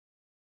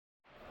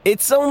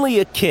It's only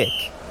a kick,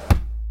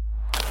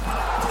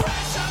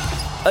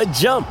 a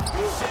jump,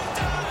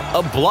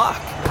 a block.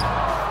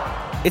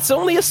 It's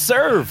only a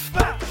serve.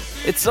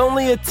 It's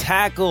only a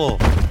tackle,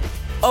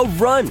 a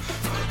run.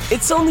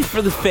 It's only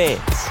for the fans.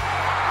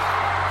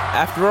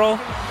 After all,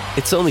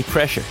 it's only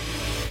pressure.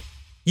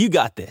 You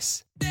got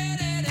this.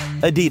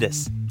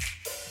 Adidas.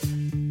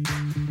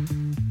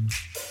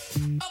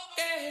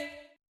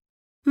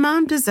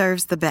 Mom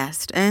deserves the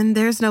best, and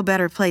there's no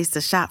better place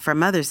to shop for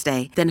Mother's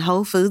Day than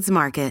Whole Foods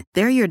Market.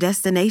 They're your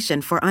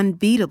destination for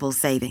unbeatable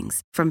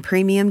savings, from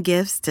premium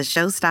gifts to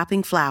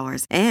show-stopping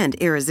flowers and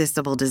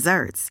irresistible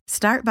desserts.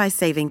 Start by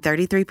saving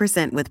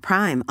 33% with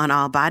Prime on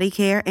all body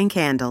care and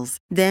candles.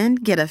 Then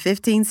get a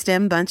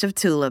 15-stem bunch of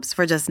tulips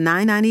for just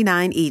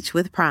 $9.99 each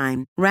with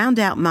Prime. Round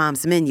out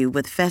Mom's menu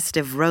with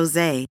festive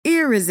rosé,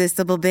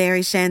 irresistible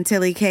berry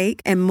chantilly cake,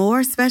 and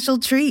more special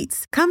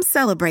treats. Come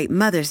celebrate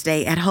Mother's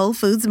Day at Whole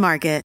Foods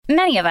Market.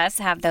 Many of us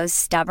have those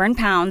stubborn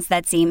pounds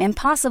that seem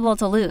impossible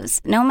to lose,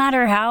 no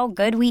matter how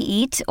good we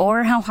eat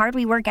or how hard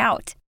we work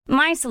out.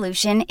 My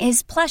solution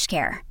is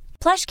PlushCare.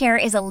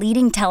 PlushCare is a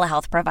leading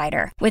telehealth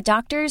provider with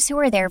doctors who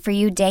are there for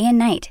you day and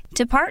night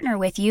to partner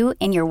with you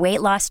in your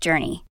weight loss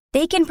journey.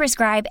 They can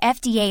prescribe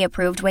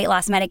FDA-approved weight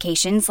loss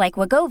medications like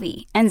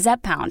Wegovy and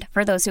Zepbound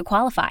for those who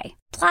qualify.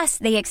 Plus,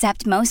 they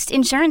accept most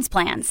insurance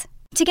plans.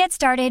 To get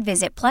started,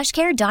 visit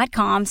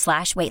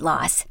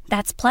plushcare.com/weightloss.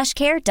 That's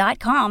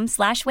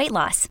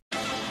plushcare.com/weightloss.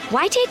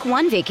 Why take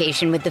one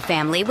vacation with the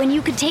family when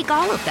you could take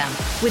all of them?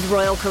 With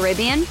Royal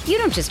Caribbean, you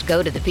don't just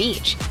go to the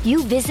beach.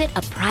 You visit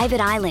a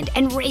private island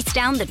and race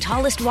down the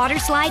tallest water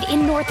slide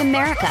in North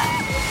America.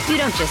 You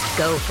don't just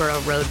go for a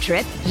road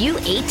trip. You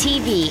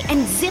ATV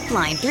and zip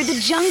line through the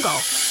jungle.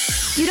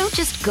 You don't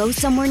just go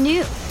somewhere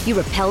new.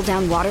 You rappel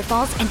down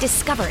waterfalls and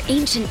discover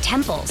ancient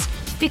temples.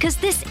 Because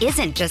this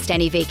isn't just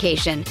any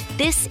vacation.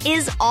 This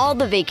is all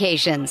the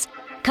vacations.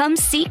 Come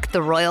seek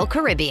the Royal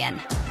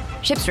Caribbean.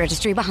 Ships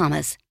Registry,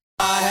 Bahamas.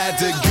 I had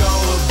to go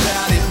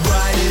about it,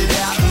 write it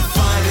out and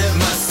find it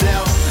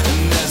myself.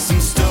 And there's some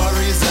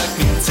stories I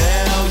can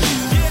tell you.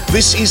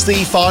 This is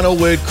the Final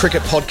Word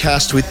Cricket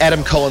Podcast with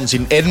Adam Collins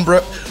in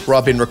Edinburgh, where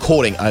I've been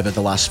recording over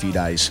the last few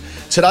days.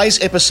 Today's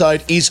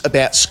episode is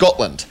about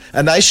Scotland,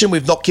 a nation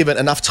we've not given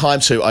enough time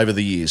to over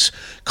the years.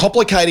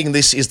 Complicating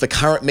this is the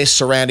current mess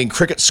surrounding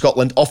Cricket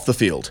Scotland off the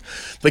field.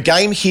 The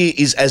game here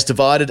is as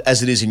divided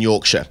as it is in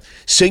Yorkshire.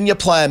 Senior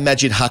player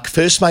Majid Haq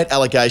first made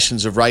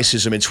allegations of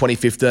racism in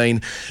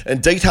 2015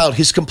 and detailed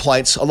his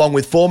complaints along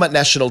with former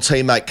national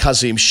teammate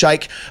Kazim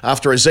Sheikh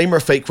after Azim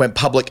Rafiq went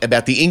public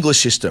about the English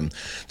system.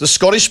 The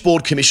Scottish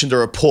Board commissioned a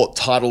report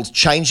titled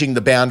Changing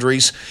the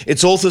Boundaries,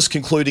 its authors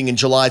concluding in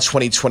July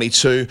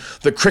 2022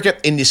 that cricket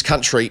in this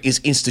country is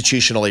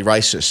institutionally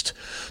racist.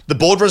 The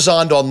board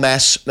resigned en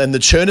masse and the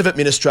churn of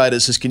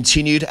administrators has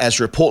continued as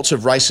reports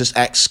of racist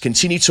acts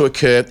continue to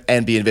occur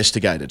and be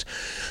investigated.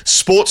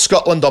 Sports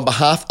Scotland, on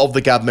behalf of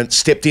the government,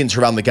 stepped in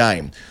to run the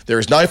game. There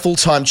is no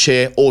full-time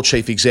chair or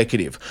chief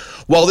executive.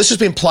 While this has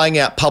been playing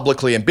out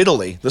publicly and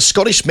bitterly, the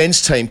Scottish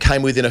men's team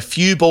came within a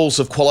few balls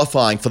of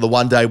qualifying for the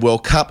One-Day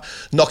World Cup,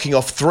 knocking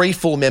off 3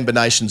 full member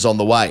nations on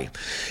the way.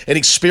 An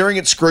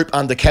experienced group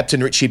under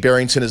captain Richie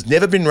Berrington has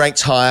never been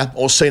ranked higher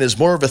or seen as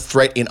more of a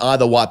threat in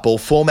either white ball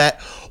format,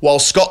 while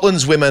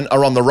Scotland's women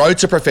are on the road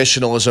to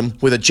professionalism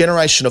with a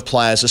generation of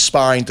players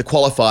aspiring to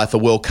qualify for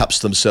World Cups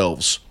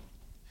themselves.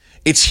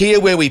 It's here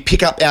where we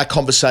pick up our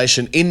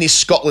conversation in this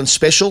Scotland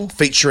special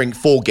featuring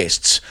 4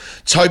 guests.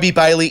 Toby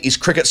Bailey is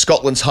Cricket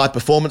Scotland's high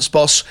performance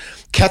boss.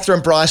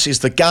 Catherine Bryce is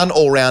the gun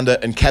all-rounder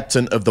and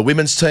captain of the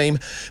women's team.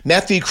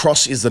 Matthew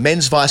Cross is the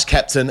men's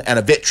vice-captain and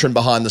a veteran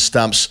behind the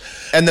stumps.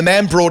 And the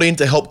man brought in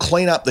to help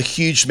clean up the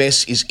huge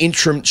mess is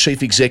interim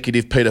chief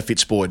executive Peter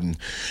Fitzboyden.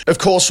 Of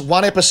course,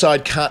 one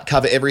episode can't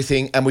cover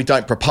everything and we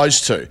don't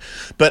propose to.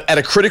 But at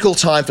a critical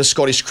time for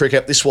Scottish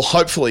cricket, this will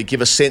hopefully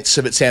give a sense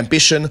of its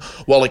ambition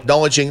while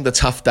acknowledging the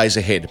tough days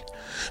ahead.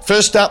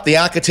 First up, the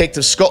architect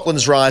of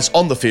Scotland's rise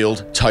on the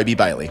field, Toby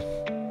Bailey.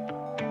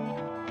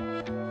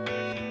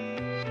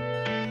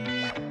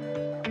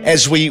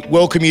 As we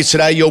welcome you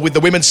today, you're with the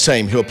women's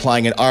team who are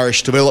playing an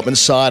Irish development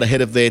side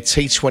ahead of their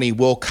T20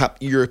 World Cup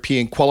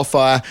European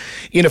qualifier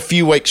in a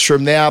few weeks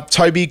from now.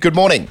 Toby, good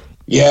morning.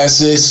 Yes,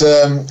 it's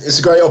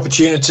a great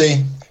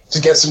opportunity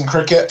to get some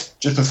cricket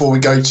just before we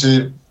go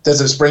to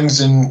Desert Springs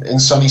in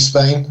sunny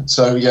Spain.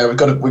 So yeah, we've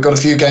got a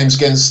few games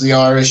against the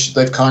Irish.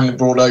 They've kindly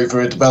brought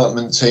over a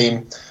development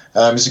team.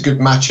 It's a good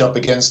matchup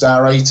against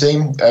our A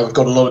team. We've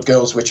got a lot of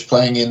girls which are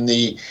playing in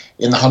the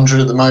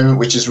 100 at the moment,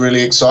 which is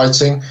really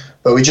exciting.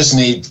 But we just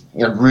need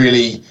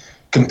really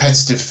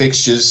competitive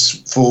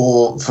fixtures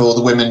for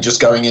the women just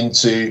going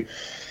into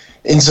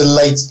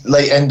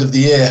late end of the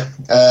year.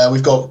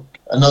 We've got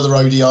another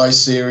ODI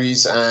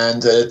series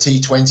and a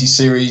T20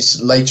 series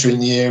later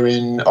in the year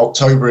in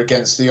October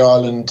against the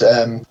Ireland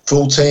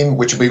full team,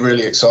 which will be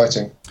really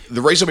exciting.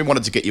 the reason we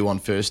wanted to get you on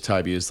first,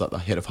 Toby, is like the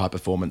head of high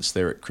performance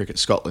there at Cricket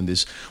Scotland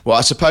is, well,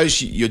 I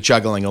suppose you're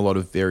juggling a lot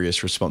of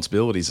various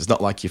responsibilities. It's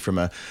not like you're from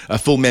a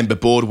full member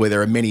board where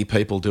there are many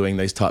people doing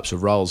these types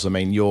of roles. I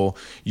mean, your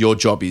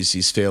job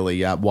is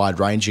fairly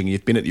wide-ranging.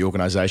 You've been at the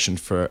organisation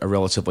for a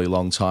relatively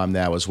long time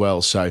now as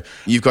well. So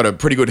you've got a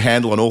pretty good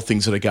handle on all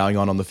things that are going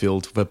on the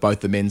field for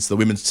both the men's, the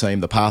women's team,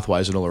 the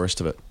pathways and all the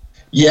rest of it.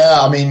 Yeah,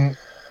 I mean,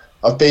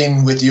 I've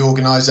been with the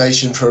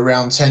organisation for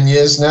around 10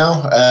 years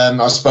now.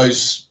 I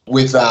suppose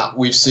with that,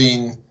 we've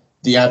seen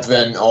the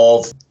advent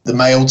of the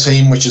male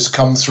team, which has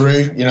come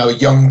through, a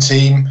young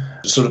team,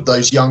 sort of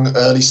those young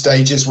early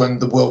stages when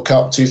the World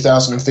Cup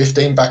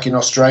 2015 back in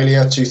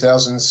Australia,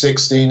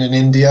 2016 in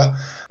India.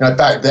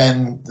 Back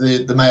then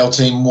the male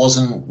team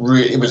wasn't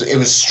really, it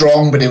was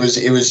strong, but it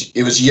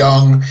was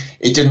young.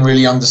 It didn't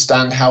really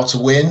understand how to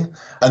win.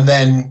 And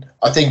then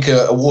I think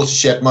a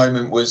watershed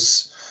moment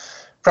was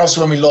perhaps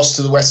when we lost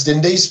to the West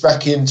Indies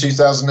back in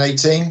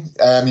 2018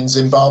 in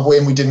Zimbabwe,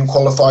 and we didn't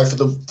qualify for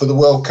the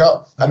World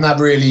Cup, and that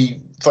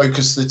really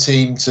focused the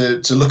team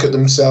to look at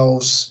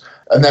themselves.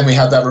 And then we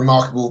had that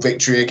remarkable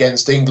victory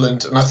against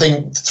England, and I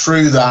think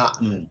through that,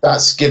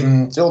 that's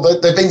given.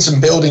 There've been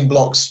some building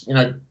blocks,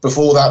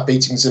 before that,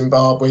 beating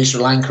Zimbabwe,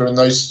 Sri Lanka, and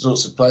those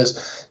sorts of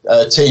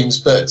teams.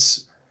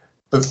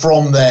 But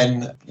from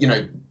then,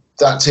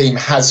 that team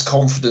has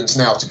confidence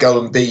now to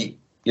go and beat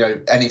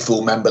any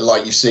full member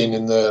like you've seen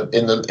in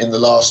the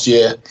last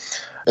year.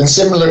 And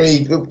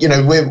similarly,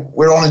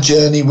 we're on a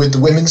journey with the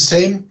women's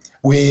team.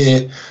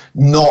 We're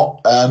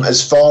not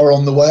as far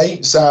on the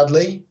way,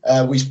 sadly.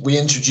 We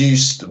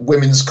introduced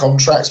women's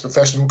contracts,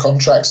 professional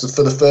contracts,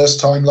 for the first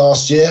time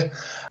last year.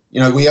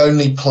 We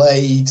only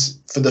played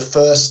for the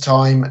first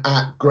time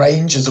at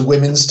Grange as a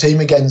women's team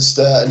against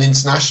an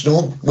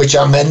international, which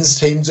our men's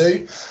team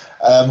do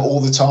all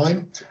the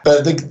time.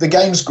 But the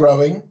game's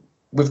growing.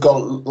 We've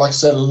got, like I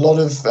said, a lot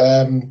of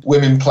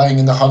women playing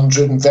in the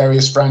 100 and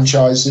various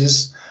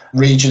franchises,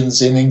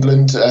 regions in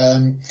England,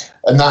 and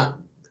that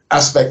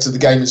aspect of the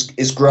game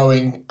is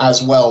growing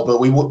as well. But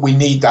we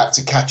need that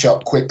to catch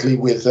up quickly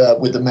with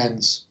the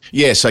men's.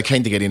 Yeah, so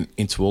keen to get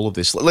into all of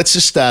this. Let's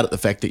just start at the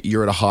fact that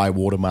you're at a high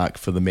watermark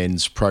for the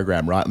men's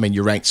program, right? I mean,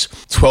 you're ranked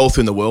 12th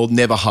in the world,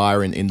 never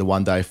higher in the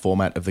one-day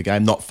format of the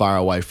game, not far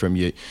away from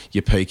your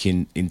peak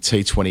in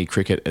T20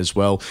 cricket as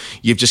well.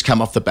 You've just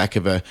come off the back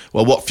of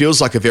what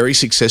feels like a very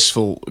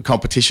successful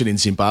competition in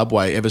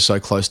Zimbabwe, ever so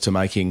close to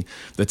making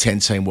the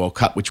 10-team World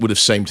Cup, which would have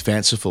seemed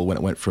fanciful when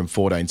it went from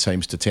 14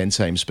 teams to 10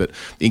 teams. But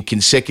in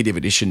consecutive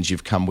editions,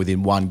 you've come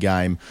within one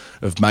game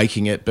of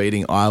making it,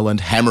 beating Ireland,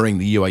 hammering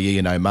the UAE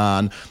and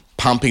Oman,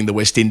 pumping the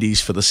West Indies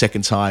for the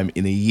second time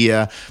in a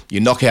year. You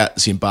knock out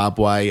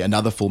Zimbabwe,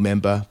 another full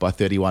member, by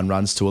 31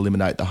 runs to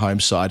eliminate the home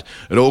side.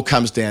 It all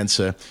comes down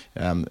to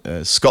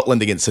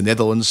Scotland against the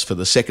Netherlands for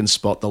the second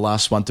spot, the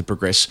last one to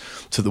progress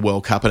to the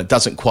World Cup, and it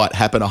doesn't quite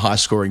happen, a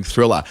high-scoring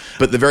thriller.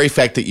 But the very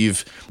fact that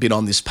you've been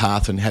on this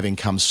path and having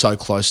come so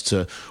close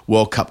to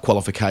World Cup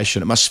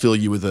qualification, it must fill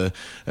you with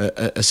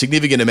a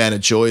significant amount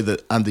of joy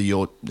that under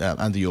your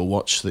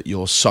watch that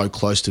you're so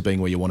close to being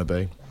where you want to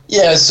be.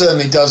 Yeah, it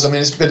certainly does. I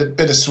mean, it's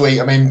bittersweet.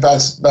 I mean,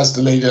 Baz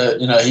de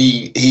Leede,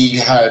 he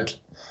had,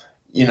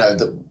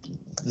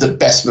 the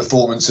best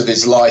performance of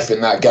his life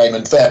in that game,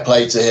 and fair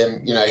play to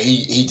him.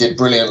 He did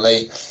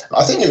brilliantly.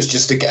 I think it was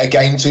just a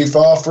game too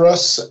far for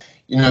us.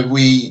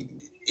 We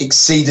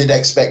exceeded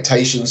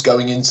expectations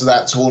going into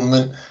that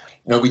tournament.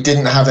 We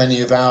didn't have any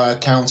of our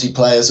county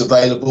players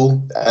available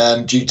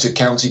due to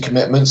county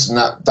commitments, and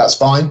that's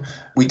fine.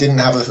 We didn't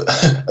have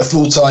a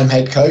full-time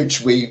head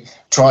coach. We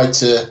tried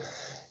to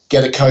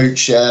get a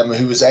coach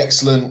who was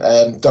excellent,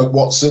 Doug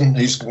Watson,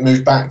 who's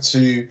moved back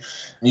to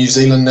New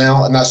Zealand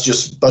now, and that's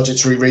just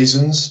budgetary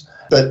reasons.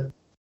 But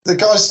the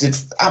guys did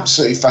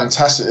absolutely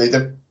fantastically.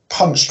 They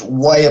punched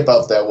way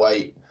above their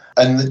weight,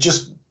 and they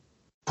just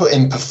put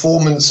in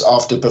performance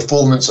after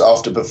performance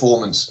after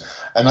performance.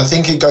 And I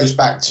think it goes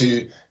back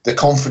to the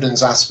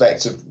confidence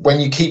aspect of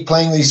when you keep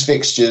playing these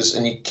fixtures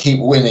and you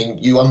keep winning,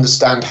 you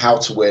understand how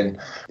to win.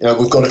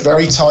 We've got a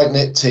very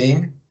tight-knit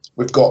team.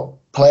 We've got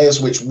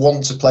players which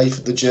want to play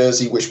for the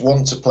jersey, which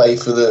want to play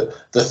for the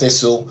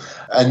Thistle.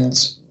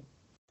 And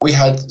we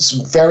had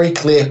some very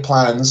clear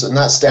plans, and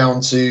that's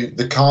down to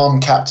the calm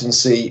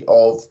captaincy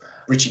of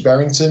Richie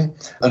Berrington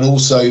and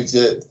also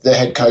the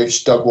head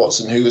coach, Doug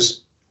Watson, who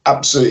was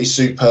absolutely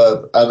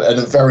superb, and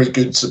a very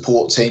good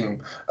support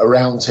team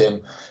around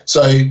him.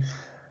 So,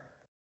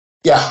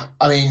 yeah,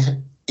 I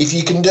mean, if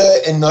you can do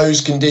it in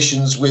those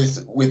conditions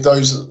with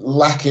those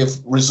lack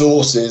of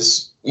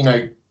resources,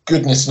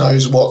 goodness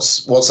knows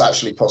what's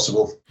actually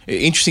possible.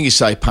 Interesting you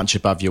say punch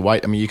above your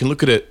weight. I mean, you can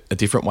look at it a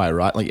different way,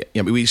 right? Like,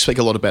 we speak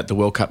a lot about the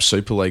World Cup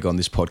Super League on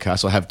this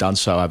podcast. I have done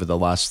so over the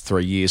last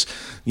 3 years.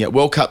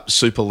 World Cup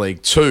Super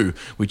League 2,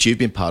 which you've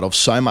been part of,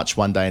 so much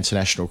one-day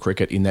international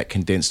cricket in that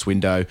condensed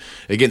window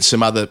against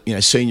some other,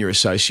 senior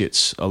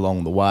associates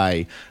along the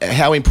way.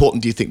 How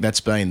important do you think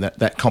that's been,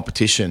 that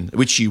competition,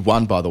 which you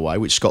won, by the way,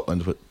 which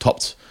Scotland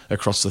topped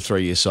across the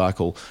 3-year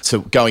cycle,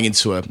 to going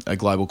into a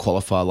global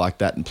qualifier like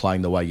that and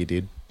playing the way you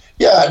did?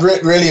 Yeah,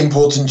 really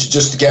important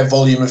just to get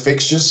volume of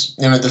fixtures.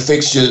 You know,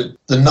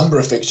 the number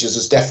of fixtures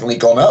has definitely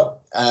gone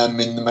up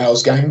in the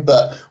males game,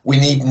 but we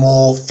need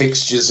more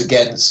fixtures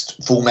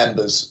against full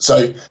members.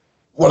 So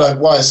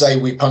why I say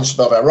we punched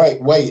above our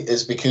weight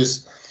is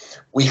because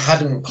we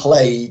hadn't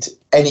played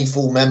any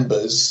full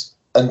members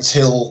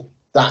until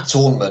that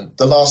tournament.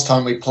 The last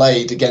time we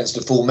played against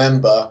a full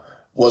member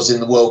was in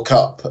the World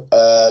Cup,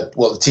 the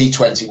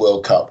T20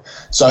 World Cup.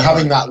 So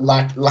having that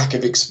lack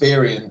of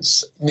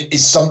experience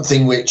is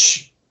something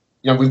which,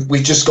 you know,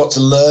 we've just got to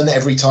learn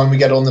every time we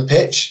get on the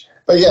pitch.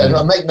 But yeah,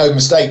 I make no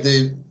mistake,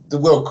 the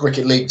World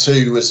Cricket League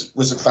 2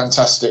 was a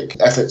fantastic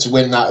effort to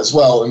win that as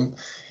well. And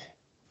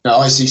you know,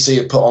 ICC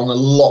have put on a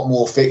lot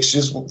more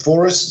fixtures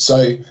for us.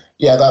 So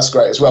yeah, that's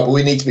great as well. But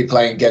we need to be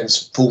playing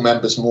against full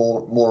members more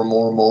and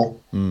more.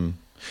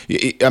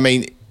 I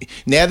mean,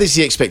 now there's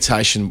the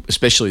expectation,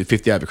 especially the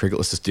 50 over cricket,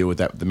 let's just deal with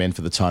that with the men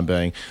for the time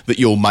being, that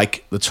you'll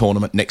make the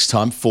tournament next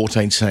time,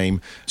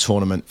 14-team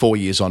tournament 4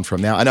 years on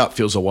from now. I know it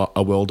feels a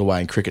world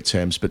away in cricket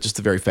terms, but just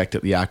the very fact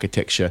that the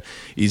architecture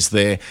is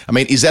there. I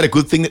mean, is that a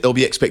good thing that there'll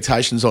be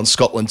expectations on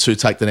Scotland to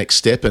take the next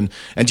step? And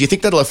do you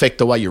think that'll affect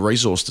the way you're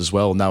resourced as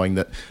well, knowing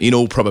that in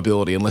all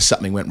probability, unless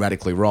something went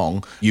radically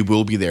wrong, you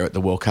will be there at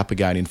the World Cup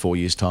again in 4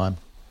 years' time?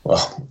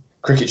 Well,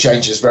 cricket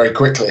changes very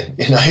quickly.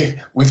 You know,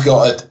 we've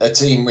got a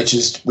team which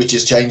is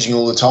changing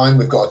all the time.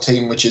 We've got a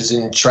team which is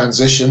in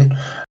transition.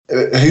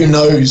 Who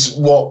knows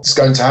what's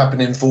going to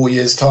happen in 4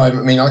 years' time?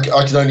 I mean, I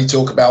can only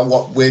talk about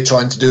what we're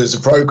trying to do as a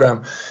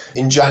programme.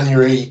 In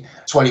January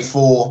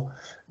 24,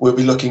 we'll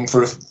be looking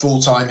for a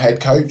full-time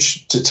head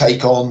coach to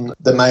take on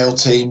the male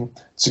team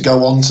to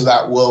go on to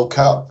that World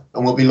Cup,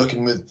 and we'll be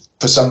looking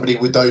for somebody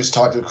with those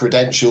type of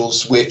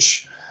credentials,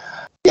 which,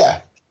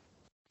 yeah,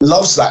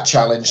 loves that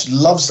challenge,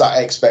 loves that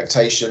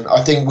expectation.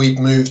 I think we've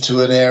moved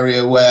to an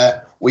area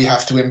where we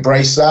have to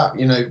embrace that.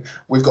 You know,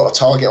 we've got a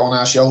target on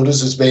our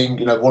shoulders as being,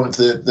 you know, one of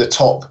the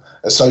top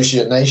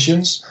associate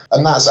nations,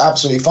 and that's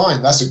absolutely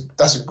fine.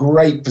 That's a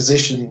great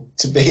position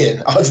to be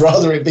in. I'd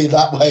rather it be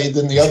that way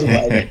than the other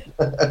way.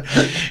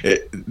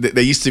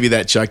 There used to be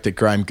that joke that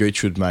Graham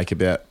Gooch would make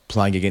about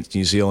playing against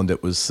New Zealand.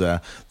 It was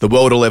the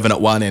World 11 at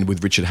one end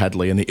with Richard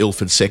Hadley and the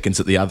Ilford seconds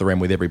at the other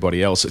end with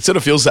everybody else. It sort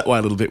of feels that way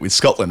a little bit with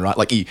Scotland, right?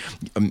 Like you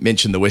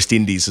mentioned the West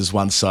Indies as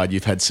one side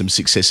you've had some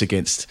success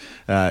against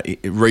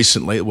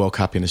recently at World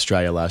Cup in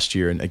Australia last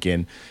year, and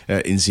again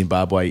in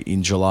Zimbabwe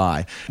in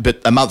July.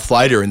 But a month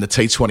later in the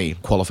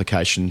T20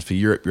 qualification for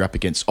Europe, you're up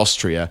against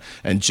Austria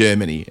and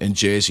Germany and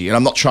Jersey. And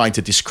I'm not trying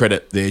to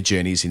discredit their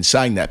journeys in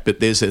saying that, but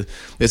there's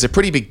a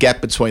pretty big gap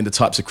between the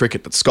types of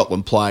cricket that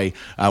Scotland play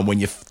when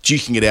you're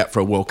duking it out for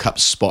a World Cup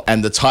spot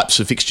and the types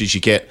of fixtures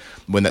you get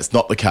when that's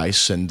not the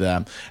case, and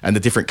the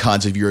different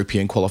kinds of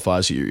European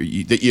qualifiers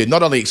that you're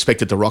not only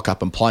expected to rock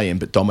up and play in,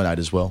 but dominate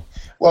as well.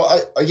 Well,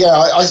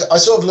 I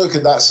sort of look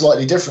at that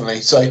slightly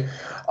differently. So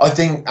I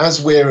think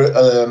as we're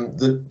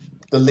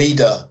the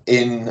leader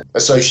in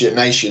associate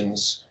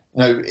nations, you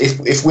know,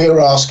 if we're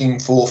asking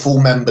for full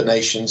member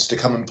nations to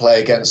come and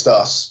play against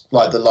us,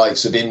 like the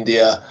likes of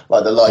India,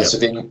 like the likes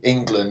of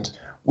England,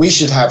 we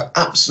should have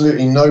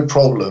absolutely no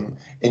problem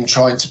in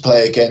trying to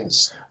play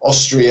against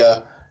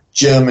Austria,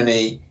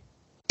 Germany,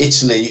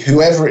 Italy,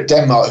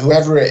 Denmark,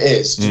 whoever it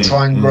is, to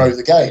try and grow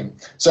the game.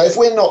 So if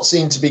we're not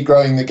seen to be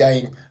growing the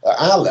game at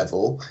our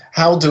level,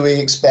 how do we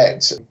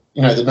expect,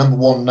 you know, the number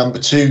one, number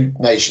two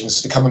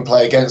nations to come and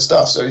play against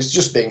us? So it's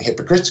just being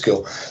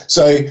hypocritical.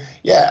 So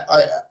yeah,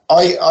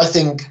 I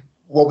think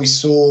what we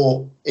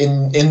saw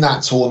in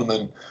that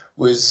tournament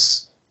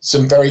was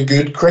some very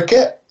good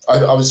cricket.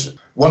 I was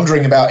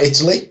wondering about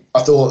Italy.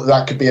 I thought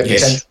that could be a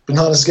potential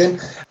banana skin.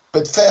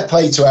 But fair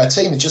play to our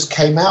team. It just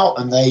came out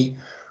and they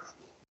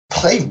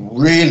played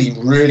really,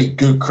 really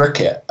good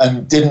cricket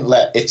and didn't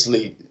let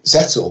Italy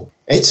settle.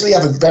 Italy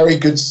have a very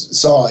good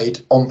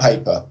side on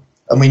paper,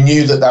 and we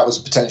knew that was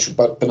a potential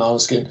banana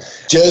skin.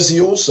 Jersey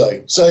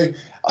also. So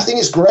I think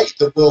it's great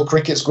that world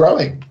cricket's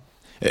growing.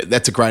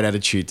 That's a great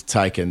attitude to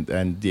take, and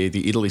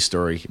the Italy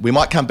story. We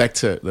might come back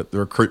to the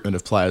recruitment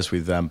of players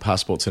with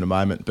passports in a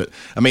moment, but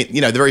I mean, you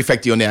know, the very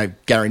fact that you're now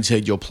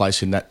guaranteed your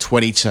place in that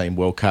 20-team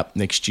World Cup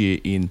next year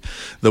in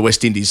the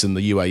West Indies and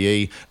the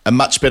UAE, a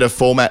much better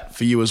format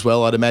for you as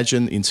well, I'd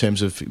imagine, in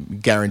terms of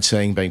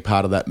guaranteeing being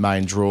part of that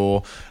main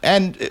draw.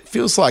 And it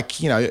feels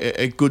like, you know,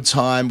 a good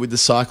time with the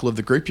cycle of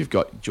the group. You've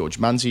got George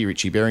Munsey,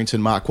 Richie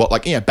Berrington, Mark Watt,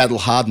 like, you know, battle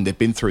hardened. They've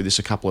been through this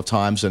a couple of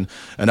times, and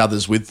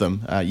others with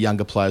them.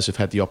 Younger players have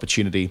had the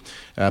opportunity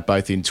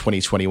both in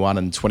 2021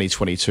 and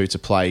 2022 to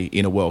play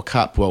in a World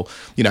Cup. Well,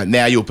 you know,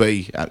 now you'll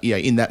be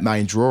in that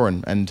main draw,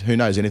 and who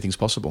knows, anything's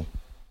possible.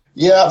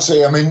 Yeah,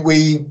 absolutely. I mean,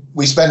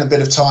 we spent a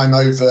bit of time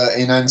over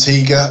in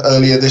Antigua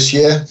earlier this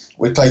year.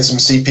 We played some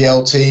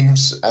CPL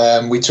teams.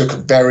 We took a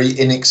very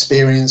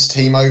inexperienced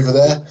team over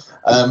there.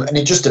 And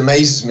it just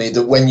amazes me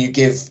that when you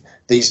give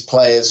these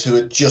players who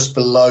are just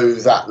below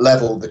that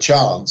level the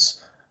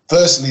chance,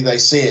 firstly, they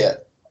see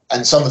it,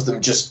 and some of them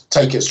just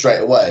take it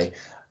straight away.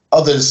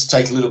 Others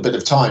take a little bit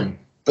of time,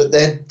 but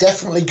they're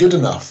definitely good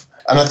enough.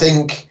 And I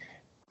think,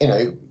 you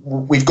know,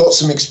 we've got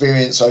some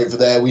experience over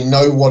there. We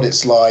know what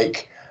it's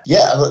like.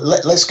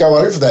 let's go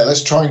over there.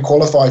 Let's try and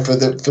qualify for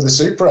the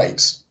Super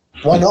 8s.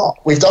 Why not?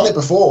 We've done it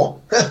before.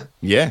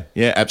 Yeah,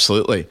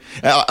 absolutely.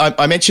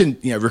 I mentioned,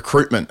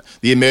 recruitment.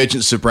 The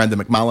emergence of Brandon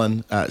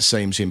McMullen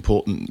seems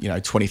important.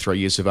 23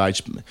 years of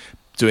age,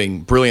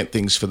 doing brilliant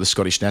things for the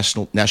Scottish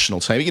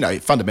national team.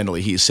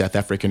 Fundamentally, he is South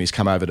African. He's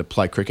come over to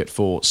play cricket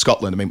for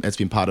Scotland. I mean, that's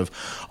been part of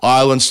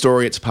Ireland's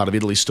story. It's part of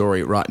Italy's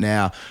story right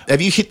now. Have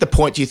you hit the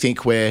point, do you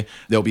think, where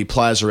there'll be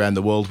players around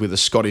the world with a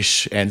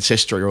Scottish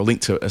ancestry or a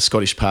link to a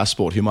Scottish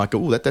passport who might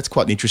go, that's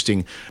quite an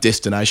interesting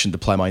destination to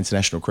play my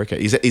international cricket?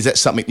 Is that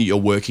something that you're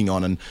working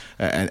on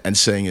and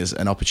seeing as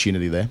an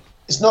opportunity there?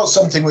 It's not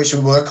something which we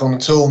work on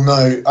at all,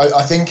 no.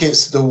 I think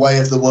it's the way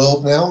of the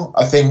world now.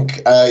 I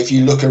think if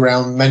you look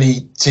around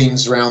many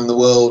teams around the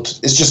world,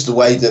 it's just the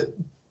way that,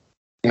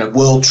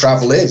 world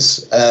travel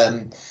is.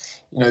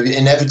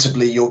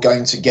 Inevitably you're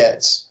going to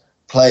get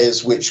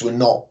players which were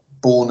not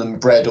born and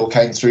bred or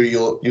came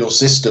through your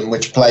system,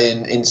 which play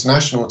in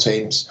international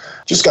teams.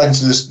 Just going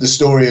to the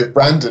story of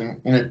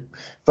Brandon,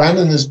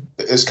 Brandon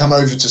has come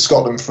over to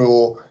Scotland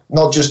for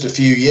not just a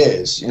few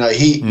years.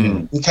 He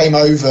came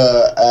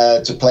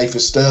over to play for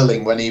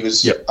Stirling when he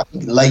was I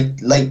think,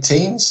 late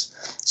teens.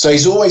 So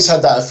he's always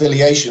had that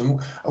affiliation.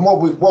 And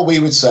what we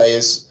would say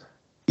is,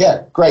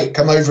 yeah, great,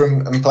 come over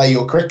and play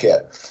your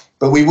cricket.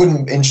 But we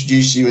wouldn't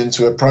introduce you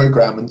into a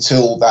programme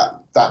until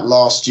that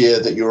last year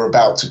that you're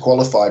about to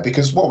qualify,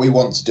 because what we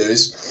want to do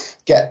is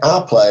get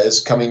our players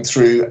coming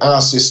through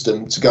our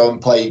system to go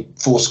and play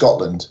for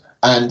Scotland.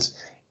 And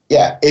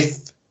yeah,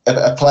 if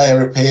a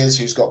player appears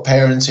who's got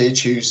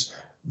parentage, who's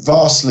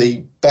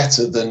vastly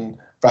better than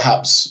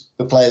perhaps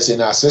the players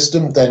in our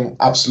system, then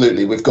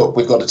absolutely we've got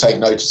to take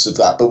notice of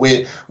that. But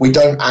we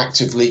don't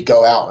actively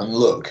go out and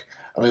look.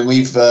 I mean,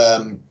 we've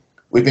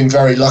been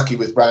very lucky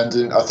with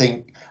Brandon. I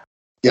think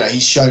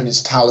he's shown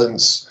his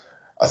talents.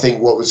 I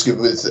think what was good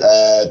with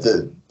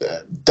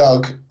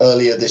Doug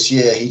earlier this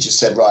year, he just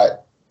said, right,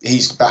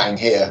 he's batting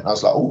here. And I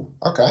was like, oh,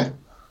 okay.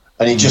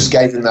 And he just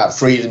gave him that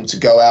freedom to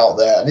go out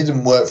there. And it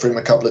didn't work for him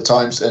a couple of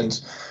times.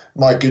 And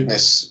my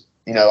goodness,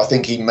 I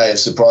think he may have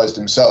surprised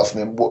himself.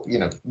 I mean,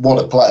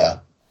 what a player.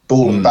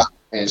 Ball and bat.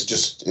 It's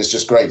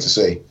just great to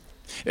see.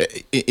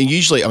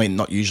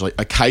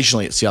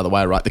 Occasionally it's the other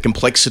way, right? The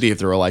complexity of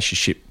the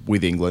relationship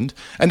with England,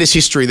 and there's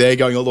history there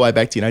going all the way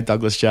back to,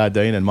 Douglas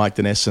Jardine and Mike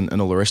Dennis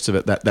and all the rest of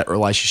it, that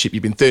relationship.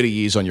 You've been 30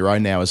 years on your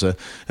own now as an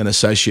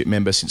associate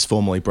member since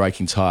formally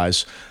breaking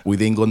ties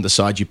with England, the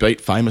side you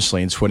beat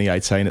famously in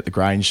 2018 at the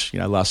Grange,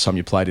 last time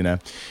you played in a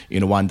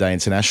one-day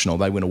international.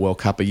 They win a World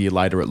Cup a year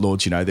later at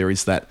Lord's. There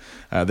is that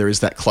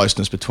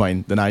closeness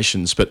between the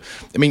nations. But,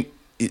 I mean,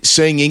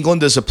 seeing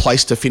England as a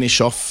place to finish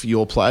off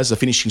your players, a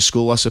finishing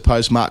school, I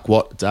suppose. Mark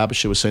Watt,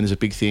 Derbyshire, was seen as a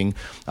big thing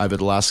over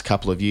the last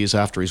couple of years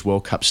after his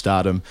World Cup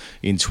stardom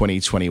in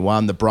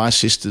 2021. The Bryce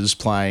sisters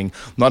playing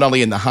not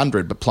only in the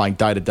 100, but playing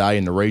day-to-day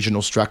in the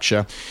regional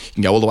structure. You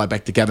can go all the way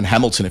back to Gavin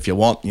Hamilton if you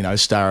want,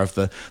 star of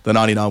the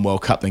 99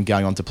 World Cup, then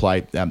going on to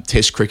play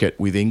Test cricket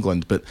with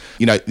England. But,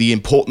 the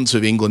importance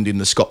of England in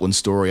the Scotland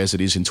story as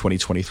it is in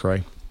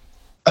 2023.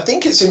 I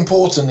think it's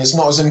important. It's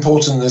not as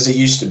important as it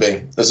used to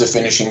be as a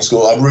finishing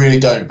school. I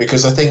really don't,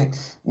 because I think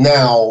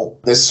now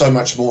there's so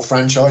much more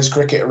franchise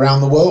cricket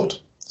around the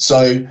world.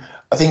 So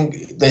I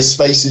think there's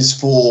spaces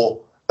for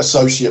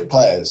associate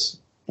players.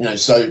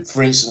 So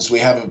for instance, we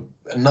have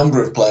a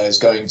number of players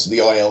going to the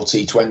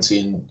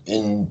ILT20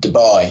 in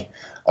Dubai.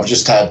 I've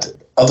just had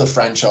other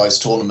franchise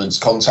tournaments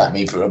contact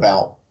me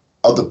about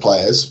other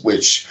players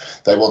which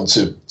they want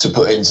to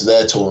put into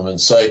their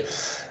tournaments. So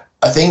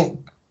I think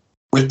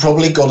we've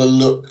probably got to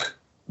look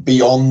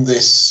beyond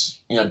this,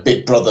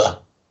 Big Brother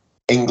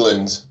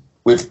England.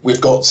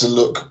 We've got to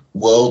look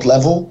world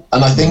level,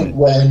 and I think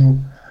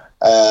when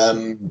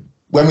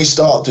we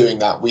start doing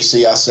that, we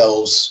see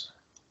ourselves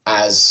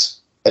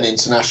as an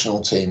international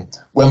team.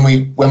 When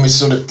we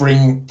sort of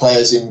bring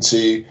players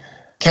into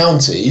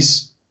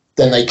counties,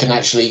 then they can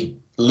actually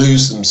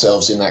lose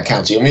themselves in that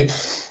county. I mean,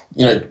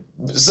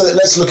 so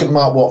let's look at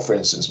Mark Watt, for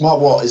instance.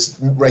 Mark Watt is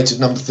rated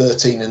number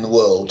 13 in the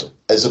world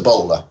as a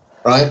bowler.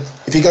 Right?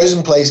 If he goes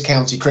and plays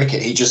county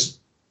cricket, he just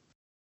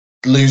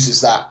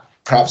loses that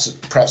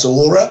perhaps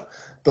aura.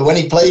 But when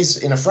he plays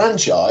in a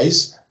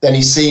franchise, then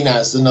he's seen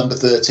as the number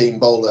 13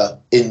 bowler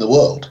in the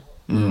world.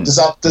 Does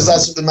that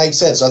sort of make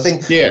sense? I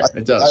think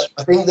it does.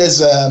 I think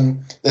there's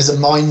a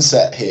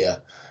mindset here.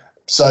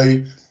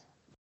 So,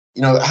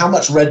 how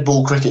much red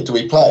ball cricket do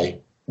we play?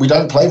 We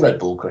don't play red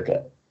ball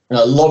cricket.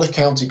 A lot of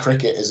county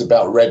cricket is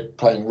about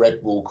playing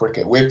red ball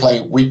cricket. We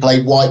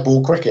play white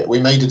ball cricket.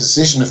 We made a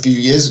decision a few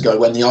years ago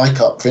when the I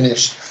Cup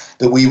finished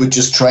that we would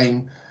just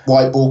train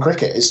white ball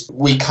cricket.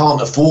 We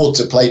can't afford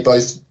to play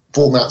both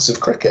formats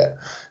of cricket.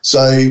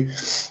 So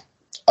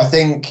I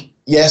think,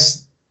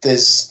 yes,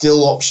 there's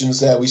still options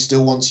there. We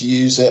still want to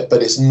use it,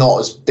 but it's not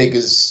as big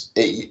as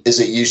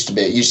it used to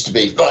be. It used to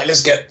be, right,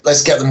 let's get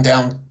them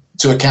down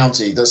to a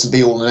county. That's the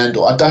be all and end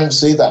all. I don't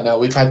see that now.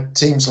 We've had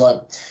teams like,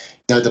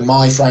 the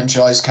My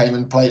franchise came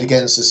and played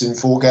against us in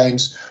 4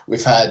 games.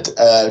 We've had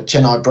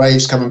Chennai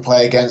Braves come and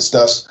play against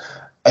us.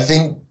 I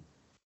think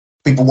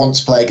People want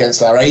to play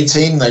against our A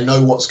team. They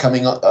know what's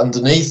coming up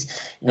underneath.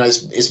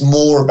 It's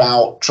more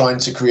about trying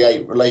to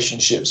create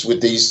relationships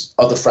with these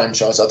other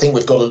franchises. I think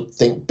we've got to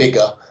think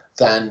bigger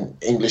than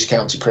English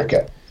county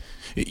cricket.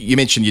 You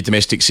mentioned your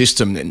domestic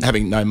system and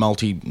having no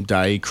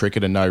multi-day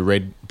cricket and no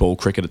red ball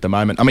cricket at the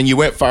moment. I mean, you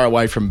weren't far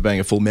away from being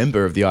a full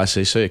member of the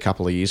ICC a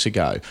couple of years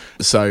ago.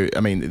 So,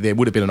 I mean, there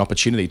would have been an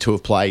opportunity to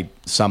have played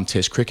some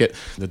Test cricket,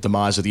 the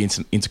demise of the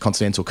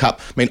Intercontinental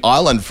Cup. I mean,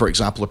 Ireland, for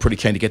example, are pretty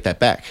keen to get that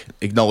back,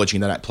 acknowledging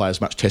they don't play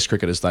as much Test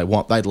cricket as they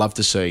want. They'd love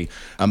to see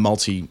a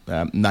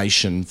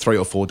multi-nation 3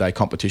 or 4 day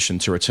competition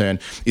to return.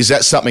 Is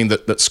that something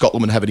that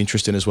Scotland would have an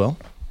interest in as well?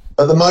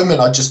 At the moment,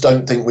 I just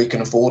don't think we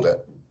can afford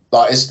it.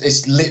 Like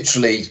it's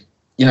literally,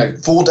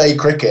 4-day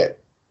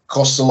cricket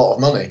costs a lot of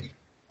money.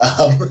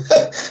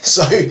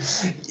 So,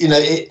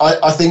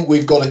 I think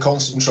we've got to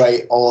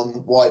concentrate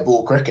on white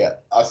ball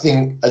cricket. I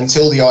think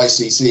until the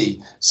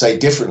ICC say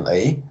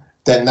differently,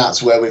 then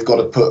that's where we've got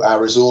to put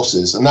our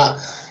resources. And that,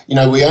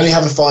 we only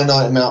have a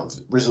finite amount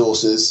of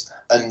resources,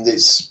 and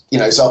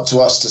it's up to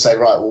us to say,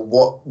 right,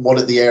 well, what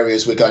are the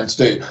areas we're going to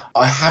do?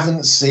 I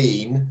haven't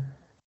seen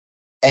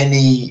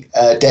any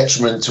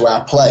detriment to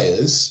our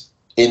players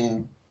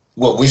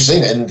we've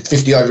seen it in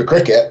 50 over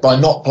cricket by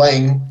not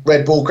playing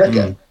red ball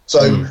cricket.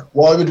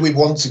 Why would we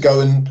want to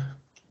go and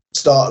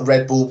start a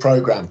red ball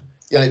program?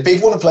 If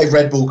people want to play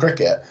red ball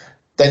cricket,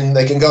 then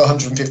they can go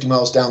 150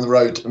 miles down the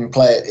road and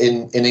play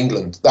it in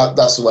England.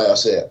 That's the way I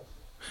see it.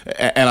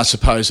 And I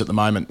suppose at the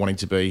moment wanting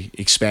to be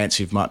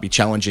expansive might be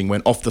challenging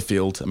when off the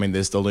field, I mean,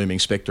 there's the looming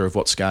spectre of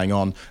what's going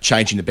on,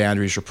 changing the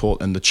boundaries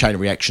report and the chain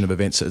reaction of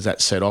events as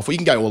that set off. We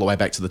can go all the way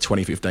back to the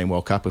 2015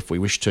 World Cup if we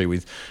wish to,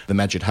 with the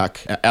Majid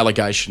Haq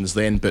allegations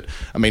then. But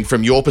I mean,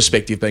 from your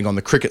perspective, being on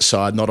the cricket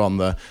side, not on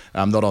the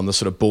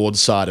sort of board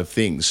side of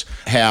things,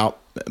 how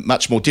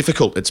much more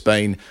difficult it's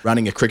been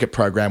running a cricket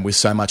program with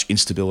so much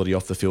instability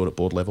off the field at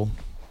board level?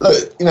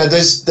 Look,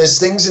 there's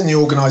things in the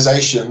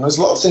organisation. There's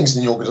a lot of things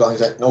in the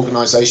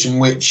organisation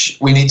which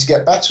we need to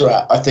get better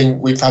at. I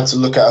think we've had to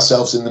look at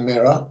ourselves in the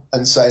mirror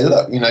and say,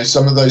 look,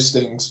 some of those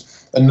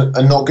things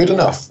are not good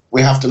enough.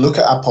 We have to look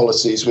at our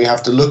policies. We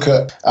have to look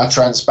at our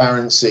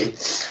transparency.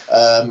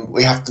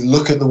 We have to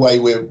look at the way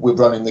we're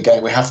running the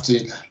game. We have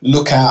to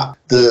look at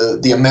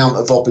the amount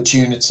of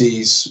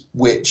opportunities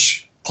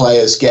which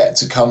players get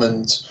to come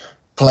and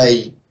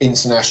play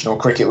international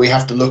cricket. We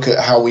have to look at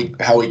how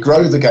we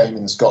grow the game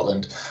in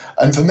Scotland,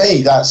 and for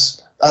me,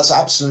 that's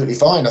absolutely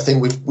fine. I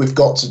think we've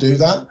got to do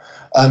that.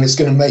 It's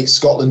going to make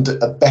Scotland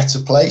a better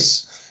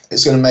place.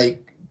 It's going to make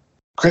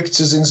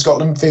cricketers in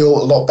Scotland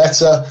feel a lot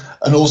better,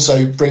 and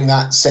also bring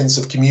that sense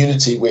of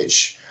community,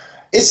 which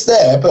it's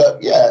there.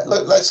 But yeah,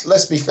 look,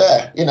 let's be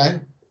fair.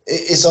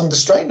 It's under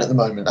strain at the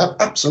moment,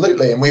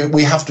 absolutely, and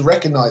we have to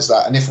recognise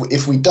that. And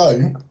if we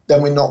don't,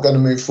 then we're not going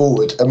to move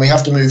forward. And we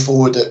have to move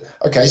forward at,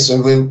 okay,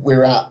 so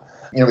we're at,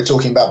 we're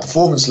talking about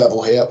performance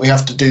level here. We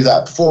have to do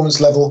that performance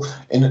level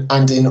in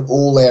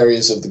all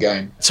areas of the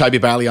game. Toby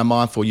Bailey, I'm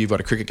mindful you've got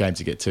a cricket game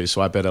to get to,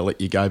 so I better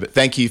let you go. But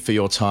thank you for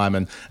your time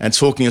and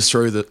talking us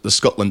through the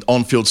Scotland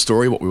on-field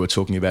story, what we were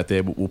talking about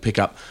there. We'll pick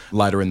up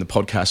later in the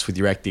podcast with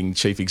your acting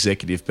chief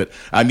executive. But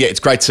it's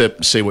great to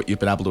see what you've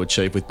been able to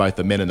achieve with both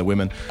the men and the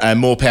women. And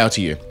more power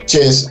to you.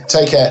 Cheers.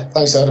 Take care.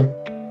 Thanks, Adam.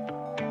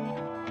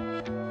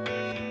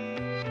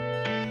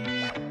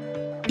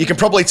 You can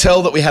probably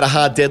tell that we had a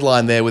hard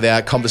deadline there with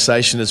our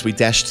conversation as we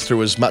dashed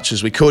through as much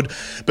as we could.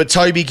 But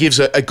Toby gives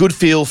a good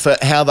feel for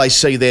how they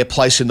see their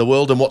place in the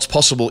world and what's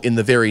possible in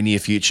the very near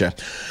future.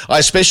 I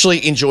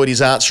especially enjoyed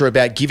his answer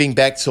about giving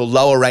back to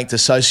lower-ranked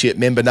associate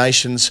member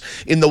nations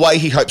in the way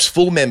he hopes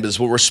full members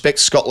will respect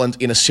Scotland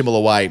in a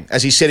similar way.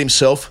 As he said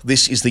himself,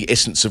 this is the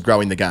essence of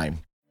growing the game.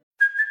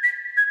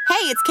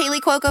 Hey, it's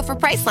Kaylee Cuoco for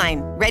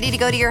Priceline. Ready to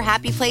go to your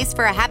happy place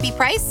for a happy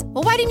price?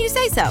 Well, why didn't you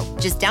say so?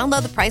 Just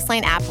download the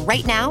Priceline app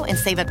right now and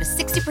save up to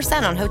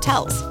 60% on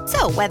hotels.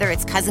 So whether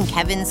it's Cousin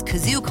Kevin's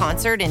Kazoo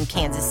Concert in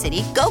Kansas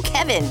City, go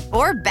Kevin,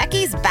 or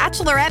Becky's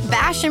Bachelorette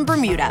Bash in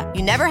Bermuda,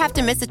 you never have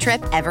to miss a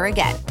trip ever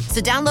again.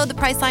 So download the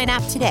Priceline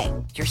app today.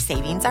 Your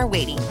savings are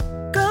waiting.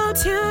 Go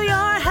to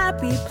your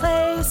happy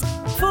place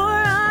for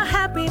a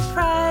happy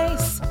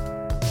price.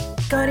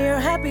 Go to your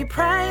happy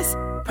price,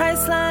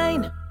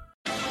 Priceline.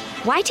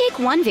 Why take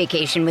one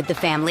vacation with the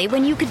family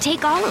when you could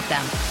take all of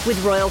them?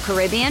 With Royal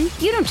Caribbean,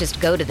 you don't just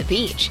go to the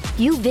beach.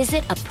 You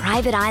visit a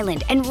private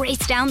island and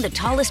race down the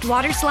tallest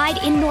water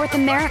slide in North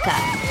America.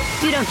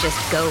 You don't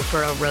just go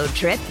for a road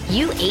trip.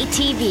 You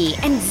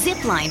ATV and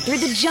zip line through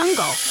the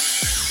jungle.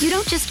 You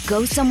don't just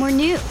go somewhere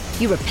new.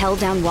 You rappel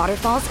down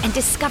waterfalls and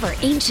discover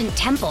ancient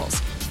temples.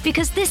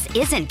 Because this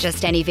isn't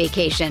just any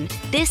vacation.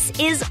 This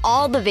is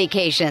all the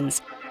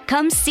vacations.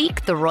 Come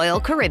seek the Royal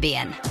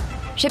Caribbean.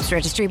 Ships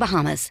Registry,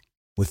 Bahamas.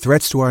 With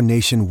threats to our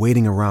nation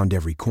waiting around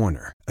every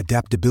corner,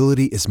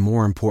 adaptability is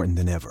more important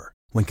than ever.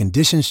 When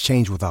conditions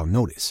change without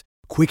notice,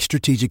 quick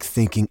strategic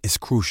thinking is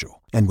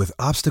crucial. And with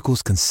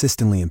obstacles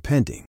consistently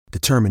impending,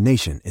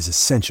 determination is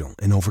essential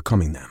in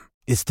overcoming them.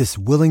 It's this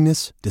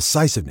willingness,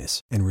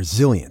 decisiveness, and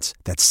resilience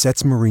that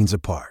sets Marines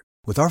apart.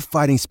 With our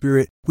fighting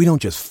spirit, we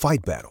don't just fight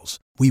battles,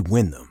 we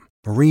win them.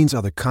 Marines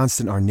are the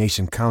constant our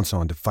nation counts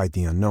on to fight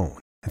the unknown.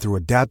 And through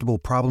adaptable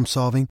problem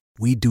solving,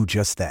 we do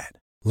just that.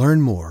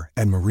 Learn more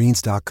at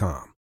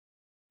marines.com.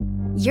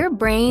 Your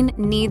brain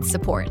needs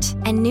support,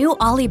 and new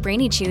Ollie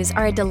Brainy Chews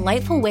are a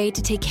delightful way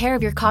to take care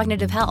of your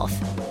cognitive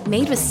health.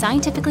 Made with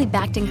scientifically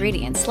backed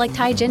ingredients like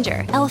Thai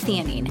ginger,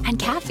 L-theanine, and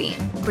caffeine,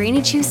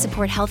 Brainy Chews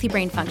support healthy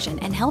brain function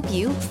and help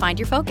you find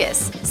your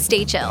focus,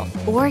 stay chill,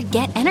 or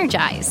get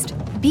energized.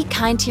 Be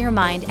kind to your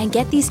mind and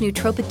get these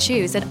nootropic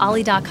chews at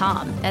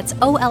ollie.com. That's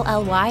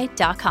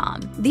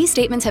OLLY.com. These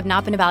statements have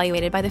not been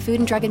evaluated by the Food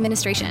and Drug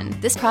Administration.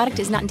 This product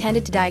is not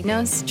intended to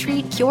diagnose,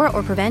 treat, cure,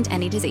 or prevent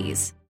any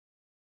disease.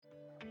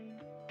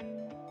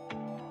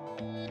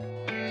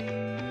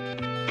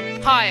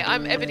 Hi,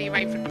 I'm Ebony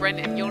Rainford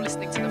Brent, and you're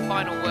listening to The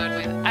Final Word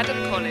with Adam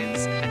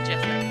Collins and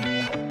Jeff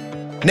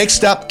Lemon.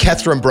 Next up,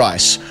 Catherine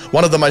Bryce,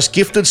 one of the most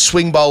gifted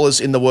swing bowlers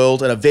in the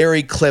world and a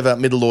very clever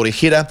middle-order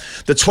hitter.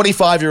 The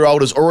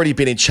 25-year-old has already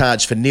been in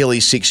charge for nearly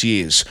 6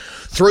 years.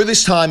 Through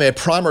this time, her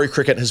primary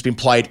cricket has been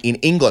played in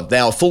England,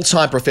 now a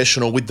full-time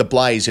professional with the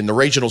Blaze in the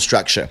regional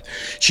structure.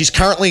 She's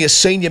currently a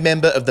senior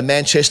member of the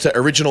Manchester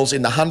Originals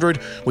in the 100,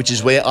 which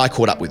is where I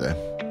caught up with her.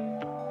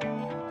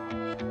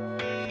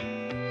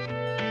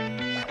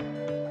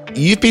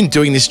 You've been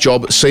doing this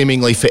job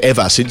seemingly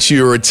forever, since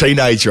you were a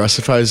teenager. I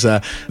suppose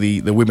the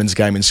women's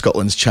game in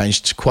Scotland's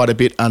changed quite a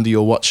bit under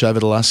your watch over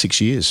the last 6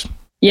 years.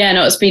 Yeah,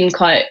 no, it's been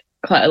quite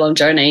a long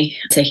journey,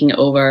 taking it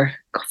over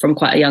from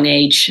quite a young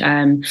age,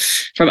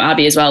 from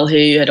Abby as well,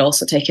 who had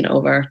also taken it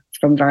over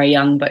from very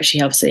young, but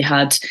she obviously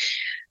had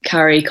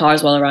Carrie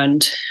Carswell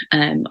around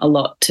a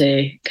lot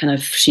to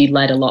she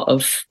led a lot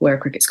of where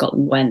Cricket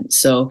Scotland went.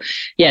 So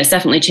yeah, it's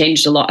definitely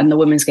changed a lot, and the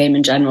women's game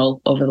in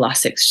general over the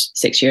last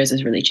six years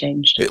has really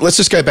changed. Let's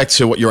just go back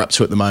to what you're up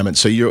to at the moment.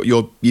 So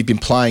you've been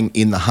playing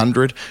in the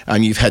 100,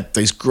 and you've had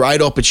these great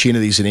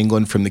opportunities in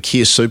England, from the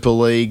Kia Super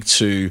League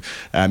to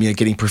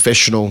getting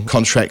professional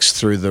contracts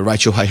through the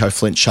Rachel Hayhoe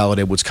Flint Charlotte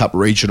Edwards Cup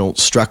regional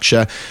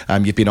structure.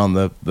 You've been on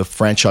the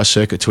franchise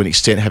circuit to an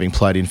extent, having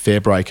played in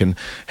Fairbreak and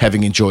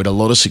having enjoyed a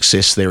lot of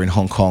success there in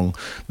Hong Kong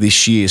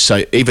this year.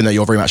 So even though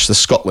you're very much the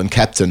Scotland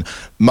captain,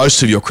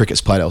 most of your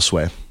cricket's played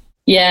elsewhere.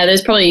 Yeah,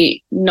 there's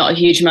probably not a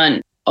huge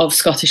amount of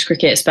Scottish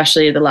cricket,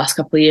 especially the last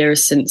couple of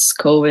years since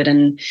COVID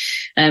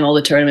and all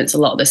the tournaments. A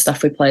lot of the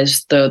stuff we play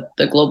is the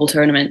global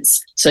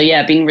tournaments. So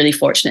yeah, being really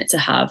fortunate to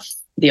have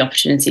the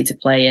opportunity to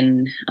play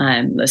in,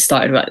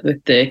 started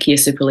with the Kia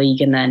Super League,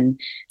 and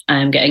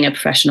then getting a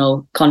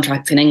professional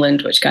contract in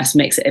England, which I guess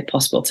makes it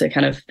possible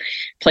to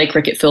play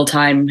cricket full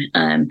time,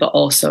 but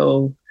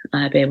also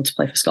be able to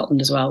play for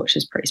Scotland as well, which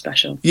is pretty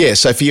special. Yeah,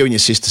 so for you and your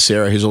sister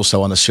Sarah, who's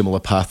also on a similar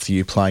path to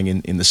you, playing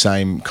in the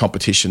same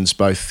competitions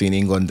both in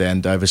England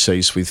and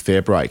overseas with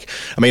Fairbreak,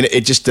 I mean,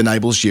 it just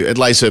enables you, it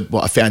lays a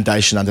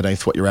foundation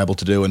underneath what you're able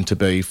to do and to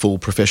be full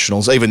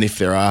professionals, even if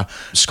there are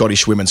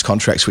Scottish women's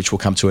contracts, which we'll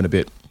come to in a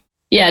bit.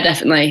 Yeah,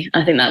 definitely.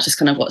 I think that's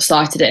just what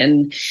started it.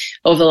 And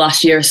over the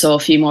last year or so, a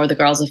few more of the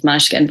girls have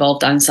managed to get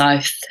involved down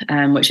south,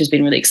 which has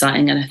been really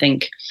exciting. And I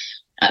think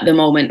at the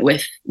moment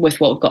with what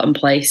we've got in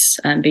place,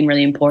 being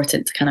really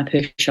important to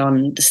push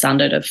on the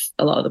standard of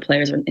a lot of the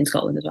players in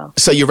Scotland as well.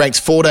 So you're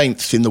ranked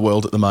 14th in the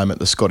world at the moment,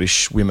 the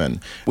Scottish women,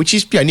 which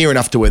is near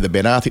enough to where the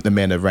men are. I think the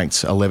men are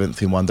ranked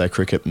 11th in one-day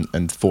cricket and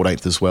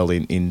 14th as well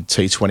in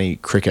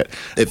T20 cricket.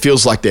 It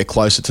feels like they're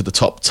closer to the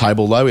top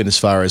table though, in as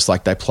far as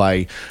they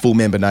play full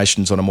member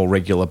nations on a more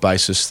regular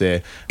basis.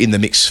 They're in the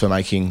mix for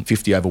making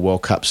 50 over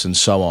World Cups and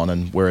so on,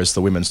 and whereas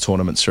the women's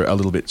tournaments are a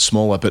little bit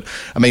smaller. But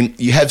I mean,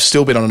 you have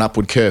still been on an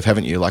upward curve,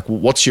 haven't you?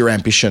 What's your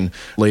ambition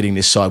leading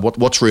this side?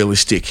 What's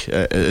realistic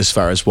as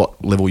far as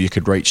what level you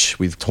could reach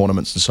with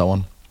tournaments and so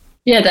on?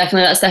 Yeah,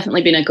 definitely. That's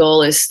definitely been a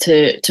goal, is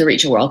to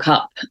reach a World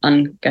Cup.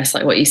 And I guess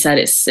what you said,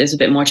 it's a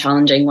bit more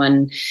challenging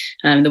when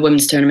the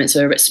women's tournaments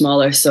are a bit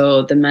smaller.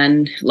 So the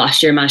men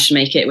last year managed to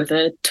make it with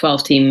a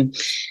 12-team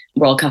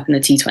World Cup in the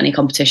T20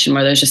 competition,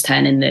 where there's just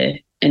 10 in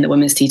the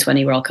women's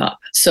T20 World Cup.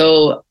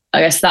 So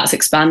I guess that's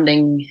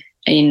expanding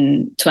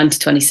in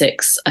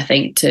 2026, I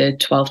think, to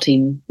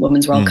 12-team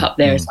Women's World Cup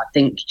there. So I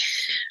think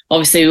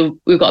obviously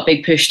we've got a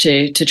big push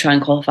to try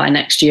and qualify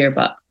next year,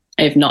 but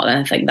if not, then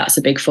I think that's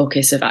a big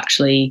focus of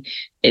actually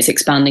it's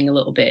expanding a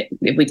little bit.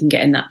 If we can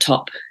get in that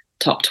top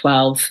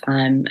 12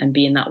 and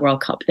be in that World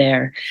Cup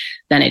there,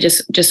 then it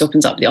just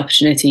opens up the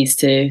opportunities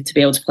to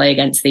be able to play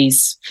against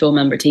these full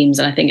member teams.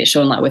 And I think it's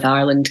shown with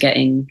Ireland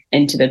getting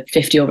into the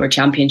 50 over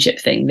championship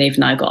thing, they've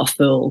now got a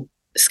full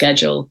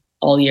schedule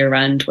all year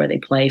round where they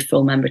play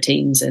full member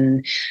teams,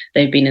 and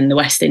they've been in the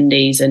West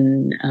Indies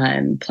and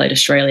played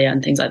Australia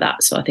and things like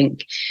that. So I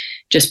think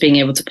just being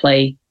able to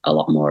play a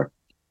lot more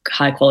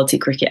high quality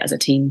cricket as a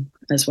team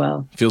as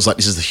well. Feels like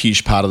this is a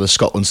huge part of the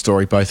Scotland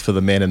story, both for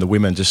the men and the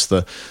women, just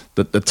the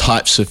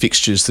types of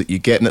fixtures that you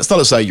get. And it's not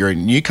as though you're a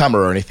newcomer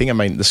or anything. I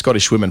mean, the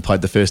Scottish women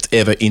played the first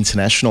ever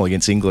international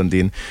against England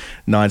in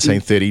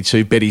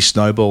 1932. Betty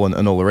Snowball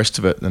and all the rest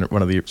of it, and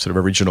one of the sort of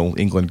original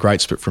England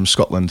greats, but from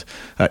Scotland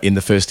in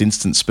the first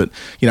instance. But,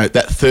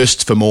 that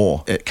thirst for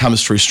more, it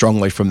comes through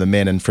strongly from the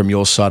men and from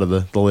your side of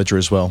the ledger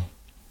as well.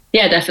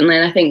 Yeah, definitely.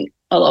 And I think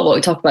a lot of what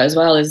we talk about as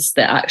well is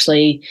that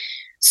actually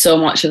so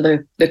much of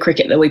the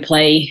cricket that we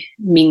play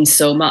means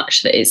so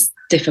much that it's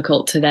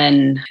difficult to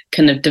then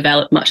kind of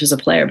develop much as a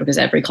player, because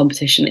every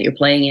competition that you're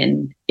playing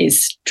in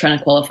is trying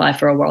to qualify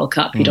for a World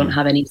Cup. You don't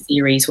have any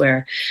series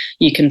where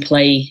you can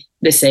play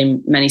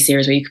many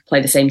series where you can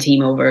play the same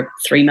team over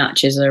 3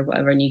 matches or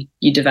whatever, and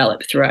you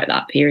develop throughout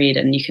that period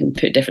and you can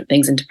put different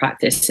things into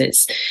practice.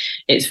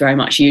 It's very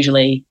much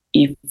usually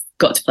you've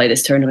got to play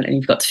this tournament and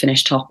you've got to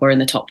finish top or in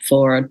the top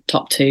 4 or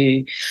top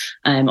 2,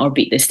 or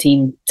beat this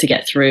team to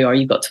get through, or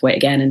you've got to wait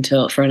again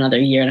for another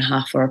year and a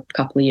half or a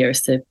couple of years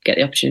to get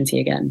the opportunity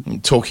again.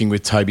 Talking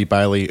with Toby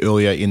Bailey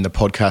earlier in the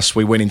podcast,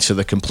 we went into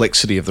the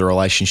complexity of the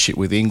relationship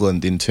with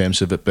England in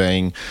terms of it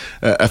being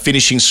a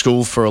finishing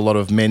school for a lot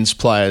of men's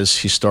players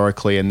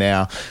historically, and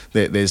now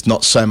there's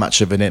not so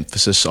much of an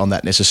emphasis on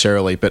that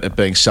necessarily, but it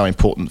being so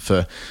important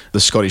for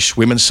the Scottish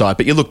women's side.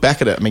 But you look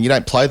back at it, I mean, you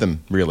don't play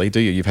them really, do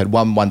you? You've had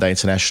one day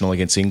international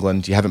against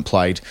England. You haven't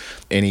played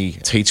any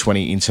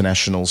T20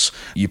 internationals.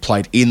 You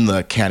played in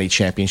the county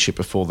championship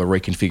before the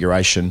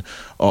reconfiguration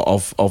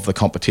of the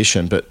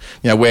competition. But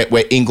you know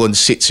where England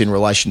sits in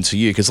relation to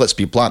you, because let's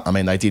be blunt, I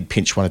mean, they did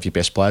pinch one of your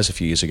best players a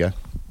few years ago.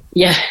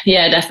 Yeah,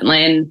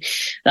 definitely, and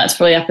that's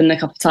probably happened a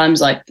couple of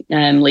times. Like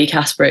Lee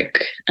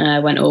Casbrick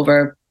went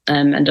over,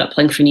 ended up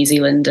playing for New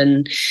Zealand,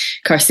 and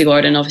Kirsty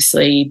Gordon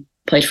obviously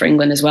played for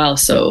England as well.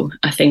 So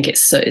I think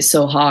it's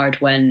so hard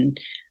when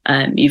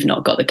you've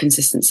not got the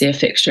consistency of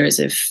fixtures.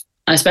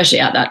 Especially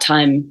at that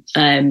time,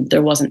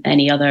 there wasn't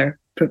any other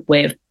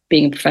way of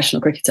being a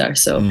professional cricketer,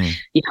 so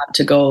you had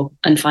to go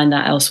and find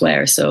that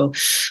elsewhere. So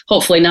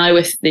hopefully now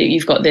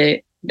you've got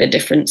the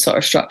different sort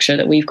of structure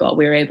that we've got,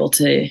 we're able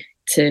to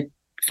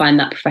find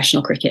that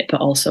professional cricket, but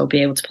also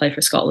be able to play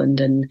for Scotland.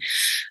 And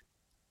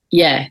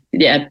yeah,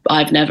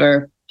 I've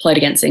never played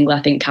against England.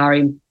 I think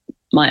Carrie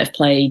might have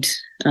played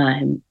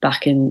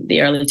back in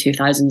the early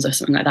 2000s or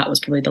something like that. Was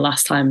probably the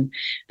last time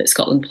that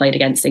Scotland played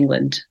against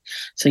England.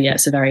 So yeah,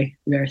 it's a very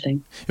rare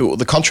thing. Well,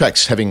 the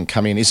contracts having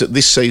come in, is it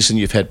this season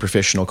you've had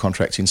professional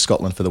contracts in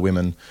Scotland for the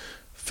women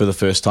for the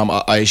first time?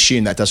 I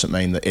assume that doesn't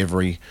mean that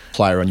every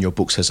player on your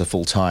books has a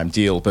full-time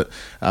deal, but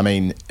I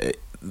mean,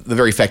 the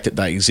very fact that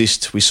they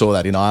exist, we saw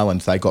that in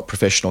Ireland. They got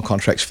professional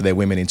contracts for their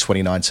women in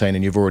 2019,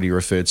 and you've already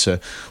referred to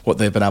what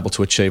they've been able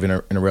to achieve in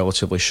a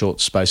relatively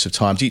short space of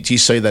time. Do you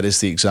see that as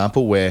the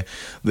example where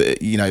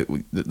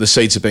the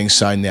seeds are being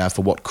sown now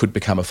for what could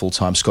become a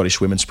full-time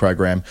Scottish women's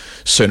program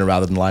sooner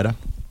rather than later?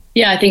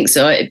 Yeah, I think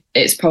so.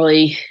 It's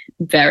probably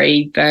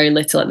very, very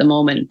little at the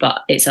moment,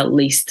 but it's at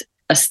least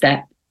a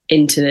step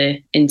into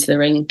the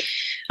ring,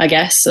 I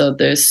guess. So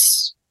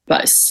there's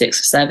about 6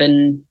 or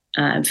 7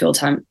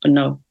 full-time,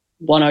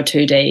 1 or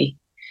 2 day,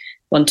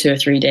 1, 2 or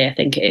 3 day, I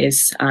think it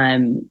is,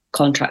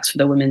 contracts for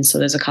the women. So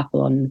there's a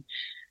couple on,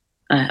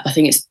 I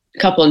think it's a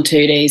couple on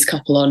 2 days,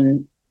 couple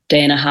on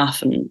day and a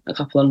half, and a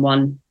couple on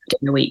 1 day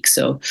a week.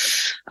 So,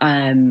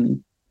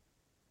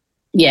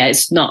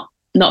 it's not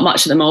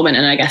much at the moment.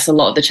 And I guess a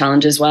lot of the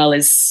challenge as well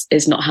is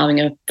not having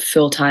a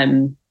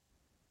full-time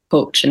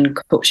coach and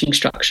coaching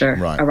structure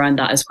around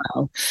that as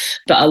well.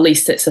 But at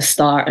least it's a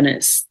start, and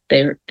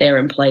they're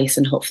in place,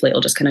 and hopefully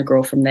it'll just kind of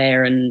grow from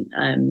there,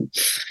 and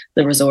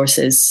the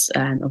resources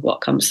of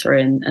what comes through,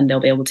 and they'll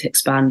be able to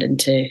expand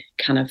into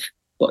kind of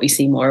what you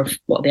see more of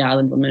what the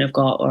Ireland women have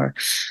got, or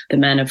the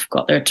men have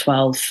got their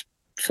 12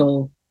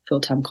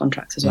 full-time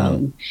contracts as well.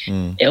 And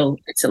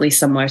it's at least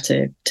somewhere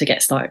to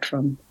get started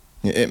from.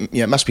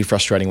 It must be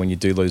frustrating when you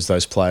do lose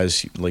those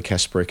players. Lee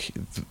Casbrick,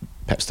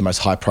 perhaps the most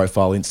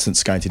high-profile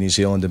instance, going to New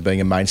Zealand and being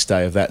a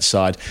mainstay of that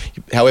side.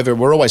 However,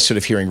 we're always sort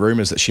of hearing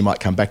rumours that she might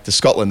come back to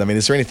Scotland. I mean,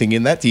 is there anything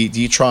in that? Do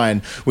you try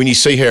and, when you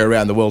see her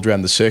around the world,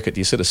 around the circuit, do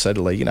you sort of say to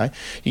Lee,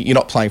 you're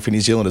not playing for New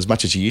Zealand as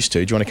much as you used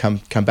to. Do you want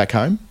to come back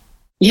home?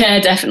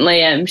 Yeah,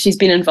 definitely. She's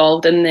been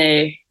involved in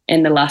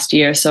the last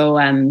year.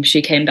 So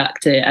she came back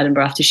to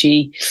Edinburgh after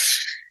she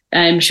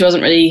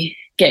wasn't really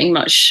getting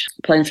much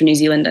playing for New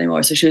Zealand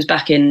anymore, so she was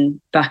back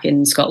in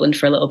Scotland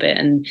for a little bit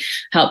and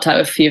helped out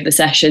with a few of the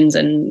sessions.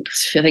 And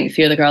I think a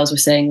few of the girls were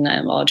saying, do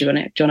you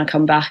want to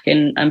come back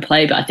and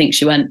play? But I think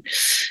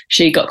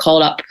she got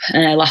called up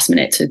last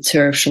minute to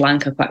tour Sri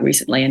Lanka quite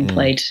recently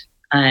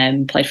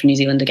and played for New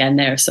Zealand again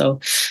there. So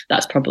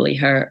that's probably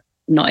her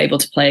not able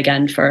to play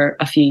again for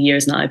a few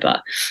years now.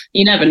 But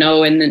you never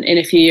know, in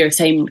a few years'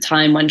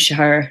 time when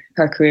her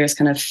career has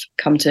kind of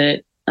come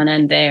to an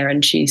end there,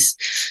 and she's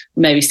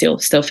maybe still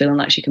feeling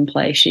like she can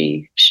play,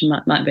 she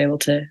might be able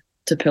to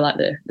pull out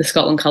the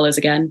Scotland colours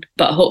again.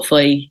 But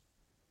hopefully,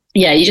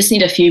 you just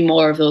need a few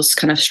more of those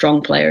kind of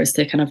strong players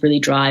to kind of really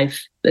drive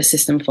the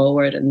system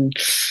forward. And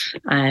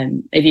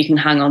if you can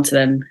hang on to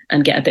them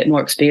and get a bit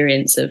more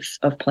experience of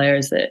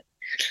players that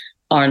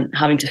aren't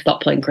having to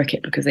stop playing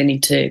cricket because they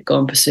need to go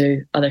and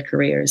pursue other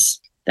careers,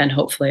 then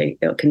hopefully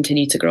it'll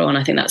continue to grow. And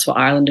I think that's what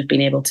Ireland have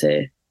been able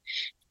to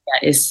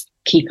is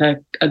keep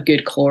a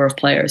good core of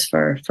players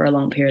for a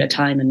long period of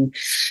time. And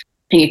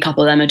I think a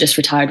couple of them have just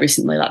retired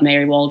recently, like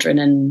Mary Waldron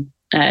and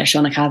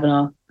Shauna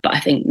Kavanagh. But I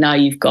think now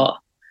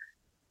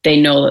they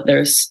know that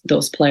there's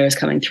those players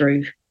coming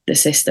through the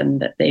system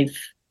that they've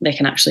they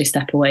can actually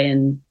step away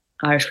and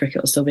Irish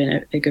cricket will still be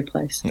in a good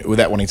place.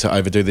 Without wanting to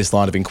overdo this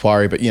line of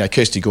inquiry, but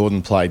Kirsty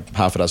Gordon played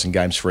half a dozen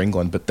games for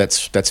England, but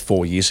that's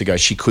 4 years ago.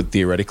 She could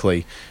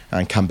theoretically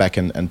come back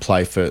and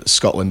play for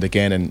Scotland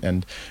again.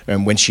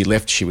 And when she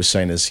left, she was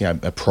seen as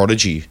a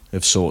prodigy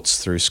of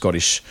sorts through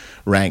Scottish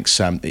ranks.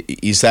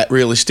 Is that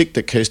realistic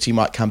that Kirsty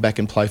might come back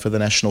and play for the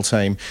national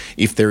team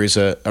if there is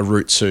a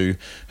route to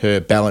her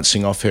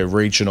balancing off her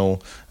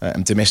regional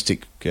and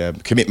domestic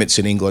commitments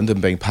in England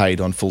and being paid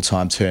on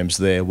full-time terms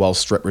there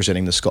whilst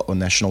representing the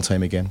Scotland national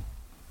team again?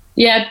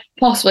 Yeah,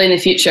 possibly in the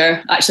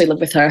future. I actually live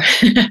with her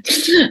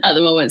at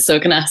the moment, so I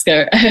can ask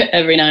her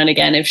every now and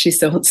again if she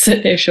wants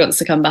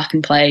to come back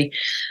and play.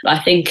 But I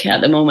think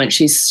at the moment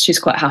she's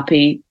quite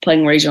happy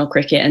playing regional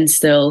cricket and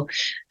still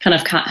kind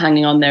of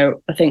hanging on there.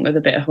 I think with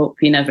a bit of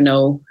hope. You never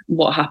know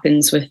what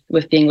happens with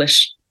the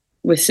English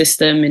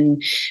system,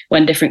 and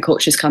when different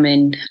coaches come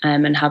in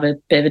and have a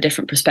bit of a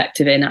different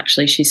perspective in.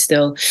 Actually, she's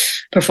still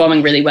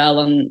performing really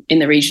well in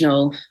the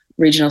regional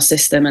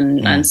system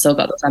and still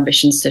got those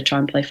ambitions to try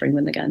and play for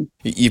England again.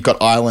 You've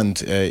got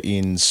Ireland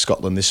in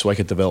Scotland this week,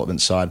 a development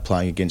side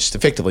playing against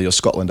effectively your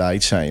Scotland A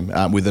team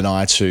with an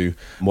eye to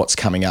what's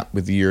coming up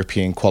with the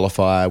European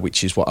qualifier,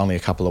 which is only a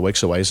couple of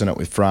weeks away, isn't it,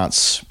 with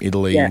France,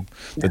 Italy,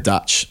 the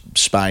Dutch,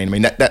 Spain. I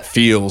mean, that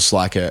feels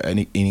like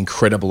an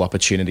incredible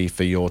opportunity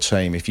for your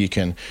team. If you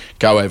can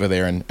go over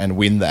there and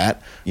win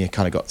that, you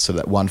kind of got sort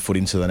of that 1 foot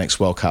into the next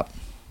World Cup.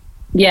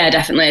 Yeah,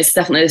 definitely. It's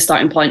definitely the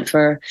starting point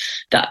for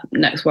that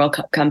next World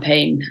Cup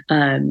campaign.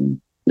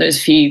 There's a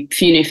few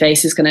new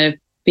faces going to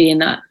be in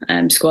that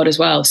squad as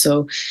well.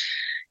 So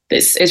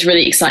it's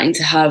really exciting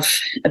to have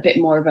a bit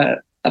more of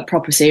a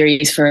proper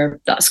series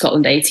for that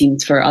Scotland A team,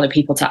 for other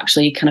people to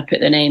actually kind of put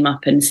their name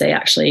up and say,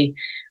 actually,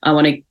 I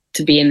want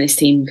to be in this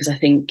team. Because I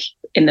think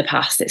in the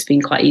past it's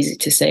been quite easy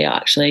to say,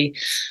 actually,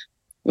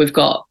 we've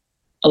got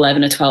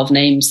 11 or 12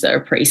 names that are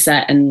pretty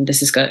set, and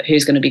this is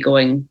who's going to be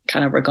going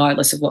kind of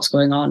regardless of what's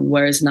going on.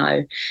 Whereas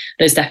now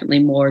there's definitely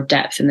more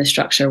depth in the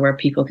structure where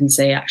people can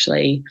say,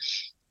 actually,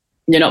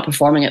 you're not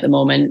performing at the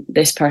moment.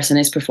 This person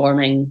is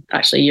performing.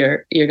 Actually,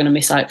 you're going to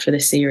miss out for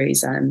this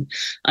series. And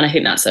I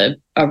think that's a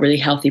really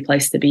healthy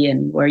place to be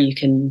in, where you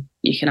can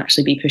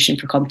actually be pushing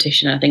for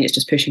competition. I think it's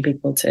just pushing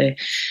people to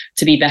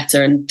be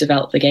better and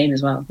develop the game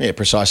as well. Yeah,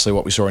 precisely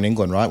what we saw in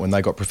England, right? When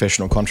they got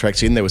professional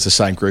contracts in, there was the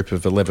same group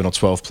of 11 or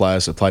 12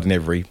 players that played in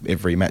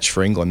every match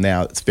for England.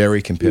 Now it's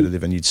very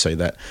competitive, and you'd see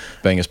that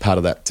being as part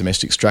of that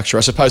domestic structure.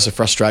 I suppose the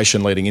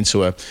frustration leading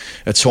into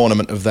a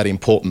tournament of that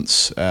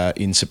importance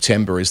in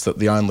September is that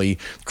the only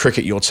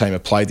cricket your team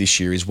have played this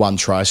year is one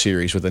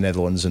tri-series with the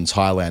Netherlands and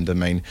Thailand. I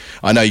mean,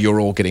 I know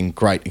you're all getting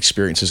great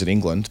experiences in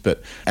England,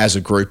 but as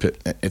a group,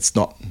 it's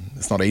not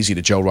easy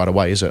to gel right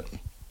away, is it?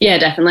 Yeah,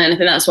 definitely. And I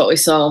think that's what we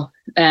saw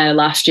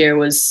last year.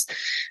 Was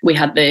we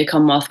had the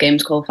Commonwealth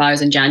Games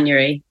qualifiers in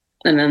January,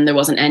 and then there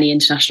wasn't any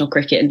international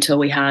cricket until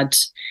we had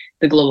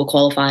the global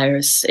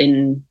qualifiers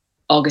in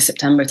August,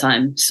 September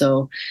time.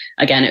 So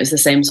again, it was the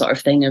same sort of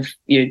thing of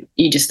you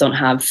just don't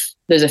have,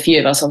 there's a few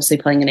of us obviously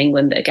playing in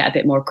England that get a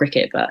bit more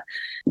cricket, but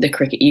the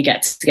cricket you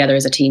get together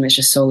as a team is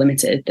just so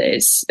limited that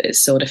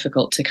it's so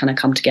difficult to kind of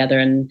come together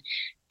and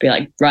be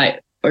like,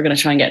 right, we're going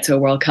to try and get to a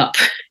World Cup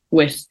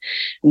with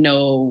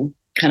no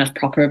kind of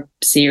proper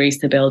series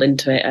to build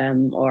into it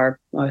or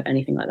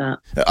anything like that.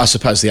 I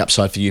suppose the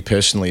upside for you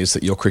personally is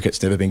that your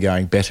cricket's never been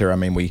going better. I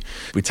mean, we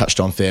touched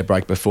on fair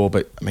break before,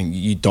 but I mean,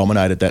 you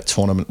dominated that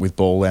tournament with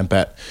ball and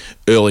bat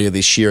earlier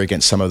this year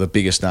against some of the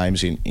biggest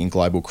names in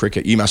global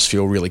cricket. You must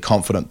feel really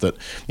confident that,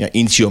 you know,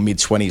 into your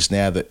mid-20s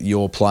now, that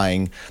you're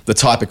playing the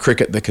type of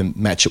cricket that can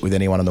match it with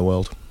anyone in the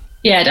world.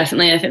 Yeah,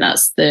 definitely. I think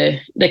that's the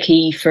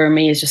key for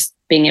me, is just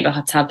being able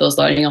to have those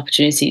learning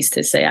opportunities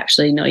to say,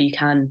 actually, no,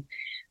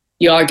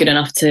 you are good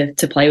enough to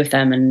play with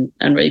them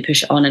and really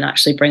push it on, and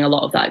actually bring a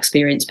lot of that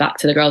experience back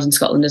to the girls in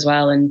Scotland as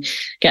well, and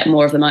get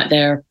more of them out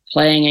there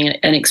playing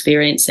and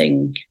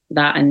experiencing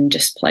that, and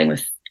just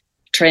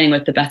training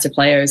with the better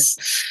players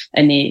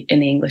in the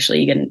English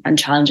league and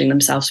challenging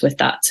themselves with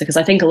that. So, because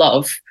I think a lot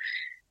of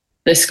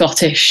the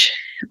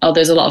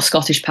there's a lot of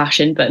Scottish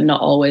passion, but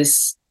not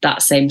always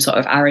that same sort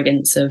of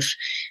arrogance of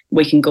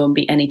we can go and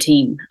beat any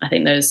team. I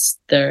think there's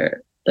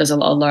a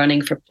lot of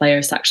learning for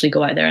players to actually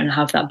go out there and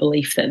have that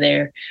belief that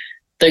they're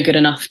good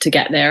enough to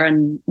get there.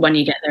 And when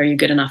you get there, you're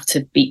good enough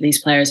to beat these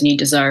players, and you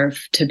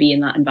deserve to be in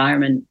that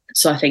environment.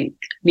 So I think,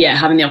 yeah,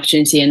 having the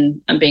opportunity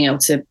and being able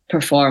to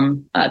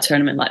perform at a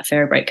tournament like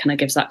Fairbreak kind of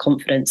gives that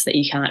confidence that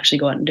you can actually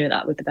go out and do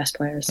that with the best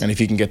players. And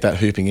if you can get that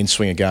hooping in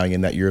swinger going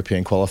in that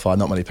European qualifier,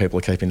 not many people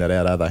are keeping that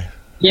out, are they?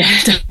 Yeah,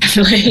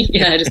 definitely.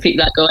 Yeah, just keep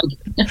that going.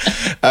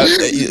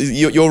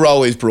 Your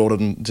role is broader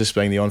than just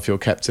being the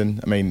on-field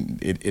captain. I mean,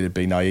 it'd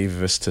be naive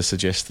of us to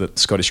suggest that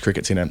Scottish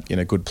cricket's in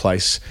a good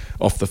place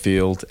off the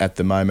field at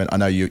the moment. I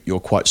know you're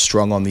quite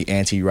strong on the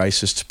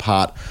anti-racist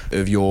part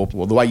of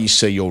the way you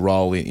see your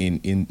role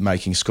in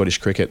making Scottish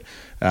cricket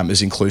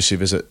as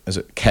inclusive as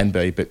it can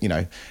be. But,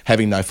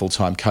 having no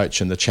full-time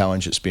coach and the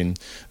challenge it's been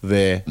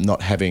there,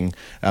 not having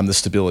the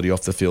stability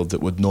off the field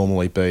that would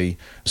normally be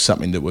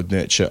something that would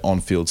nurture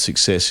on-field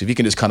success. If you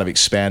can just kind of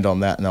expand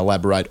on that and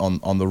elaborate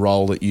on the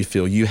role that you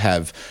feel you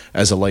have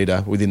as a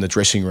leader within the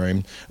dressing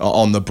room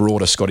on the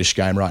broader Scottish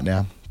game right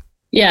now.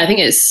 Yeah, I think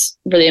it's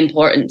really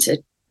important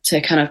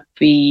to kind of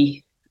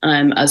be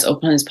as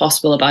open as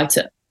possible about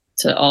it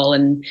to all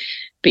and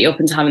be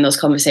open to having those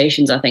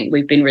conversations. I think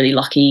we've been really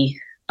lucky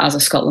as a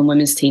Scotland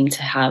women's team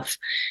to have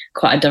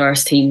quite a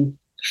diverse team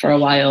for a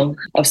while.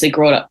 Obviously,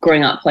 growing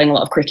up playing a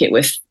lot of cricket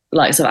with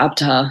likes of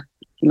Abtaha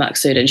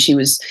Maksud, and she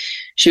was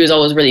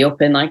always really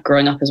open, like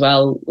growing up as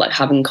well, like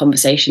having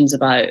conversations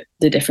about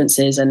the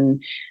differences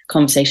and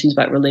conversations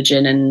about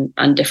religion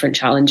and different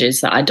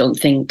challenges that I don't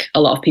think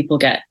a lot of people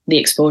get the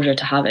exposure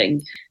to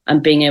having.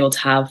 And being able to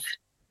have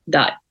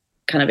that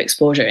kind of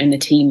exposure in the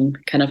team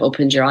kind of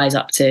opens your eyes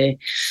up to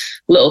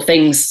little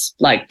things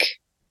like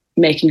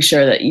making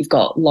sure that you've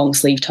got long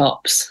sleeve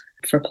tops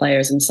for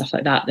players and stuff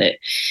like that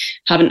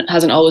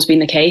hasn't always been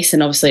the case.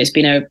 And obviously it's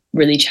been a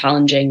really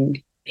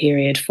challenging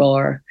period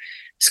for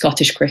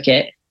Scottish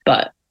cricket.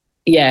 But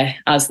yeah,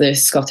 as the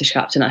Scottish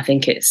captain, I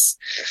think it's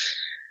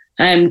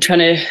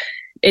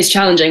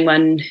challenging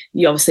when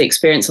you obviously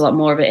experience a lot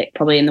more of it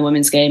probably in the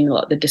women's game, a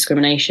lot of the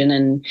discrimination,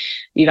 and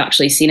you've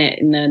actually seen it.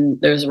 And then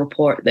there's a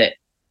report that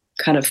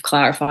kind of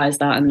clarifies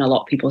that, and a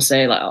lot of people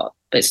say like, oh,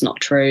 it's not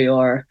true,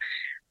 or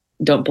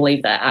don't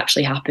believe that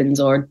actually happens,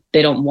 or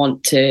they don't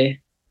want to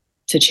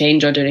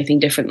change or do anything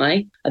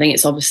differently. I think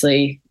it's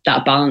obviously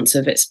that balance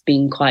of it's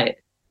been quite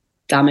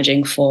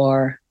damaging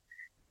for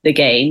the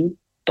game,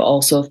 but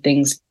also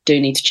things do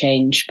need to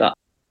change. But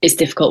it's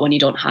difficult when you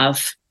don't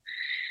have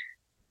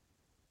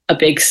a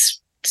big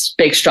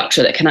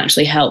structure that can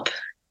actually help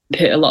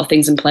put a lot of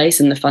things in place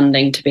and the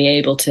funding to be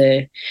able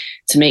to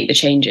make the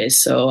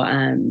changes. So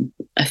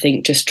I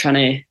think just trying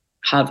to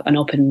have an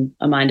open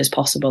mind as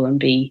possible and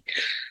be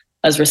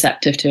as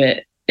receptive to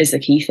it is the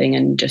key thing.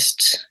 And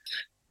just,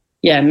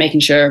 making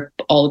sure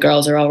all the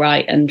girls are all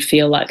right and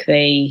feel like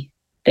they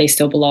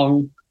still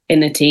belong in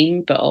the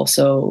team, but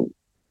also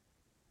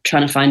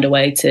trying to find a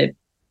way to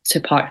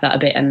park that a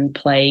bit and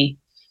play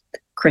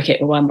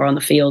cricket when we're on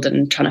the field,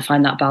 and trying to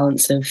find that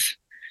balance of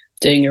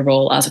doing your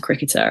role as a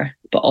cricketer,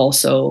 but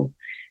also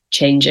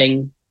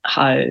changing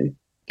how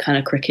kind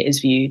of cricket is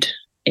viewed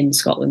in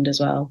Scotland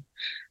as well,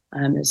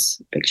 is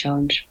a big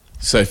challenge.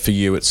 So for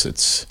you, it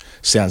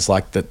sounds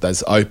like that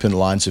those open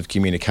lines of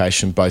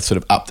communication, both sort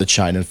of up the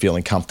chain and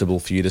feeling comfortable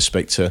for you to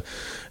speak to,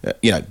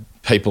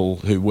 people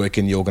who work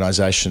in the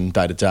organisation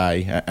day to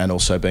day, and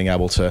also being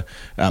able to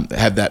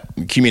have that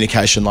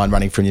communication line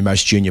running from your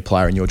most junior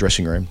player in your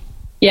dressing room.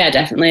 Yeah,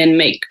 definitely, and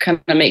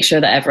make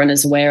sure that everyone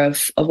is aware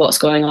of what's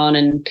going on,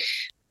 and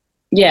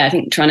I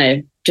think trying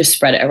to just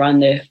spread it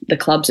around the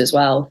clubs as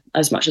well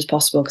as much as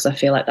possible, because I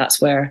feel like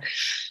that's where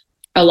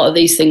a lot of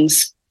these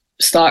things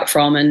start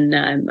from. And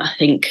I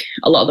think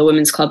a lot of the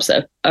women's clubs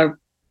that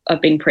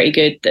have been pretty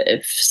good, that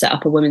have set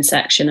up a women's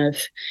section,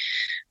 have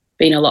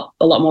been a lot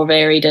more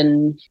varied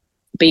and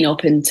been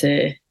open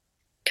to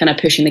kind of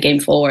pushing the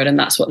game forward, and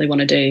that's what they want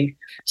to do.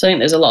 So I think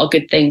there's a lot of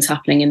good things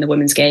happening in the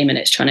women's game, and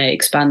it's trying to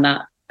expand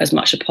that as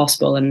much as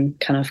possible and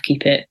kind of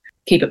keep it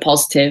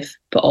positive,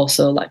 but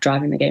also like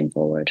driving the game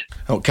forward.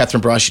 Well, Catherine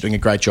Bryce, you're doing a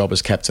great job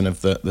as captain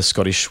of the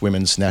Scottish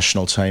women's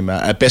national team.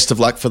 Best of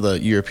luck for the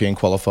European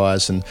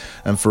qualifiers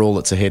and for all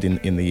that's ahead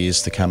in the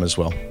years to come as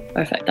well.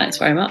 Perfect. Thanks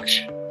very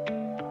much.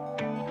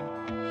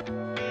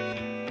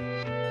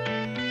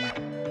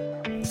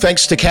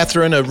 Thanks to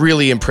Catherine, a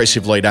really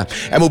impressive leader.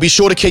 And we'll be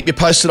sure to keep you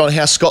posted on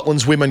how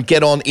Scotland's women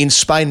get on in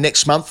Spain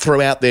next month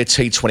throughout their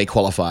T20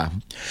 qualifier.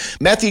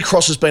 Matthew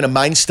Cross has been a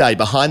mainstay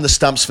behind the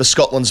stumps for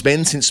Scotland's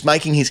men since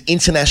making his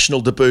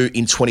international debut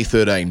in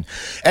 2013.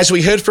 As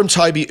we heard from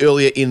Toby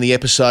earlier in the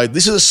episode,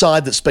 this is a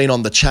side that's been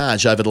on the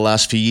charge over the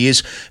last few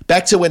years,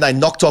 back to when they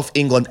knocked off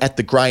England at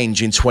the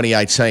Grange in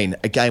 2018,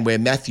 a game where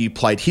Matthew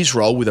played his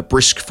role with a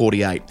brisk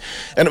 48.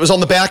 And it was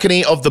on the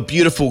balcony of the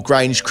beautiful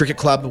Grange Cricket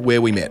Club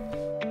where we met.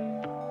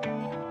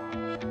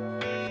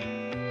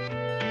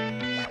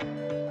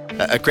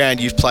 A ground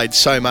you've played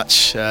so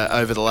much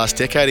over the last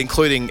decade,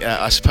 including,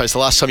 I suppose, the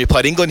last time you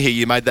played England here,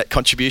 you made that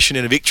contribution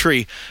in a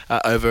victory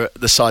over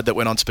the side that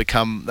went on to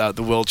become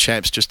the world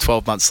champs just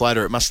 12 months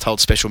later. It must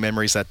hold special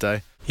memories that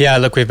day. Yeah,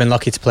 look, we've been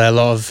lucky to play a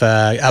lot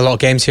of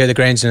games here at the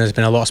Grange, and there's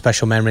been a lot of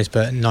special memories,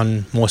 but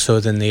none more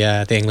so than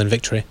the England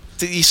victory.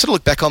 You sort of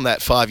look back on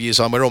that 5 years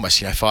on, we're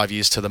almost 5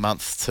 years to the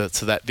month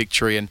to that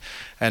victory,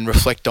 and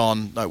reflect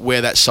on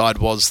where that side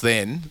was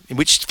then,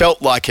 which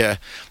felt like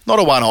not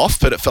a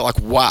one-off, but it felt like,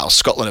 wow,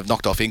 Scotland have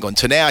knocked off England,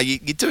 to now you're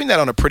doing that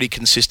on a pretty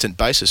consistent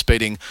basis,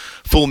 beating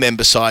full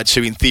member sides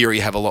who in theory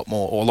have a lot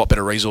more or a lot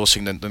better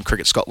resourcing than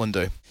Cricket Scotland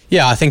do.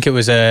 Yeah, I think it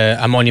was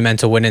a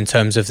monumental win in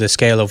terms of the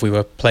scale of, we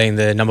were playing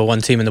the number one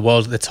team in the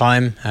world at the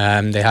time.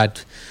 They had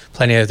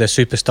plenty of the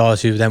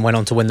superstars who then went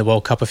on to win the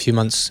World Cup a few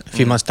months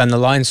down the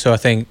line. So I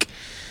think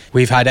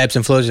we've had ebbs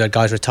and flows. We've had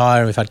guys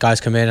retire and we've had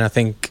guys come in, and I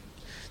think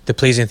the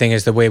pleasing thing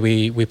is the way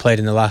we played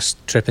in the last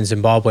trip in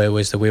Zimbabwe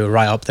was that we were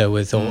right up there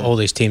with all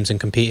these teams and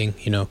competing,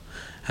 you know.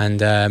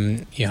 And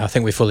I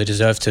think we fully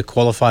deserve to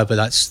qualify, but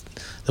that's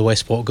the way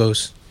sport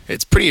goes.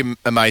 It's pretty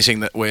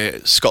amazing that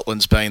where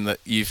Scotland's been, that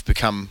you've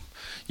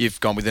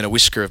gone within a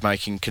whisker of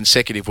making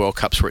consecutive World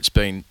Cups where it's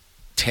been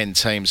 10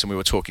 teams, and we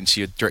were talking to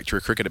your director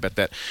of cricket about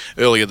that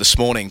earlier this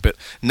morning. But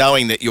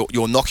knowing that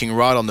you're knocking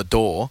right on the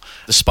door,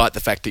 despite the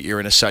fact that you're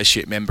an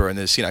associate member and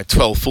there's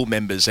 12 full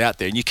members out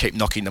there, and you keep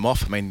knocking them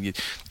off. I mean, you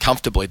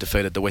comfortably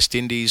defeated the West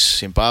Indies,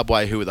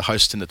 Zimbabwe, who were the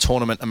hosts in the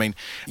tournament. I mean,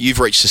 you've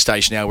reached a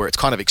stage now where it's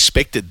kind of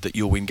expected that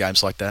you'll win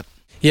games like that.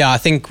 Yeah, I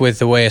think with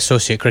the way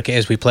associate cricket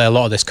is, we play a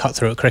lot of this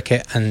cutthroat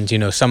cricket, and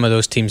some of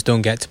those teams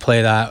don't get to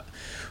play that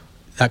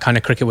kind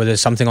of cricket where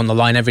there's something on the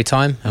line every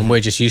time, and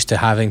we're just used to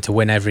having to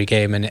win every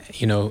game, and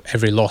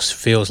every loss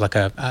feels like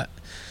a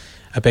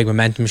big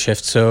momentum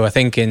shift. So I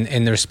think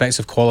in the respects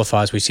of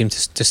qualifiers, we seem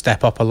to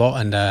step up a lot,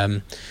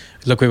 and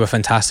look, we were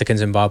fantastic in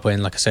Zimbabwe,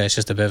 and like I say, it's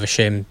just a bit of a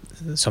shame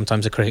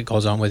sometimes the cricket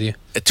gods aren't with you.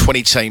 A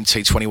 20-team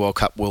T20 World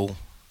Cup will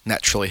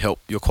naturally help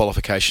your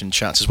qualification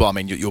chances. Well, I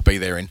mean, you'll be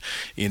there in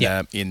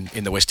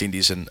the West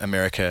Indies and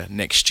America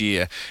next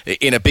year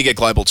in a bigger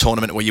global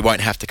tournament where you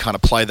won't have to kind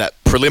of play that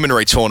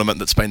preliminary tournament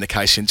that's been the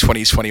case in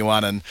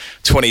 2021 and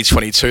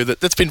 2022.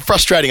 That's been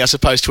frustrating, I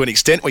suppose, to an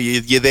extent, where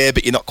you're there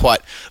but you're not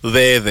quite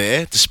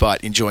there,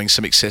 despite enjoying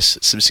some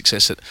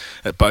success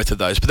at both of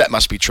those. But that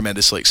must be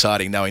tremendously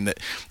exciting, knowing that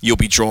you'll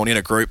be drawn in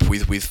a group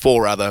with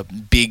 4 other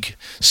big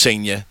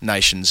senior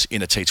nations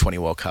in a T20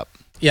 World Cup.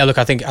 Yeah, look,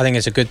 I think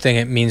it's a good thing.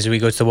 It means we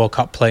go to the World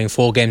Cup playing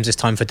 4 games this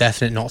time for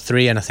definite, not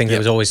 3. And I think it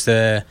was always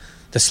the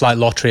slight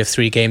lottery of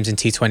 3 games in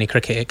T20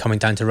 cricket, it coming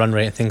down to run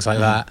rate and things like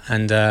that.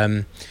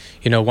 And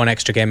 1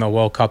 extra game at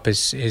World Cup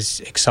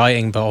is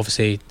exciting, but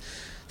obviously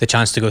the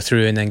chance to go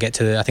through and then get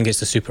to I think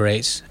it's the Super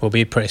 8s will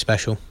be pretty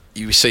special.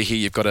 You see here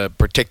you've got a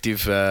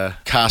protective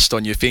cast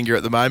on your finger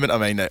at the moment. I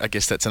mean, I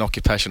guess that's an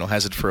occupational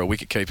hazard for a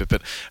wicketkeeper,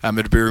 but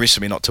it'd be remiss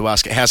of me not to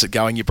ask, how's it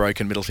going, your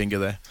broken middle finger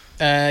there?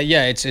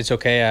 Yeah, it's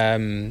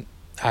okay.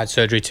 I had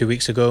surgery 2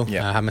 weeks ago.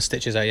 I had my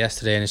stitches out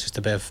yesterday, and it's just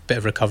a bit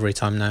of recovery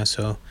time now.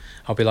 So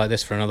I'll be like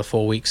this for another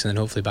 4 weeks, and then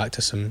hopefully back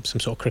to some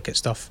sort of cricket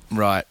stuff.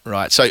 Right.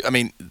 So, I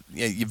mean,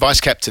 you're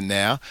vice captain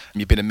now.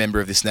 You've been a member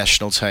of this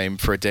national team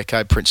for a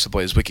decade,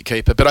 principally as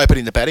wicketkeeper, but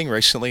opening the batting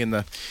recently in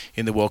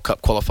the World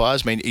Cup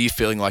qualifiers. I mean, are you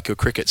feeling like your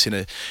cricket's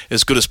in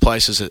as good a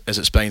place as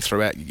it's been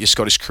throughout your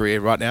Scottish career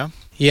right now?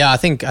 Yeah, I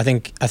think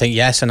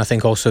yes, and I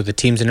think also the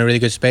team's in a really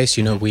good space.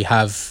 We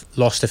have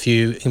lost a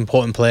few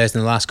important players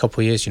in the last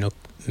couple of years.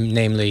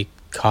 Namely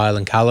Kyle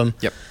and Callum.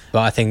 Yep.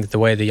 But I think the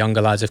way the younger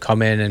lads have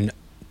come in and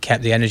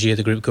kept the energy of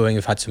the group going,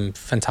 we've had some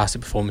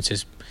fantastic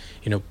performances.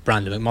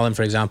 Brandon McMullen,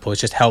 for example, has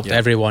just helped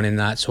everyone in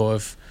that sort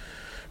of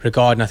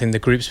regard, and I think the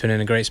group's been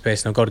in a great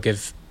space. And I've got to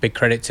give big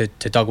credit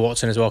to Doug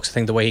Watson as well, because I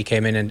think the way he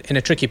came in and in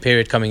a tricky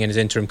period coming in as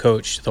interim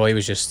coach, I thought he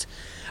was just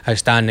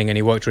outstanding, and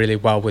he worked really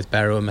well with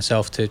Barrow and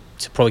myself to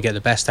probably get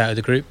the best out of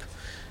the group.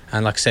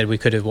 And like I said, we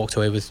could have walked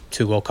away with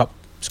 2 World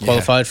Cups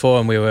qualified for,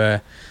 and we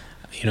were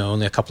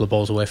only a couple of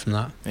balls away from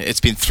that.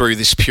 It's been through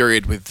this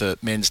period with the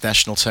men's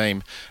national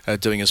team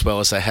doing as well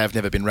as they have,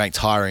 never been ranked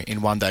higher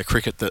in one-day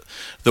cricket, that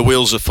the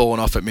wheels have fallen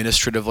off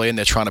administratively, and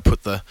they're trying to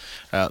put the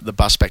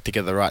bus back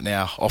together right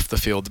now off the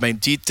field. I mean,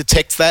 do you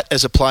detect that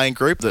as a playing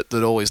group, that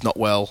all is not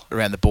well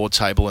around the board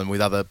table and with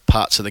other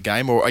parts of the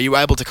game, or are you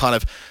able to kind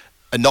of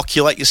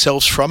inoculate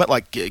yourselves from it?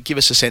 Like, give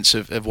us a sense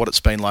of what it's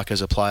been like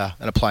as a player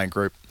and a playing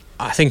group.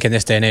 I think in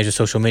this day and age of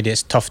social media,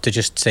 it's tough to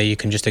just say you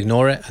can just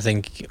ignore it. I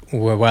think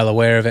we're well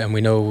aware of it, and we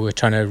know we're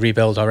trying to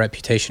rebuild our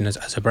reputation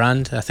as a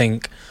brand. I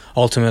think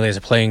ultimately as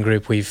a playing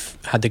group, we've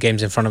had the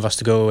games in front of us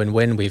to go and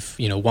win. We've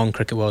won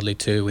Cricket World League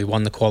 2, we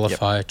won the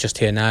qualifier just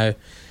here now,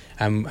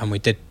 and we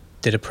did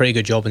a pretty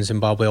good job in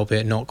Zimbabwe,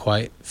 albeit not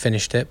quite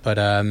finished it. But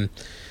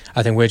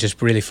I think we're just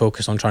really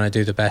focused on trying to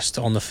do the best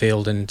on the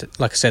field. And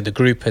like I said, the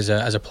group as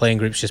a playing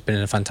group's just been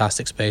in a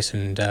fantastic space,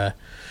 and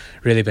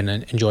really been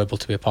enjoyable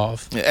to be a part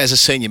of. As a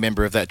senior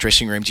member of that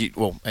dressing room,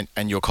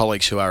 and your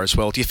colleagues who are as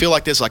well, do you feel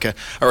like there's like a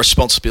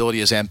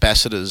responsibility as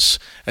ambassadors,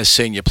 as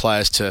senior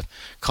players, to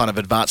kind of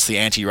advance the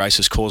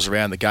anti-racist cause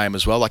around the game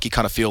as well? Like, you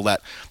kind of feel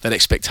that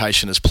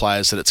expectation as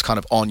players, that it's kind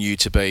of on you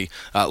to be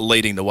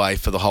leading the way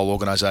for the whole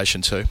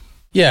organisation too?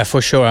 Yeah,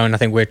 for sure. And I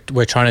think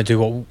we're trying to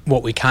do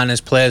what we can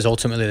as players.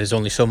 Ultimately, there's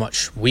only so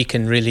much we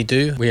can really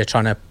do. We are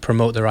trying to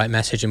promote the right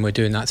message, and we're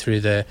doing that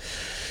through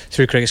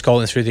Cricket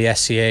Scotland, through the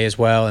SCA as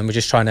well. And we're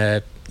just trying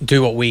to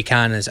do what we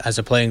can as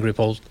a playing group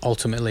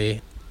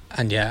ultimately.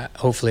 And yeah,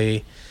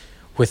 hopefully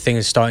with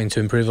things starting to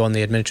improve on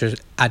the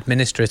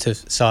administrative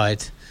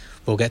side,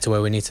 we'll get to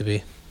where we need to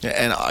be. Yeah,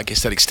 and I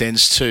guess that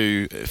extends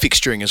to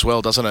fixturing as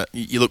well, doesn't it?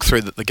 You look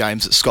through the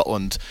games that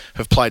Scotland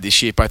have played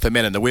this year, both the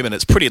men and the women,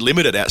 it's pretty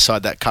limited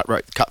outside that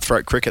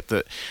cutthroat cricket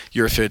that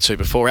you referred to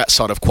before.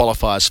 Outside of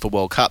qualifiers for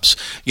World Cups,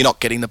 you're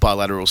not getting the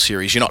bilateral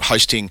series, you're not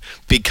hosting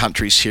big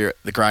countries here at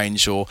the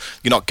Grange, or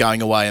you're not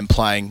going away and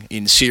playing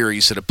in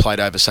series that have played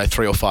over, say,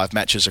 3 or 5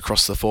 matches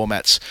across the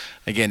formats.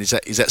 Again, is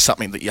that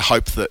something that you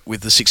hope that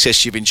with the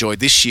success you've enjoyed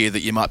this year,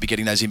 that you might be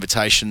getting those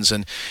invitations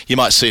and you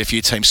might see a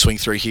few teams swing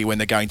through here when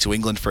they're going to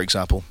England, for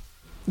example?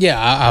 Yeah,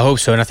 I hope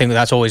so, and I think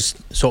that's always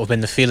sort of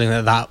been the feeling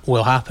that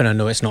will happen. I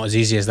know it's not as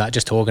easy as that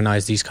just to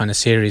organise these kind of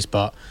series,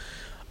 but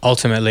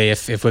ultimately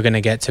if we're going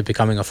to get to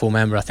becoming a full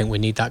member, I think we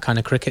need that kind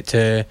of cricket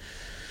to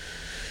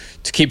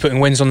keep putting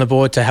wins on the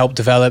board, to help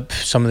develop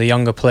some of the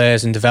younger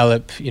players and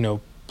develop,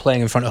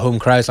 playing in front of home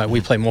crowds. Like,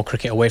 we play more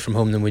cricket away from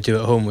home than we do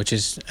at home, which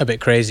is a bit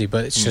crazy,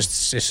 but it's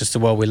just the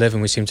world we live in.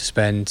 We seem to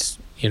spend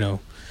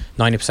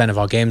 90% of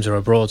our games are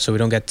abroad, so we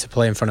don't get to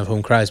play in front of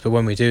home crowds, but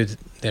when we do,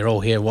 they're all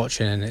here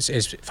watching, and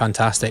it's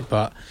fantastic.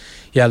 But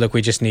yeah, look,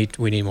 we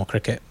need more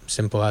cricket,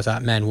 simple as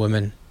that. Men,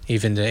 women,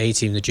 even the A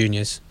team, the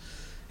juniors.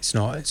 It's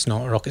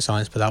not rocket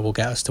science, but that will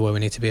get us to where we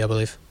need to be, I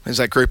believe. There's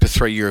that group of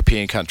 3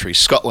 European countries,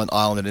 Scotland,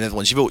 Ireland and the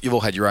Netherlands. You've all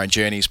had your own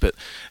journeys, but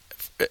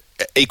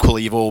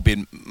equally you've all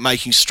been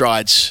making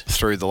strides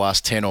through the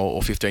last 10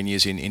 or 15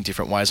 years in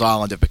different ways.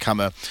 Ireland have become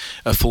a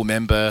full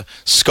member.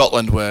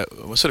 Scotland were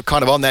sort of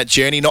kind of on that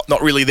journey, not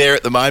really there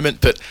at the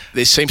moment, but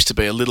there seems to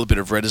be a little bit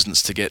of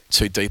reticence to get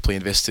too deeply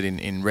invested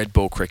in red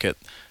ball cricket,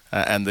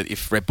 and that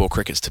if red ball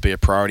cricket's to be a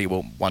priority,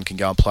 well, one can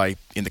go and play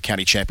in the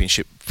county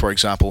championship, for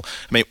example.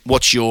 I mean,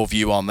 what's your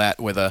view on that,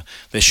 whether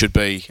there should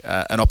be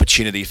an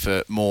opportunity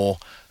for more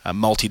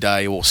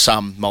multi-day or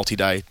some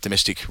multi-day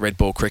domestic red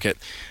ball cricket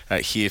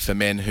here for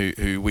men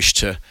who wish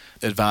to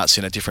advance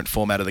in a different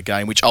format of the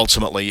game, which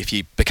ultimately, if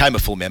you became a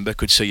full member,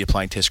 could see you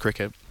playing Test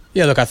cricket?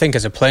 Yeah, look, I think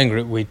as a playing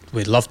group,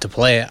 we'd love to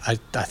play it. I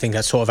think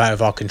that's sort of out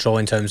of our control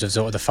in terms of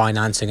sort of the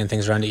financing and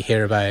things around it. You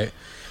hear about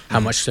how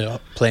much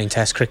playing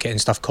Test cricket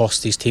and stuff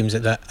costs these teams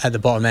at the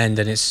bottom end,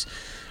 and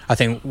I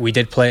think we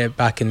did play it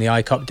back in the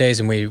I-Cup days,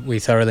 and we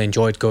thoroughly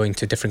enjoyed going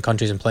to different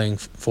countries and playing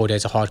 4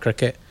 days of hard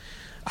cricket.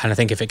 And I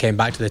think if it came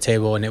back to the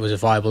table and it was a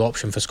viable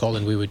option for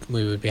Scotland, we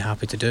would be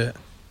happy to do it.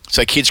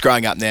 So kids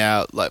growing up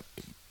now, like,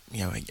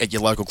 at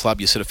your local club,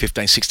 you're sort of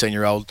 15,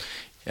 16-year-old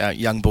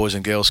young boys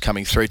and girls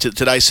coming through.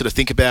 Do they sort of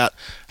think about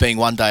being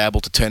one day able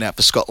to turn out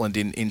for Scotland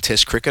in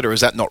Test cricket, or is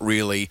that not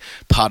really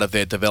part of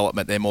their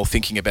development? They're more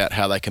thinking about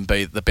how they can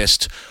be the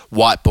best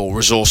white ball,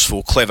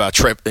 resourceful, clever,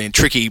 and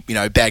tricky,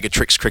 bag of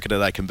tricks cricketer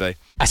they can be?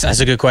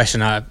 That's a good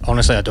question.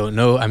 Honestly, I don't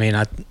know. I mean,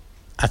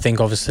 I think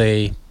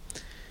obviously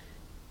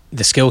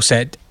the skill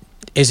set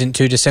isn't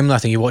too dissimilar. I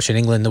think you watch in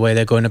England the way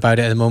they're going about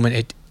it at the moment.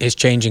 It is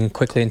changing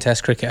quickly in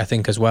Test cricket, I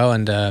think, as well.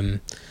 And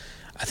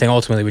I think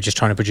ultimately we're just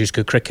trying to produce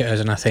good cricketers.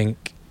 And I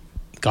think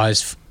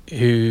guys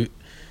who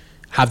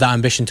have that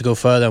ambition to go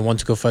further and want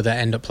to go further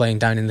end up playing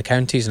down in the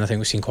counties. And I think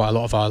we've seen quite a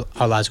lot of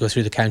our lads go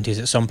through the counties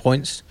at some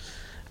points.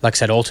 Like I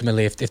said,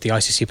 ultimately, if the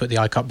ICC put the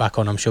I-Cup back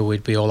on, I'm sure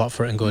we'd be all up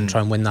for it and go and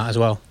try and win that as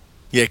well.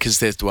 Yeah, because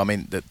there's,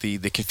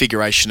 the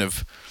configuration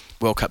of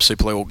World Cup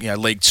Super League,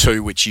 League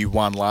 2, which you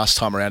won last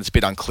time around, it's a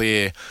bit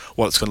unclear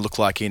what it's going to look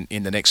like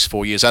in the next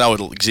 4 years. I know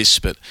it'll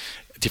exist, but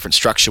a different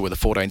structure with a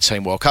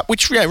 14-team World Cup,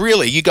 which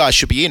really you guys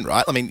should be in,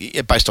 right? I mean,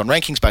 based on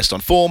rankings, based on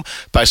form,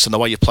 based on the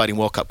way you've played in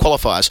World Cup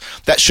qualifiers,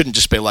 that shouldn't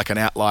just be like an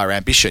outlier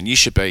ambition. You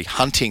should be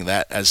hunting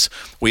that as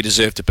we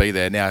deserve to be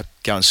there. Now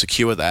go and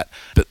secure that.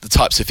 But the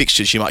types of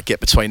fixtures you might get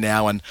between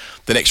now and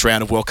the next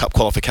round of World Cup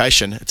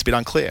qualification, it's a bit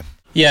unclear.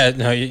 Yeah,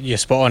 no, you're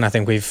spot on. I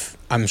think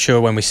I'm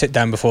sure when we sit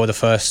down before the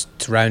first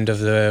round of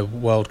the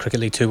World Cricket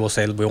League 2, we'll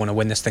say we want to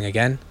win this thing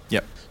again.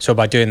 Yep. So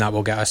by doing that,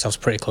 we'll get ourselves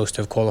pretty close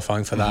to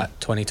qualifying for that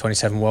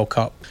 2027 World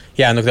Cup.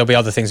 Yeah, and look, there'll be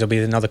other things. There'll be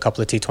another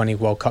couple of T20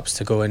 World Cups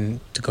to go and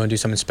do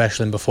something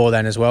special in before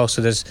then as well.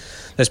 So there's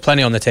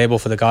plenty on the table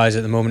for the guys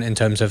at the moment in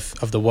terms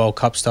of the World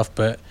Cup stuff.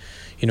 But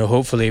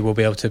hopefully we'll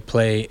be able to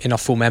play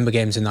enough full member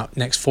games in that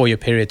next 4-year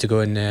period to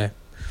go and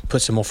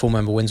put some more full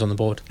member wins on the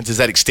board. Does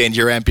that extend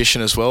your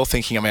ambition as well?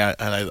 Thinking, I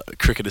know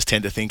cricketers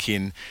tend to think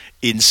in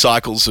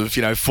cycles of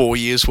 4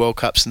 years World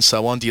Cups and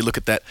so on. Do you look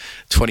at that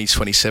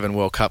 2027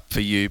 World Cup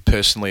for you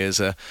personally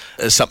as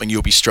something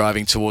you'll be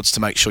striving towards to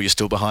make sure you're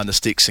still behind the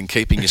sticks and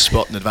keeping your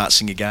spot and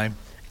advancing your game?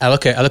 I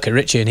look at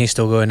Richie and he's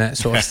still going at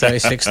sort of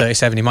 36,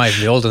 37. He might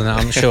even be older than that,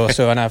 I'm sure.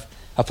 So, and I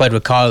played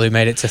with Kyle who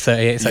made it to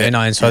 38,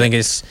 39. Yeah. So I think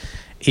it's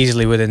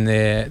easily within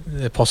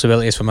the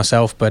possibilities for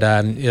myself. But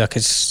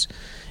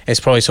it's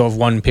probably sort of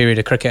one period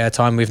of cricket at a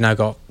time. We've now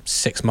got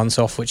 6 months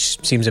off,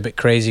 which seems a bit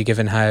crazy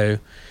given how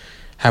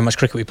much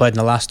cricket we played in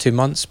the last 2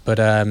 months. But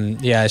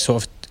it's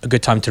sort of a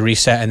good time to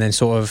reset and then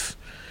sort of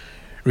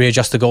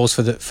readjust the goals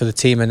for the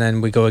team, and then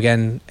we go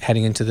again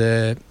heading into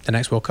the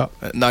next World Cup.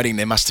 Noting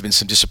there must have been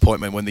some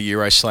disappointment when the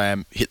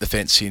Euroslam hit the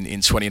fence in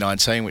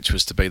 2019, which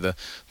was to be the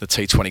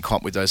T20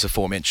 comp with those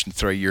aforementioned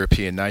 3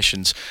 European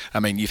nations. I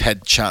mean, you've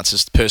had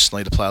chances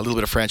personally to play a little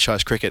bit of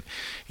franchise cricket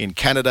in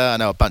Canada. I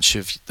know a bunch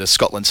of the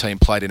Scotland team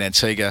played in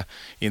Antigua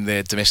in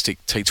their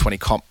domestic T20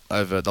 comp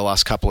over the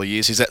last couple of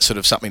years. Is that sort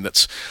of something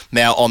that's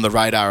now on the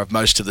radar of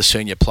most of the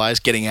senior players,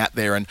 getting out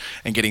there and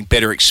getting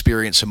better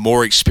experience and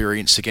more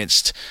experience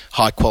against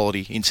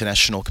high-quality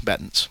international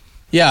combatants?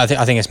 Yeah,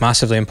 I think it's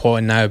massively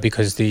important now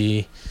because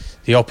the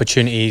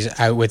opportunities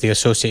out with the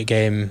associate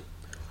game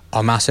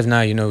are massive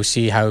now. You know, we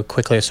see how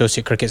quickly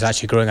associate cricket is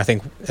actually growing. I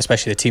think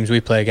especially the teams we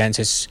play against,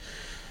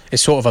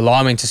 it's sort of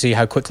alarming to see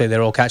how quickly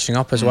they're all catching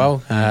up as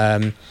well.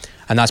 And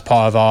that's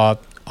part of our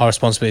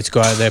responsibility to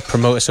go out there,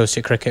 promote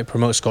associate cricket,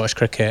 promote Scottish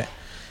cricket,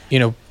 you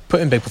know,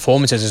 put in big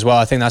performances as well.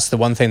 I think that's the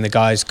one thing the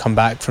guys come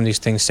back from these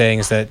things saying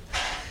is that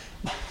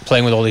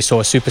playing with all these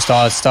sort of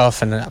superstar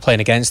stuff and playing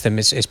against them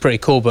is pretty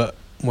cool, but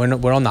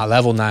we're on that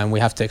level now and we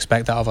have to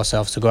expect that of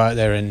ourselves to go out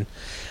there and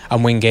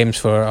win games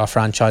for our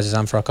franchises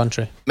and for our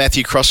country.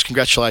 Matthew Cross,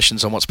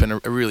 congratulations on what's been a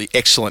really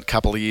excellent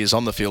couple of years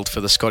on the field for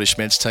the Scottish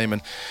men's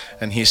team,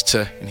 and here's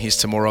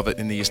to more of it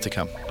in the years to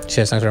come.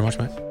 Cheers, thanks very much,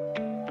 mate.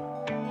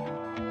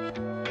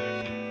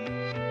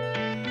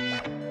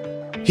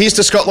 Here's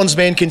to Scotland's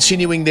men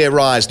continuing their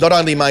rise, not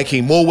only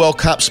making more World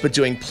Cups but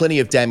doing plenty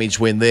of damage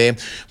when there,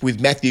 with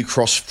Matthew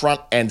Cross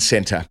front and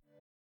centre.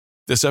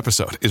 This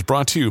episode is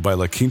brought to you by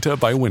La Quinta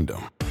by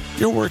Wyndham.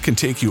 Your work can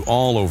take you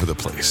all over the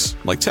place,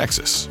 like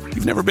Texas.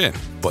 You've never been,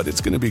 but it's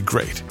going to be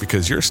great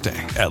because you're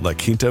staying at La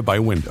Quinta by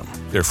Wyndham.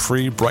 Their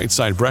free Bright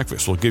Side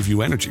breakfast will give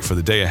you energy for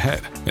the day ahead.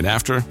 And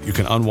after, you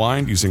can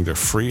unwind using their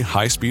free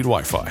high-speed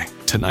Wi-Fi.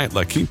 Tonight,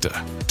 La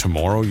Quinta.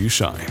 Tomorrow, you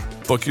shine.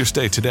 Book your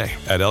stay today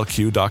at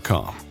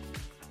LQ.com.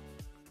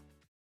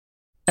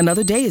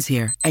 Another day is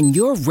here, and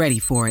you're ready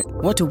for it.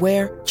 What to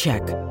wear?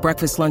 Check.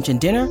 Breakfast, lunch, and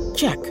dinner?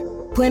 Check.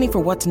 Planning for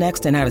what's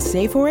next and how to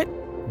save for it?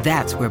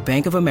 That's where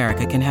Bank of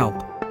America can help.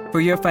 For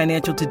your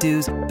financial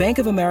to-dos, Bank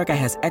of America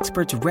has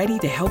experts ready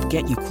to help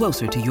get you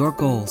closer to your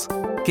goals.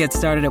 Get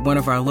started at one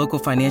of our local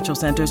financial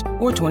centers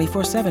or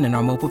 24/7 in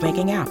our mobile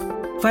banking app.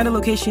 Find a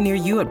location near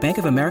you at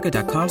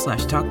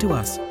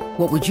bankofamerica.com/talktous.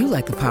 What would you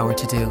like the power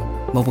to do?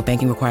 Mobile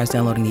banking requires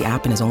downloading the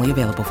app and is only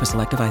available for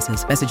select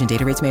devices. Message and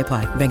data rates may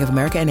apply. Bank of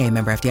America N.A.,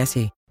 member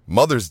FDIC.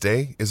 Mother's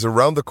Day is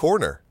around the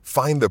corner.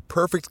 Find the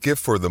perfect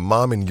gift for the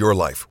mom in your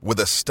life with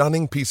a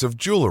stunning piece of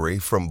jewelry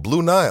from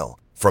Blue Nile.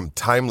 From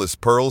timeless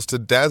pearls to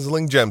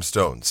dazzling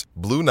gemstones,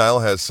 Blue Nile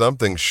has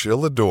something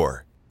she'll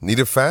adore. Need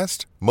it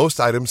fast? Most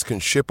items can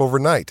ship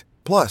overnight.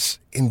 Plus,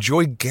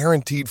 enjoy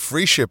guaranteed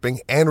free shipping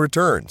and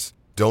returns.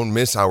 Don't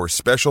miss our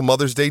special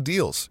Mother's Day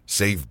deals.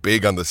 Save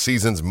big on the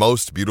season's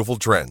most beautiful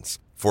trends.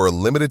 For a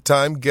limited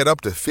time, get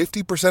up to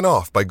 50%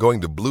 off by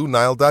going to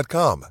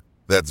BlueNile.com.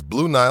 That's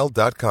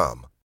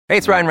BlueNile.com. Hey,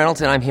 it's Ryan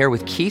Reynolds, and I'm here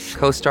with Keith,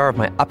 co-star of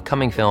my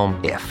upcoming film,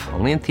 If,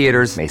 only in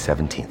theaters May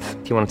 17th.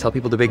 Do you want to tell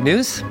people the big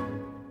news?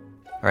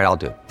 All right, I'll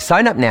do it.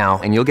 Sign up now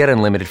and you'll get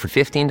unlimited for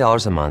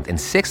 $15 a month and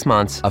 6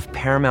 months of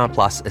Paramount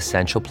Plus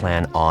Essential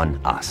Plan on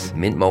us.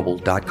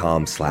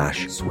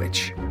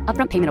 MintMobile.com/switch.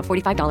 Upfront payment of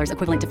 $45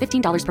 equivalent to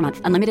 $15 per month.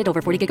 Unlimited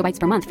over 40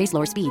 gigabytes per month. Face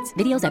lower speeds.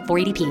 Videos at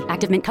 480p.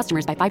 Active Mint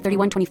customers by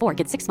 531.24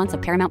 get 6 months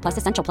of Paramount Plus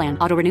Essential Plan.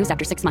 Auto renews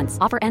after 6 months.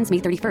 Offer ends May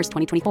 31st,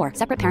 2024.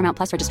 Separate Paramount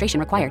Plus registration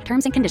required.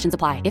 Terms and conditions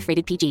apply if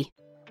rated PG.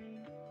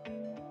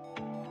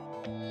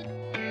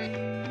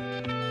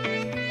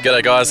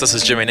 G'day guys, this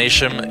is Jimmy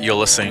Neesham. You're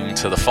listening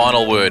to The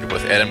Final Word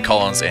with Adam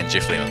Collins and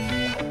Jeff Lehman.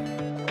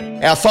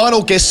 Our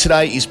final guest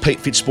today is Pete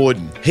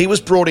Fitzboyden. He was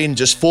brought in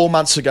just 4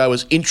 months ago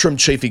as interim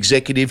chief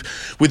executive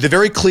with the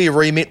very clear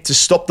remit to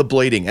stop the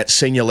bleeding at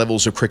senior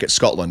levels of Cricket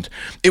Scotland.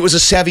 It was a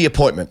savvy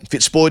appointment.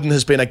 Fitzboyden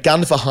has been a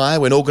gun for hire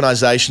when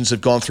organisations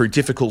have gone through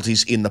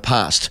difficulties in the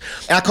past.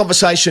 Our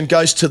conversation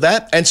goes to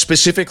that and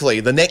specifically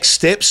the next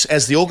steps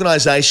as the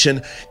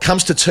organisation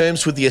comes to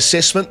terms with the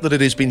assessment that it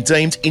has been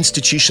deemed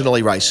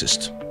institutionally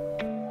racist.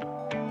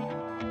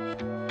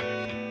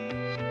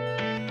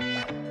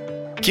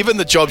 Given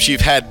the jobs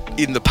you've had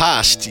in the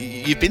past,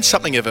 you've been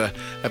something of a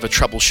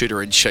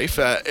troubleshooter in chief.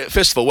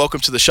 First of all, welcome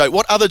to the show.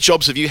 What other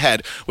jobs have you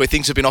had where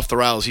things have been off the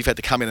rails? You've had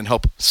to come in and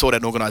help sort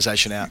out an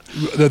organisation out.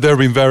 There have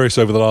been various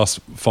over the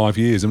last 5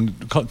 years,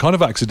 and kind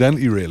of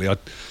accidentally, really. I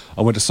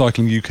went to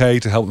Cycling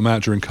UK to help them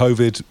out during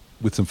COVID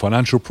with some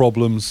financial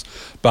problems.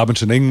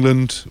 Badminton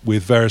England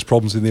with various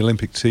problems in the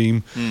Olympic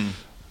team.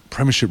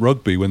 Premiership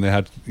Rugby when they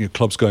had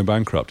clubs going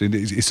bankrupt.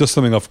 It's just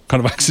something I've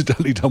kind of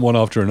accidentally done one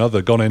after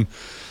another. Gone in,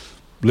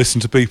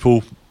 listen to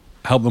people,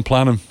 help them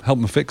plan and help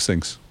them fix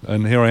things.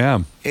 And here I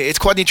am. It's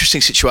quite an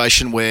interesting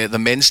situation where the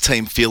men's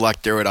team feel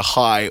like they're at a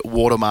high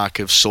watermark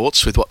of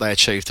sorts with what they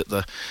achieved at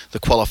the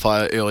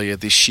qualifier earlier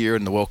this year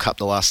and the World Cup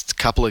the last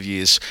couple of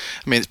years.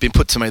 I mean, it's been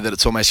put to me that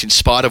it's almost in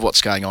spite of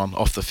what's going on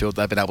off the field,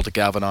 they've been able to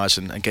galvanise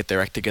and get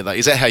their act together.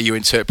 Is that how you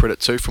interpret it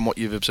too from what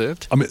you've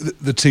observed? I mean,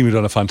 the team have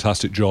done a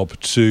fantastic job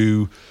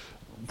to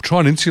try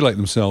and insulate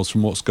themselves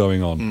from what's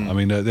going on. I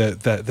mean,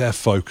 they're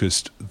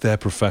focused, they're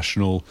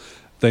professional,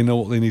 they know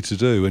what they need to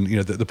do, and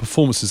the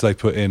performances they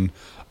put in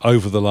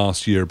over the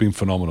last year have been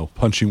phenomenal,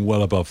 punching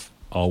well above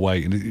our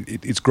weight, and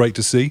it's great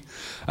to see.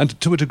 And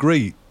to a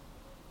degree,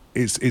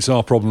 it's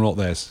our problem, not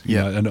theirs.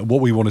 And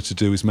what we wanted to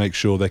do is make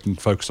sure they can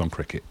focus on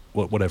cricket,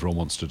 what everyone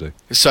wants to do.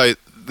 So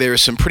there are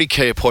some pretty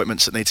key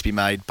appointments that need to be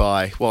made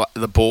by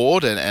the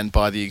board and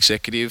by the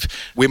executive.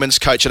 Women's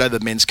coach, I know the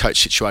men's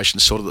coach situation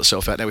has sorted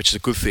itself out now, which is a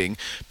good thing,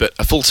 but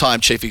a full-time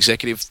chief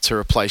executive to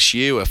replace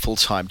you, a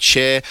full-time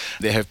chair.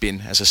 There have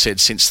been, as I said,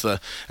 since the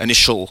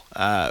initial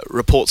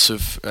reports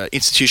of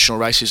institutional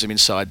racism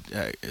inside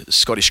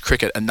Scottish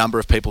cricket, a number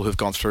of people who've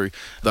gone through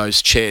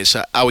those chairs.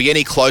 Are we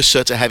any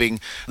closer to having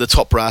the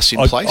top brass in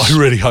place? I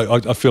really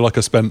hope. I feel like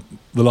I spent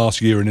the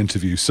last year in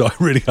interviews, so I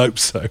really hope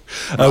so.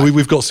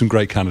 We've got some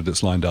great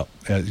candidates lined up.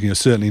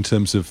 Certainly in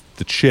terms of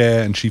the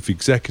chair and chief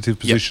executive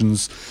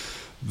positions,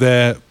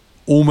 they're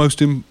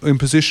almost in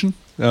position.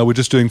 We're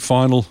just doing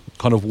final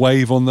kind of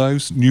wave on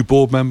those. New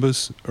board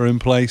members are in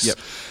place.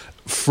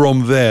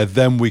 From there,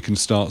 then we can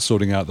start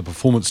sorting out the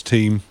performance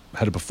team,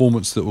 head of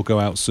performance that will go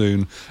out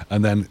soon,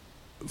 and then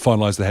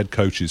finalise the head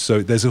coaches.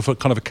 So there's a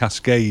kind of a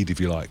cascade, if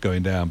you like,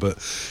 going down. But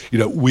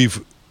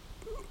we've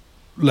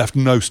left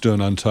no stone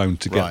unturned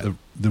to get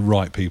the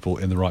right people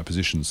in the right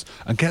positions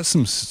and get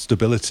some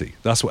stability.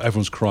 That's what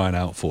everyone's crying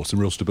out for, some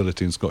real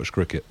stability in Scottish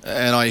cricket.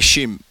 And I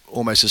assume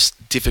almost as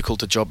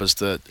difficult a job as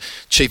the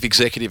chief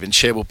executive and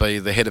chair will be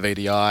the head of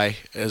EDI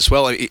as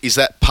well. Is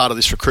that part of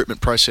this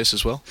recruitment process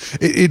as well?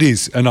 It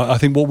is. And I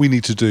think what we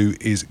need to do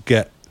is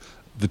get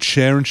the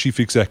chair and chief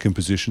exec in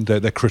position.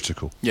 They're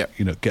critical.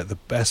 Get the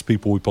best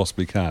people we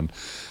possibly can,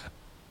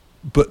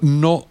 but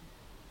not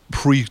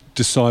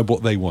pre-decide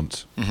what they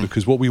want,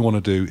 because what we want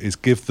to do is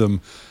give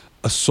them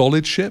a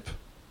solid ship,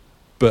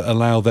 but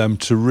allow them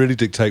to really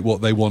dictate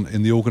what they want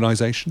in the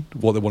organisation,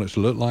 what they want it to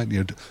look like.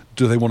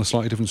 Do they want a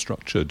slightly different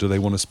structure? Do they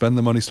want to spend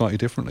the money slightly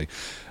differently?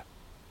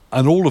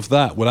 And all of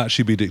that will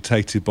actually be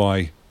dictated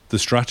by the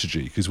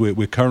strategy, because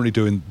we're currently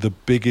doing the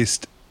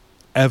biggest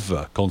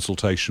ever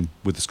consultation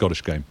with the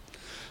Scottish game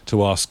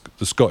to ask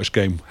the Scottish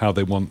game how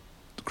they want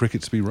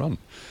cricket to be run.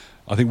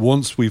 I think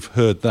once we've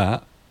heard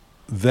that,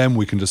 then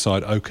we can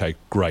decide, okay,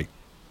 great,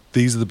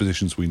 these are the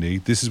positions we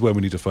need. This is where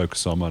we need to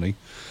focus our money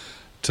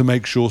to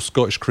make sure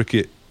Scottish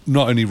cricket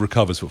not only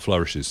recovers but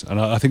flourishes. And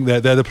I think they're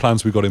the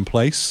plans we've got in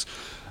place,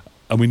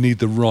 and we need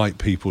the right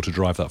people to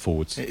drive that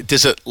forwards.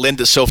 Does it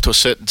lend itself to a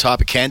certain type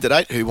of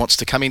candidate who wants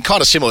to come in, kind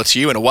of similar to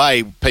you in a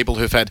way, people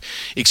who've had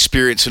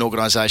experience in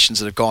organisations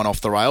that have gone off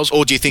the rails?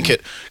 Or do you think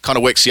it kind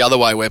of works the other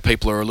way where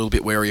people are a little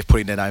bit wary of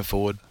putting their name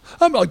forward?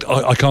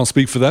 I can't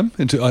speak for them.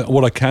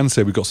 What I can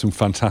say, we've got some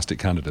fantastic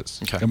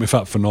candidates, and in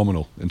fact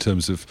phenomenal in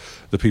terms of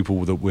the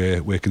people that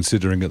we're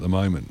considering at the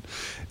moment.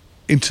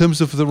 In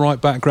terms of the right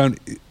background,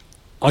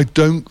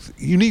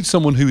 you need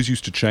someone who is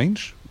used to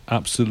change,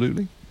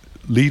 absolutely.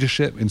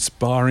 Leadership,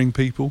 inspiring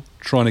people,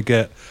 trying to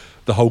get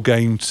the whole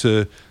game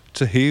to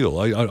heal.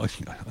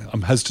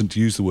 I'm hesitant to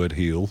use the word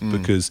heal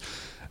because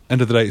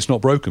end of the day, it's not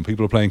broken.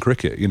 People are playing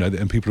cricket,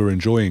 and people are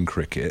enjoying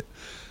cricket.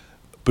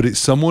 But it's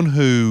someone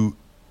who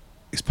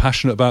is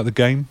passionate about the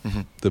game,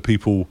 that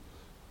people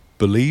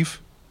believe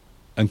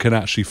and can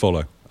actually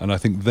follow. And I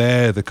think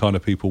they're the kind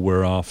of people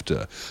we're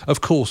after.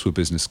 Of course, with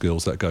business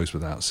skills, that goes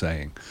without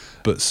saying.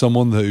 But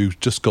someone who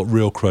just got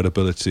real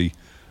credibility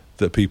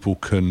that people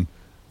can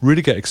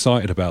really get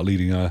excited about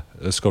leading a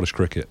Scottish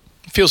cricket.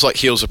 It feels like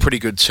heel's a pretty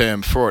good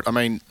term for it. I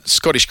mean,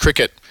 Scottish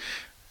cricket,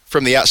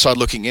 from the outside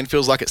looking in,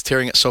 feels like it's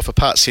tearing itself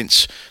apart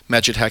since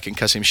Majid Haq and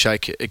Kasim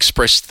Sheikh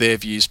expressed their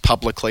views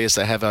publicly, as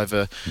they have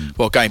over,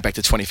 going back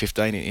to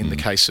 2015 in the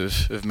case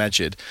of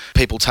Majid.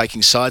 People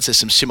taking sides. There's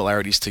some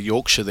similarities to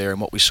Yorkshire there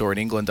and what we saw in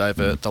England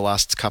over the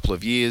last couple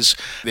of years.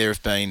 There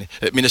have been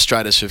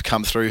administrators who've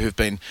come through who've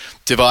been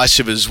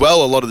divisive as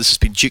well. A lot of this has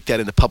been duked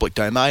out in the public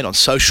domain, on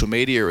social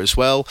media as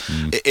well.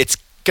 It's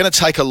going to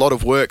take a lot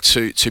of work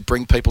to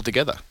bring people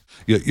together.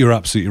 You're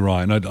absolutely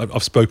right. And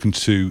I've spoken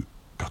to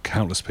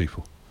countless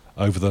people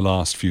over the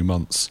last few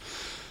months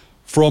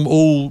from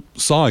all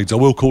sides. I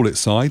will call it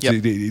sides.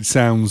 It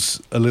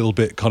sounds a little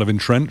bit kind of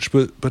entrenched,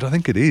 but I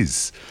think it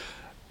is.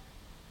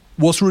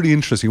 What's really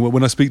interesting,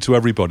 when I speak to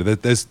everybody,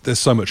 there's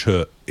so much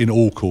hurt in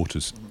all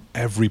quarters,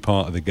 every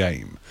part of the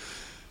game.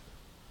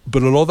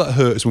 But a lot of that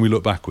hurt is when we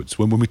look backwards.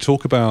 When we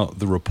talk about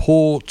the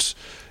report,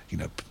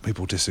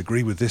 people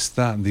disagree with this,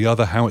 that and the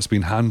other, how it's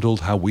been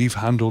handled, how we've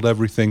handled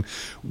everything.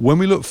 When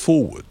we look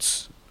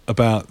forwards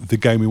about the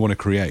game we want to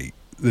create,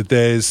 that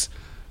there's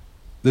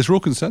real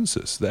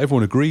consensus, that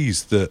everyone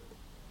agrees that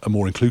a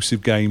more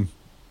inclusive game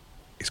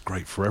is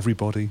great for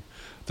everybody,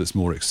 that's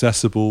more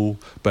accessible,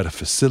 better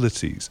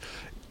facilities,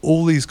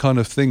 all these kind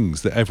of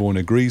things that everyone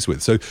agrees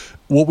with. So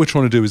what we're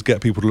trying to do is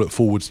get people to look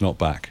forwards, not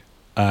back.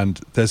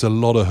 And there's a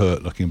lot of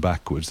hurt looking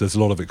backwards. There's a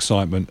lot of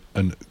excitement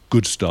and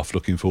good stuff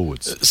looking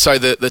forwards. So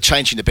the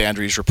Changing the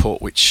Boundaries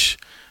report, which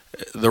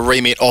the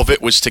remit of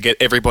it was to get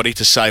everybody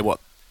to say what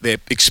their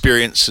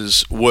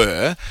experiences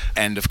were,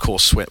 and of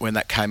course when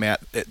that came out,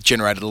 it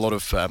generated a lot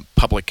of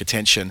public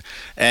attention,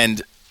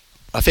 and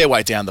a fair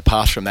way down the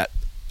path from that,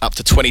 up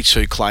to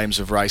 22 claims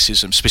of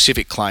racism,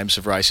 specific claims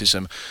of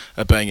racism,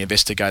 are being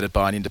investigated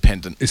by an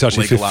independent It's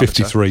actually legal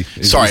 53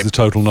 is the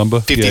total number.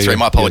 53,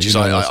 my apologies,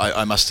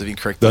 I must have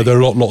incorrectly. There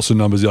are lots of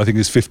numbers. I think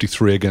it's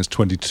 53 against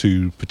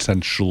 22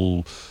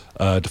 potential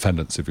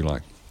defendants, if you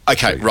like.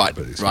 Okay, right.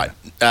 But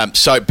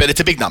it's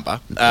a big number.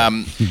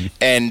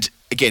 And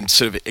again,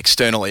 sort of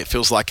externally, it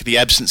feels like the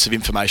absence of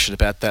information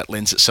about that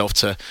lends itself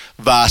to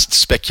vast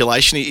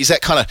speculation. Is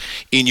that kind of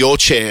in your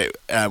chair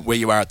where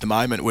you are at the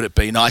moment? Would it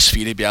be nice for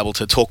you to be able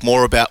to talk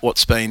more about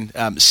what's been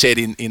said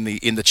in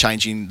the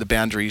Changing the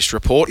Boundaries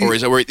report, or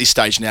is it we're at this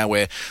stage now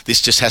where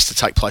this just has to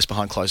take place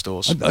behind closed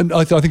doors?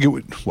 I think it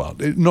would. Well,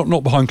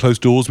 not behind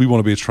closed doors. We want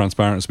to be as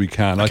transparent as we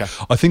can. Okay.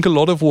 I think a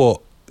lot of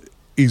what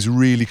is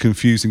really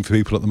confusing for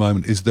people at the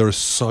moment is there are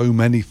so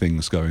many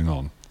things going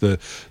on. The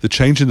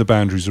Changing the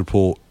Boundaries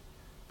report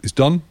is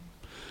done.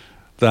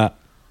 That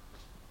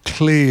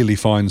clearly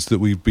finds that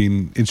we've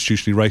been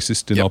institutionally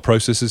racist in our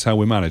processes, how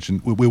we manage,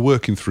 and we're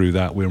working through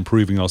that. We're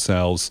improving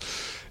ourselves.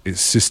 It's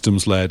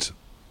systems led,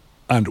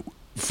 and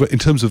in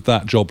terms of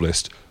that job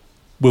list,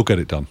 we'll get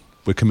it done.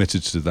 We're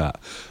committed to that.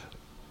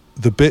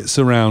 The bits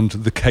around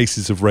the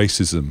cases of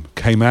racism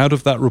came out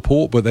of that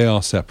report, but they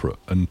are separate.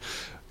 And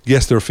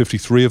yes, there are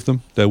 53 of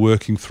them. They're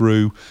working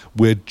through.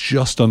 We're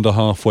just under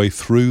halfway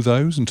through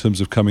those in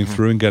terms of coming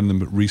through and getting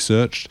them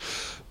researched.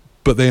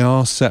 But they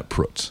are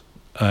separate.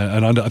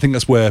 And I think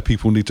that's where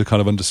people need to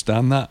kind of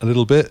understand that a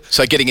little bit.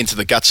 So getting into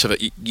the guts of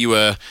it, you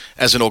were,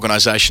 as an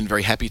organisation,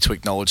 very happy to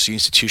acknowledge the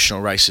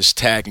institutional racist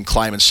tag and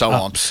claim and so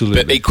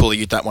Absolutely. on. But equally,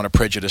 you don't want to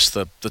prejudice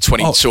the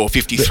 22 or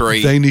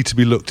 53. They need to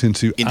be looked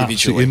into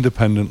individually,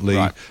 independently,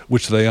 right.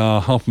 Which they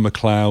are. Harper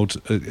McLeod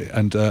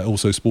and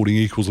also Sporting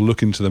Equals are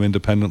looking into them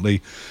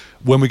independently.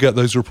 When we get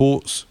those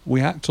reports,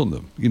 we act on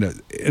them. You know,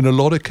 in a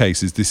lot of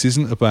cases, this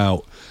isn't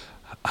about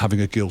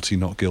having a guilty,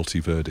 not guilty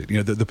verdict. You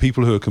know, the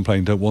people who are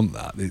complaining don't want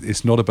that.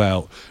 It's not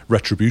about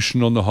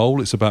retribution on the whole.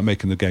 It's about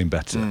making the game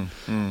better.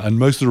 And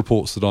most of the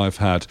reports that I've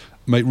had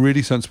make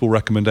really sensible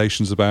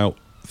recommendations about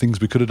things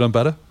we could have done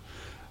better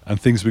and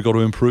things we've got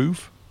to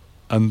improve.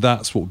 And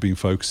that's what we've been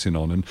focusing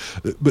on.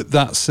 But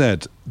that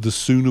said, the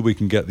sooner we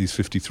can get these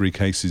 53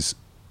 cases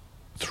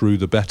through,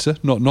 the better.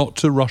 Not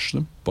to rush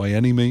them by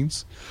any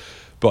means.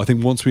 But I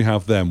think once we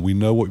have them, we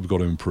know what we've got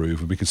to improve,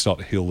 and we can start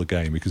to heal the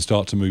game. We can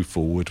start to move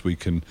forward. We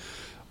can,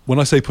 when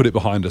I say put it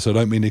behind us, I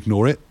don't mean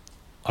ignore it.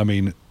 I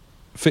mean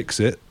fix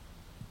it,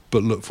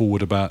 but look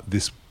forward about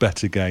this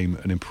better game,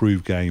 an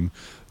improved game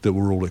that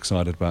we're all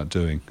excited about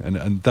doing. And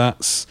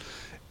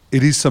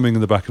it is something in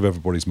the back of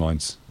everybody's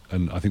minds.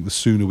 And I think the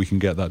sooner we can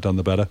get that done,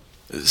 the better.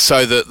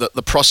 So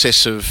the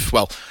process of,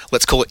 well,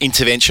 let's call it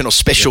intervention or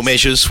special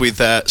measures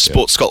with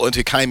Sports Scotland,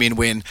 who came in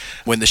when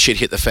the shit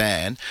hit the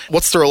fan.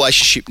 What's the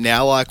relationship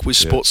now like with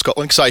Sports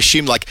Scotland? Because I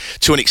assume, like,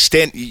 to an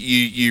extent,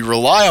 you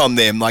rely on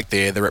them, like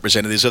they're the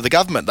representatives of the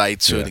government. They,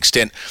 to an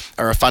extent,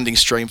 are a funding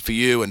stream for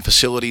you and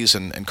facilities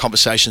and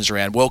conversations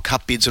around World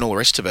Cup bids and all the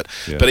rest of it.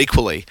 Yeah. But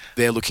equally,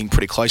 they're looking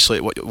pretty closely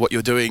at what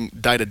you're doing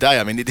day to day.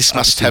 I mean, this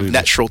must have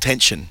natural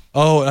tension.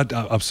 Oh,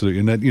 absolutely.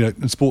 And then, you know,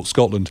 in Sports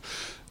Scotland,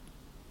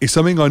 it's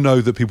something I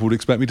know that people would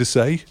expect me to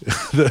say,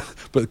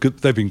 but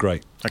they've been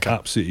great,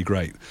 absolutely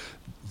great.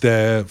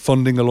 They're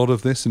funding a lot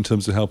of this in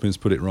terms of helping us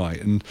put it right.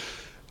 And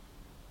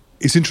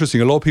it's interesting,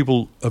 a lot of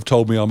people have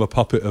told me I'm a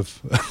puppet of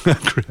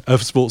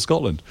Sports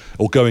Scotland,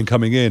 or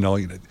coming in, or,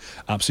 you know,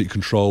 absolutely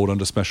controlled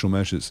under special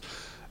measures.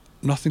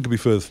 Nothing could be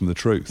further from the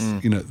truth.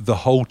 You know, the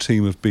whole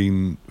team have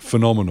been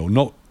phenomenal,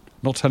 not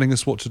telling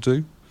us what to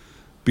do,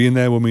 being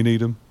there when we need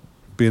them,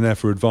 being there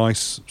for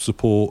advice,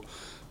 support,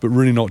 but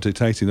really not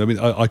dictating. I mean,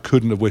 I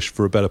couldn't have wished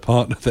for a better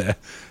partner there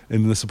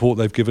in the support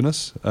they've given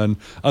us. And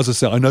as I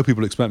said, I know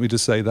people expect me to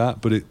say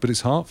that, but it's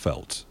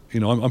heartfelt.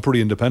 You know, I'm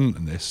pretty independent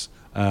in this,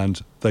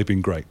 and they've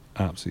been great,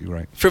 absolutely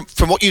great.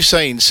 From what you've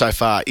seen so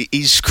far,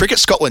 is Cricket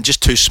Scotland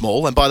just too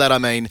small? And by that I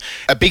mean,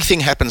 a big thing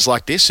happens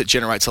like this, it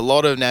generates a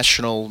lot of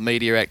national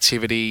media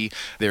activity,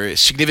 there are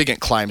significant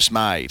claims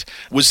made.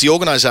 Was the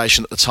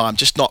organisation at the time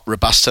just not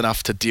robust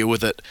enough to deal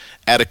with it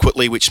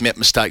adequately, which meant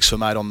mistakes were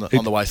made on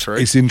the way through?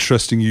 It's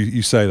interesting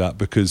you say that,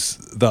 because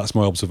that's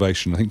my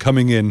observation. I think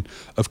coming in,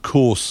 of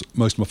course,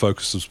 most of my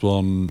focus was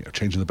on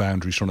changing the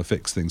boundaries, trying to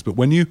fix things. But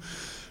when you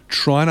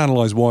try and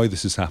analyse why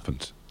this has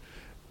happened,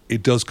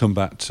 it does come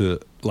back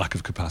to lack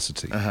of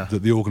capacity,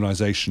 that the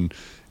organisation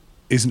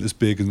isn't as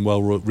big and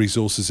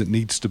well-resourced as it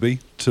needs to be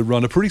to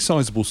run a pretty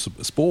sizable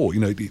sport.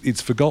 You know,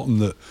 it's forgotten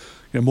that,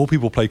 you know, more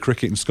people play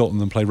cricket in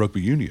Scotland than play rugby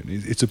union.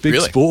 It's a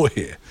big sport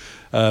here,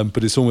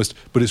 but it's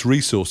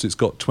resourced. It's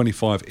got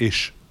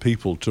 25-ish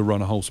people to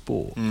run a whole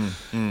sport.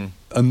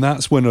 And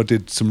that's when I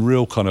did some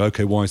real kind of,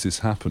 okay, why has this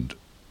happened?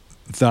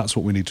 That's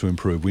what we need to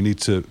improve. We need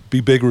to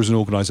be bigger as an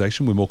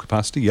organisation with more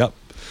capacity,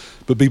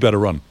 but be better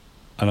run.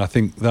 And I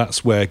think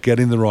that's where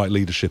getting the right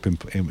leadership in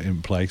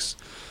place,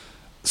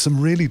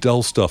 some really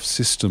dull stuff,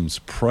 systems,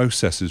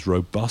 processes,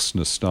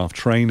 robustness, staff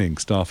training,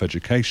 staff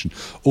education,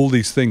 all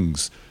these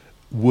things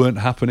weren't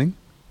happening.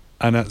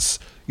 And that's,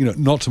 you know,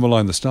 not to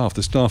malign the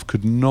staff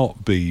could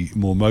not be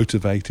more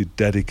motivated,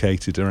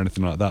 dedicated, or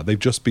anything like that. They've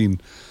just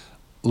been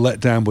let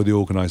down by the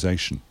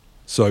organisation.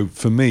 So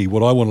for me,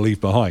 what I want to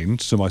leave behind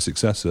to my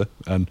successor,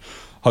 and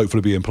hopefully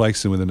be in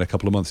place within a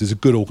couple of months, is a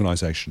good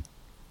organisation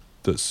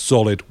that's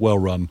solid, well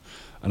run,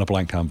 and a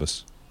blank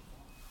canvas.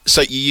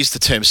 So you used the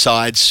term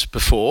sides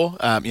before.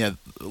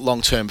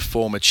 Long-term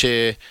former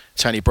chair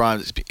Tony Bryan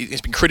has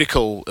been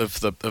critical of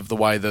the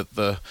way that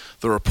the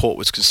report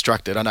was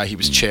constructed. I know he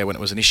was chair when it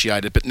was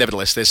initiated, but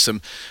nevertheless, there's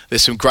some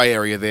grey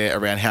area there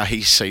around how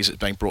he sees it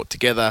being brought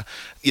together.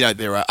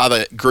 There are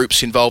other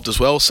groups involved as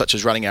well, such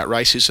as Running Out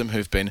Racism,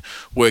 who've been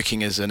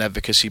working as an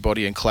advocacy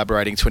body and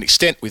collaborating to an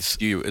extent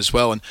with you as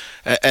well,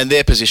 and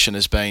their position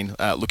has been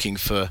looking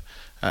for,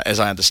 as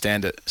I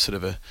understand it,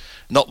 sort of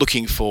not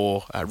looking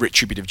for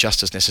retributive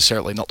justice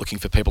necessarily, not looking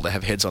for people to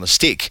have heads on a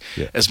stick,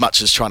 as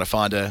much as trying to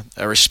find a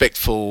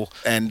respectful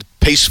and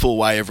peaceful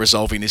way of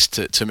resolving this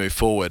to move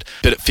forward.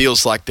 But it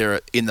feels like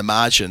in the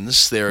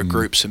margins, there are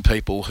groups and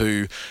people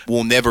who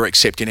will never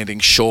accept anything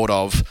short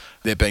of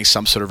there being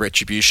some sort of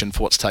retribution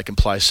for what's taken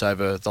place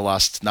over the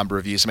last number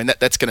of years. I mean,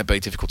 that's going to be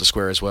difficult to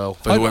square as well,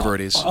 for whoever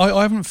it is.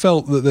 I haven't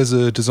felt that there's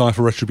a desire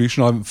for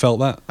retribution. I haven't felt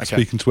that,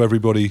 speaking to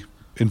everybody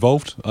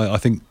involved. I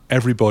think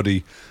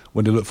everybody,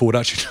 when they look forward,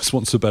 actually just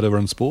wants a better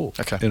run sport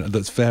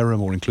that's fairer,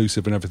 more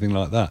inclusive and everything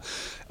like that.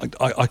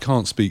 I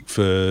can't speak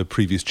for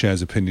previous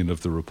chair's opinion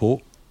of the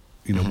report.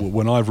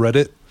 When I've read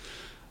it,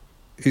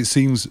 it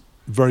seems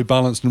very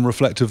balanced and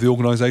reflective of the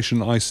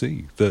organisation I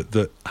see,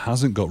 that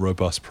hasn't got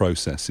robust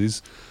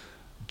processes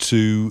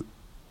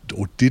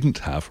or didn't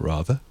have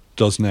rather,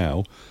 does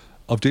now,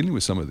 of dealing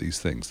with some of these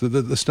things.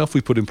 The stuff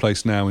we put in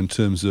place now in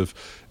terms of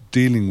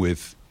dealing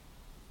with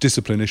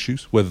discipline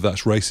issues, whether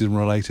that's racism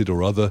related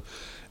or other,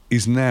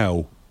 is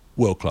now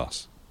world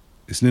class.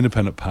 It's an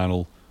independent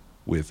panel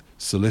with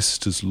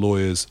solicitors,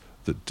 lawyers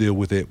that deal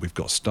with it. We've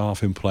got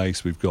staff in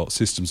place. We've got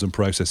systems and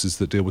processes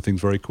that deal with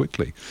things very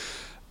quickly.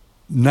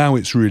 Now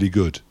it's really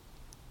good.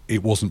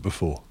 It wasn't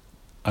before.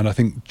 And I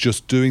think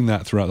just doing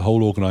that throughout the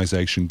whole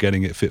organisation,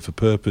 getting it fit for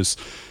purpose,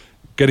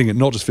 getting it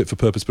not just fit for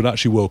purpose, but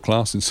actually world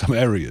class in some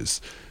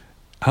areas,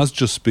 has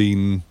just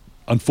been,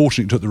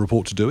 unfortunately, it took the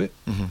report to do it.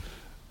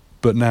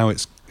 But now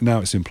it's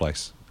in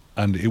place,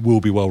 and it will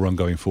be well run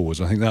going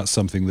forwards. I think that's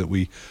something that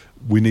we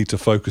need to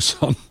focus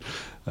on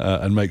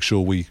and make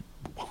sure we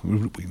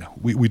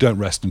don't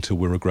rest until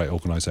we're a great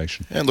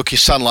organisation. And look, your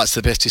sunlight's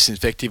the best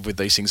disinfectant with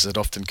these things that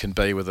often can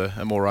be with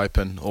a more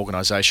open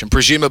organisation.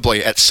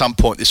 Presumably, at some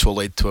point, this will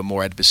lead to a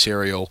more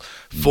adversarial,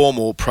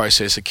 formal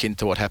process akin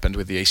to what happened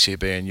with the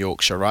ECB in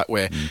Yorkshire, right?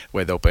 Where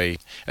there'll be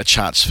a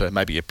chance for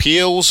maybe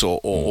appeals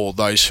or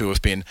those who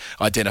have been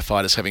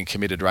identified as having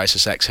committed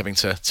racist acts having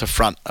to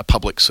front a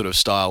public sort of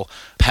style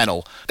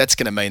panel. That's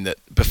going to mean that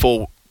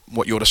before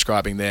what you're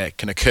describing there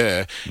can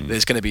occur,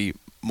 there's going to be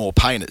more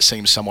pain. It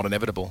seems somewhat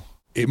inevitable.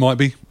 It might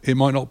be, it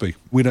might not be.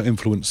 We don't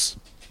influence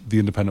the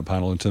independent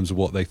panel in terms of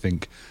what they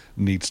think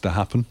needs to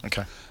happen.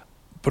 Okay.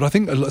 But I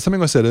think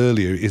something I said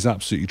earlier is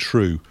absolutely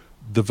true.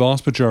 The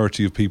vast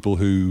majority of people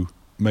who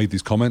made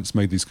these comments,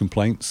 made these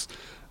complaints,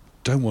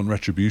 don't want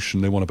retribution.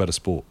 They want a better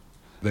sport.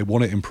 They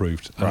want it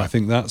improved. And I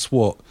think that's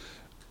what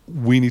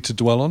we need to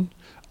dwell on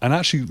and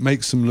actually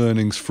make some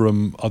learnings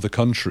from other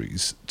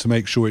countries to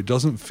make sure it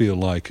doesn't feel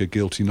like a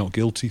guilty, not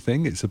guilty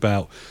thing. It's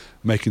about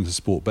making the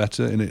sport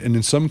better. And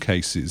in some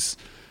cases,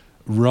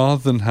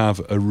 rather than have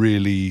a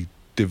really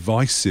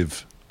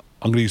divisive,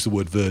 I'm going to use the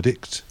word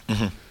verdict,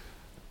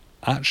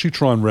 actually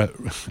try and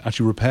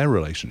actually repair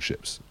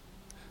relationships.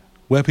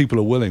 Where people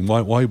are willing,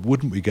 why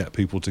wouldn't we get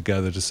people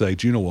together to say,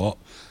 do you know what,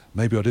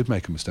 maybe I did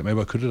make a mistake, maybe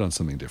I could have done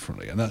something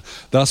differently. And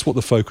that's what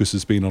the focus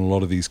has been on a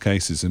lot of these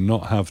cases, and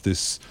not have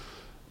this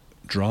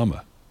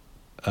drama,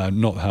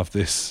 not have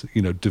this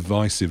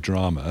divisive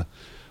drama,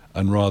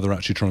 and rather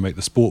actually try and make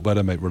the sport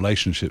better, make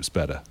relationships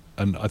better.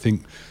 And I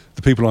think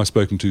the people I've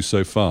spoken to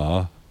so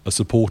far are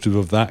supportive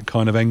of that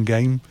kind of end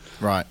game,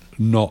 right?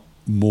 Not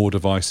more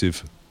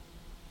divisive,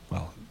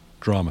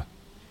 drama.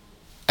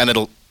 And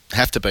it'll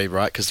have to be,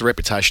 right? Because the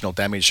reputational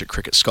damage that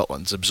Cricket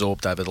Scotland's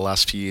absorbed over the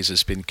last few years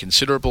has been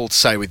considerable.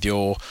 Say with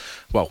you're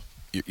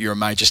a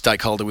major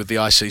stakeholder with the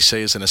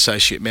ICC as an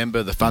associate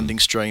member, the funding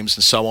streams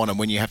and so on, and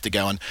when you have to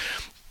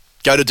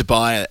go to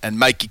Dubai and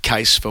make your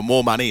case for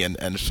more money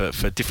and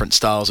for different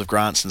styles of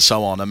grants and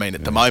so on. I mean,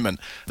 at the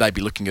moment, they'd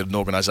be looking at an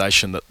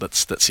organisation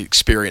that's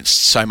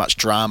experienced so much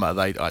drama.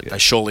 They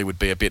surely would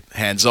be a bit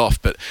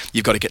hands-off, but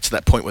you've got to get to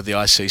that point with the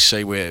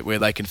ICC where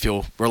they can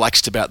feel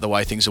relaxed about the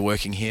way things are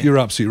working here. You're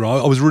absolutely right.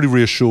 I was really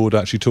reassured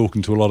actually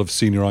talking to a lot of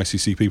senior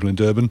ICC people in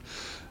Durban.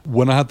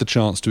 When I had the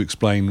chance to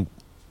explain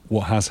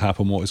what has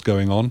happened, what is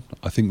going on,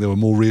 I think they were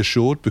more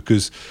reassured,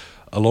 because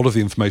a lot of the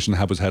information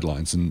had was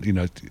headlines,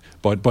 and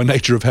by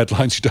nature of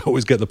headlines, you don't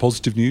always get the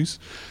positive news.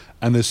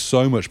 And there's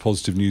so much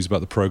positive news about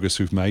the progress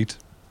we've made,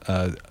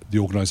 the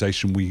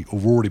organisation we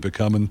have already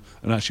become, and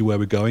actually where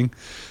we're going.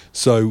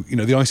 So the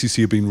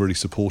ICC have been really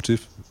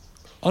supportive,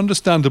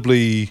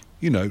 understandably,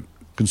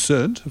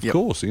 concerned, of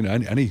course.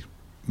 Any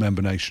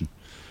member nation,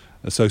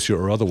 associate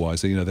or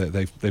otherwise,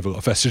 they've got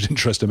a vested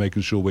interest in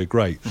making sure we're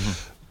great.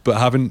 But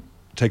having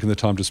taken the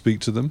time to speak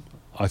to them,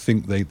 I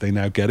think they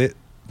now get it.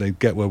 They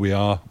get where we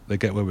are, they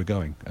get where we're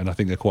going. And I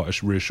think they're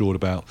quite reassured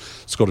about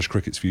Scottish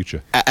cricket's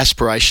future.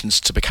 Aspirations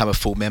to become a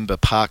full member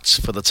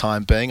parked for the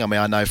time being. I mean,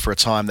 I know for a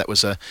time that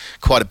was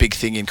quite a big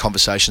thing in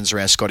conversations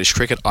around Scottish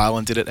cricket.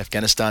 Ireland did it,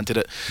 Afghanistan did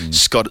it.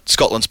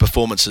 Scotland's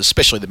performances,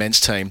 especially the men's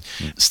team,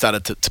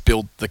 started to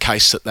build the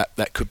case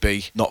that could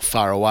be not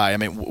far away. I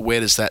mean,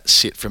 where does that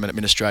sit from an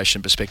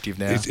administration perspective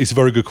now? It's a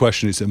very good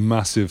question. It's a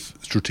massive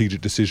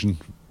strategic decision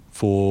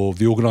for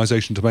the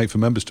organisation to make, for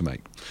members to make.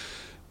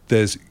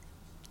 There's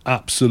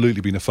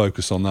absolutely been a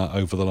focus on that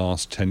over the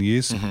last 10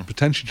 years,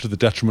 potentially to the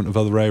detriment of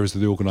other areas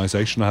of the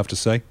organisation, I have to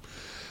say.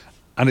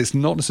 And it's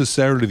not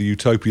necessarily the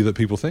utopia that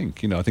people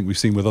think. I think we've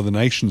seen with other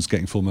nations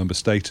getting full member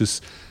status,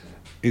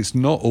 it's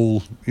not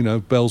all,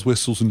 bells,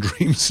 whistles and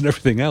dreams and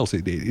everything else.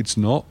 It's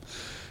not.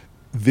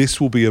 This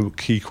will be a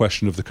key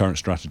question of the current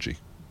strategy,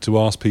 to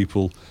ask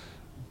people,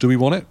 do we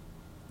want it?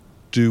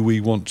 Do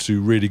we want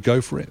to really go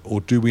for it?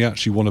 Or do we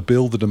actually want to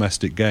build the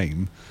domestic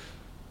game,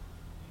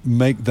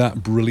 make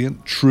that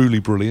brilliant, truly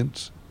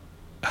brilliant,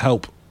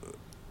 help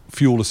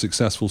fuel a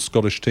successful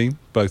Scottish team,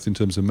 both in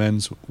terms of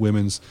men's,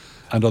 women's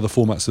and other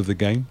formats of the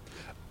game,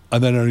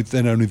 and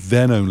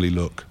then only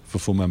look for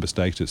full member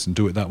status and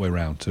do it that way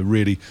around, to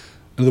really,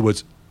 in other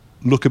words,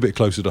 look a bit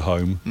closer to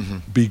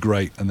home, be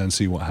great and then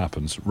see what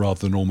happens,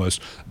 rather than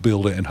almost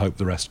build it and hope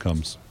the rest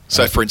comes.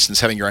 So, for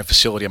instance, having your own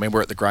facility, I mean,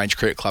 we're at the Grange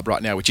Cricket Club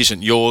right now, which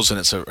isn't yours, and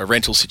it's a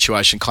rental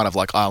situation, kind of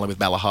like Ireland with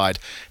Malahide,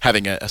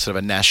 having a sort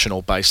of a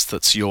national base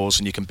that's yours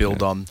and you can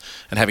build on,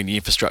 and having the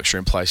infrastructure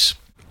in place.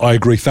 I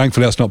agree.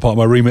 Thankfully, that's not part of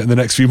my remit in the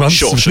next few months.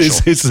 Sure.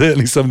 It's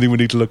certainly something we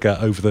need to look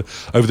at over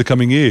the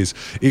coming years.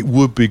 It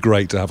would be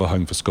great to have a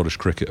home for Scottish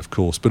cricket, of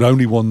course, but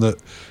only one that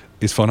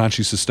is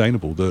financially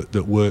sustainable,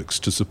 that works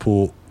to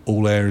support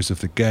all areas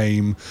of the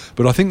game.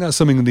 But I think that's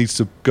something that needs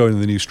to go into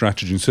the new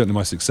strategy, and certainly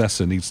my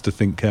successor needs to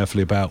think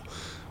carefully about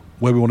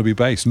where we want to be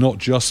based, not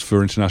just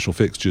for international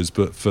fixtures,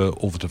 but for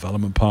all the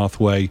development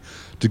pathway,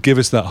 to give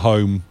us that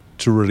home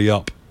to really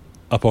up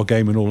our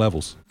game in all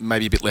levels.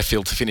 Maybe a bit left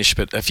field to finish,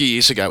 but a few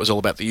years ago it was all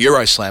about the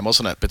Euroslam,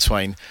 wasn't it,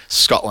 between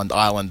Scotland,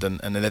 Ireland and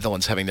the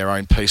Netherlands having their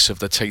own piece of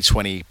the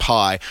T20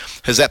 pie.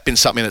 Has that been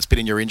something that's been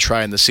in your intro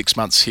in the 6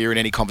 months here, and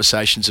any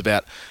conversations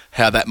about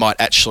how that might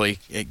actually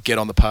get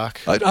on the park?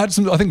 I had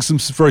some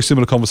very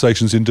similar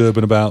conversations in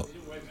Durban about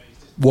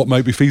what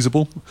might be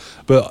feasible,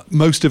 but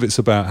most of it's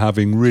about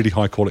having really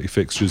high quality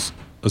fixtures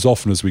as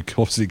often as we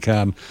obviously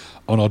can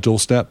on our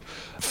doorstep.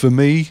 For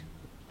me,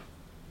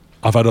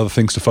 I've had other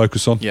things to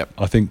focus on.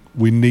 I think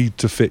we need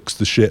to fix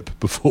the ship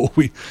before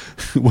we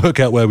work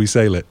out where we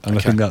sail it, and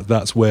I think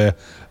that's where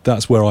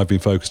I've been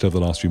focused over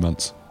the last few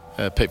months.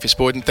 Pete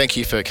Fitzboyden, thank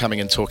you for coming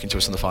and talking to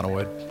us on The Final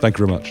Word. Thank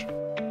you very much.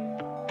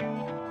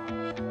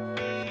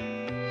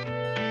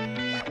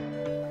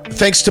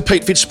 Thanks to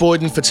Pete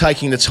Fitzboyden for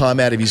taking the time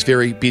out of his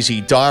very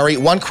busy diary.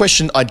 One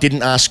question I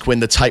didn't ask when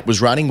the tape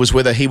was running was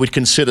whether he would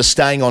consider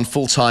staying on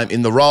full-time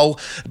in the role,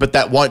 but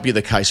that won't be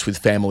the case with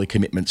family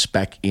commitments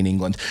back in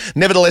England.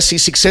 Nevertheless,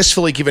 he's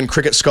successfully given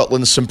Cricket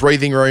Scotland some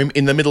breathing room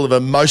in the middle of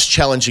a most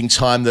challenging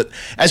time that,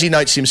 as he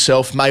notes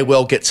himself, may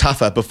well get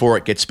tougher before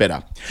it gets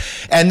better.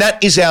 And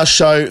that is our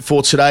show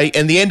for today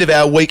and the end of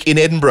our week in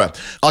Edinburgh.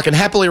 I can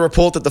happily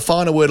report that the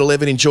Final Word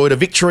 11 enjoyed a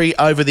victory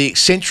over the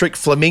eccentric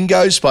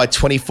Flamingos by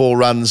 24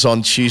 runs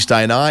on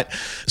Tuesday night.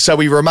 So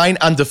we remain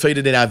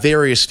undefeated in our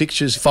various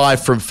fixtures,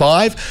 5 from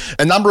 5.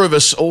 A number of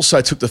us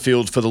also took the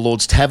field for the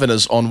Lord's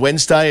Taverners on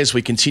Wednesday as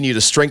we continue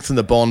to strengthen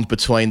the bond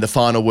between the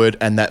Final Word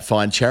and that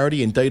fine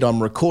charity. Indeed,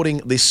 I'm recording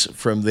this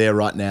from there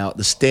right now at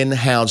the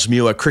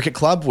Stenhousemuir Cricket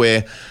Club,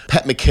 where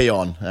Pat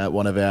McKeon,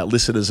 one of our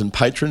listeners and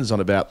patrons, on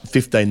about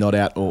 15 not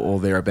out or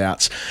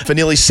thereabouts. For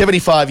nearly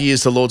 75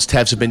 years, the Lord's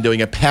Tavs have been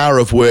doing a power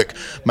of work,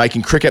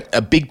 making cricket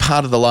a big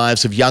part of the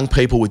lives of young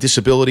people with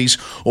disabilities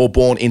or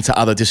born into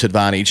other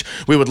disadvantage.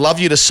 We would love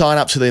you to sign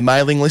up to their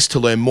mailing list to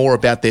learn more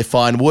about their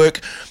fine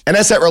work. And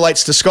as that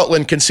relates to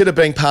Scotland, consider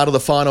being part of the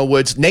Final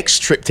Word's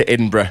next trip to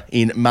Edinburgh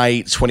in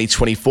May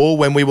 2024,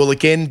 when we will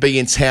again be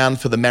in town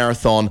for the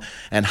marathon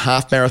and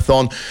half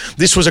marathon.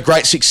 This was a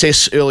great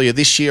success earlier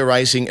this year,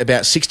 raising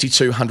about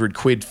 6,200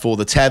 quid for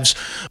the Tabs.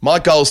 My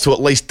goal is to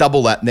at least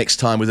double that next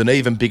time with an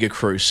even bigger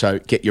crew, so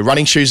get your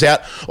running shoes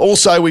out.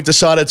 Also, we've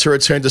decided to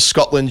return to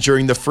Scotland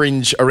during the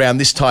Fringe around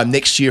this time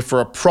next year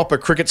for a proper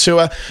cricket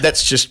tour.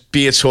 That's just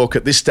beer talk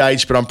at this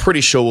stage, but I'm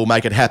pretty sure we'll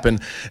make it happen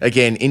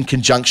again in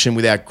conjunction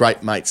with our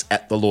great mates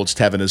at the Lord's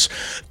Taverners.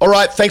 All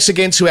right, thanks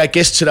again to our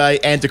guests today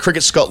and to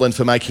Cricket Scotland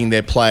for making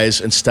their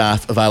players and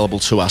staff available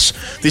to us.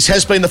 This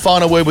has been The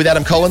Final Word with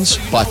Adam Collins.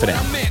 Bye for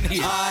now.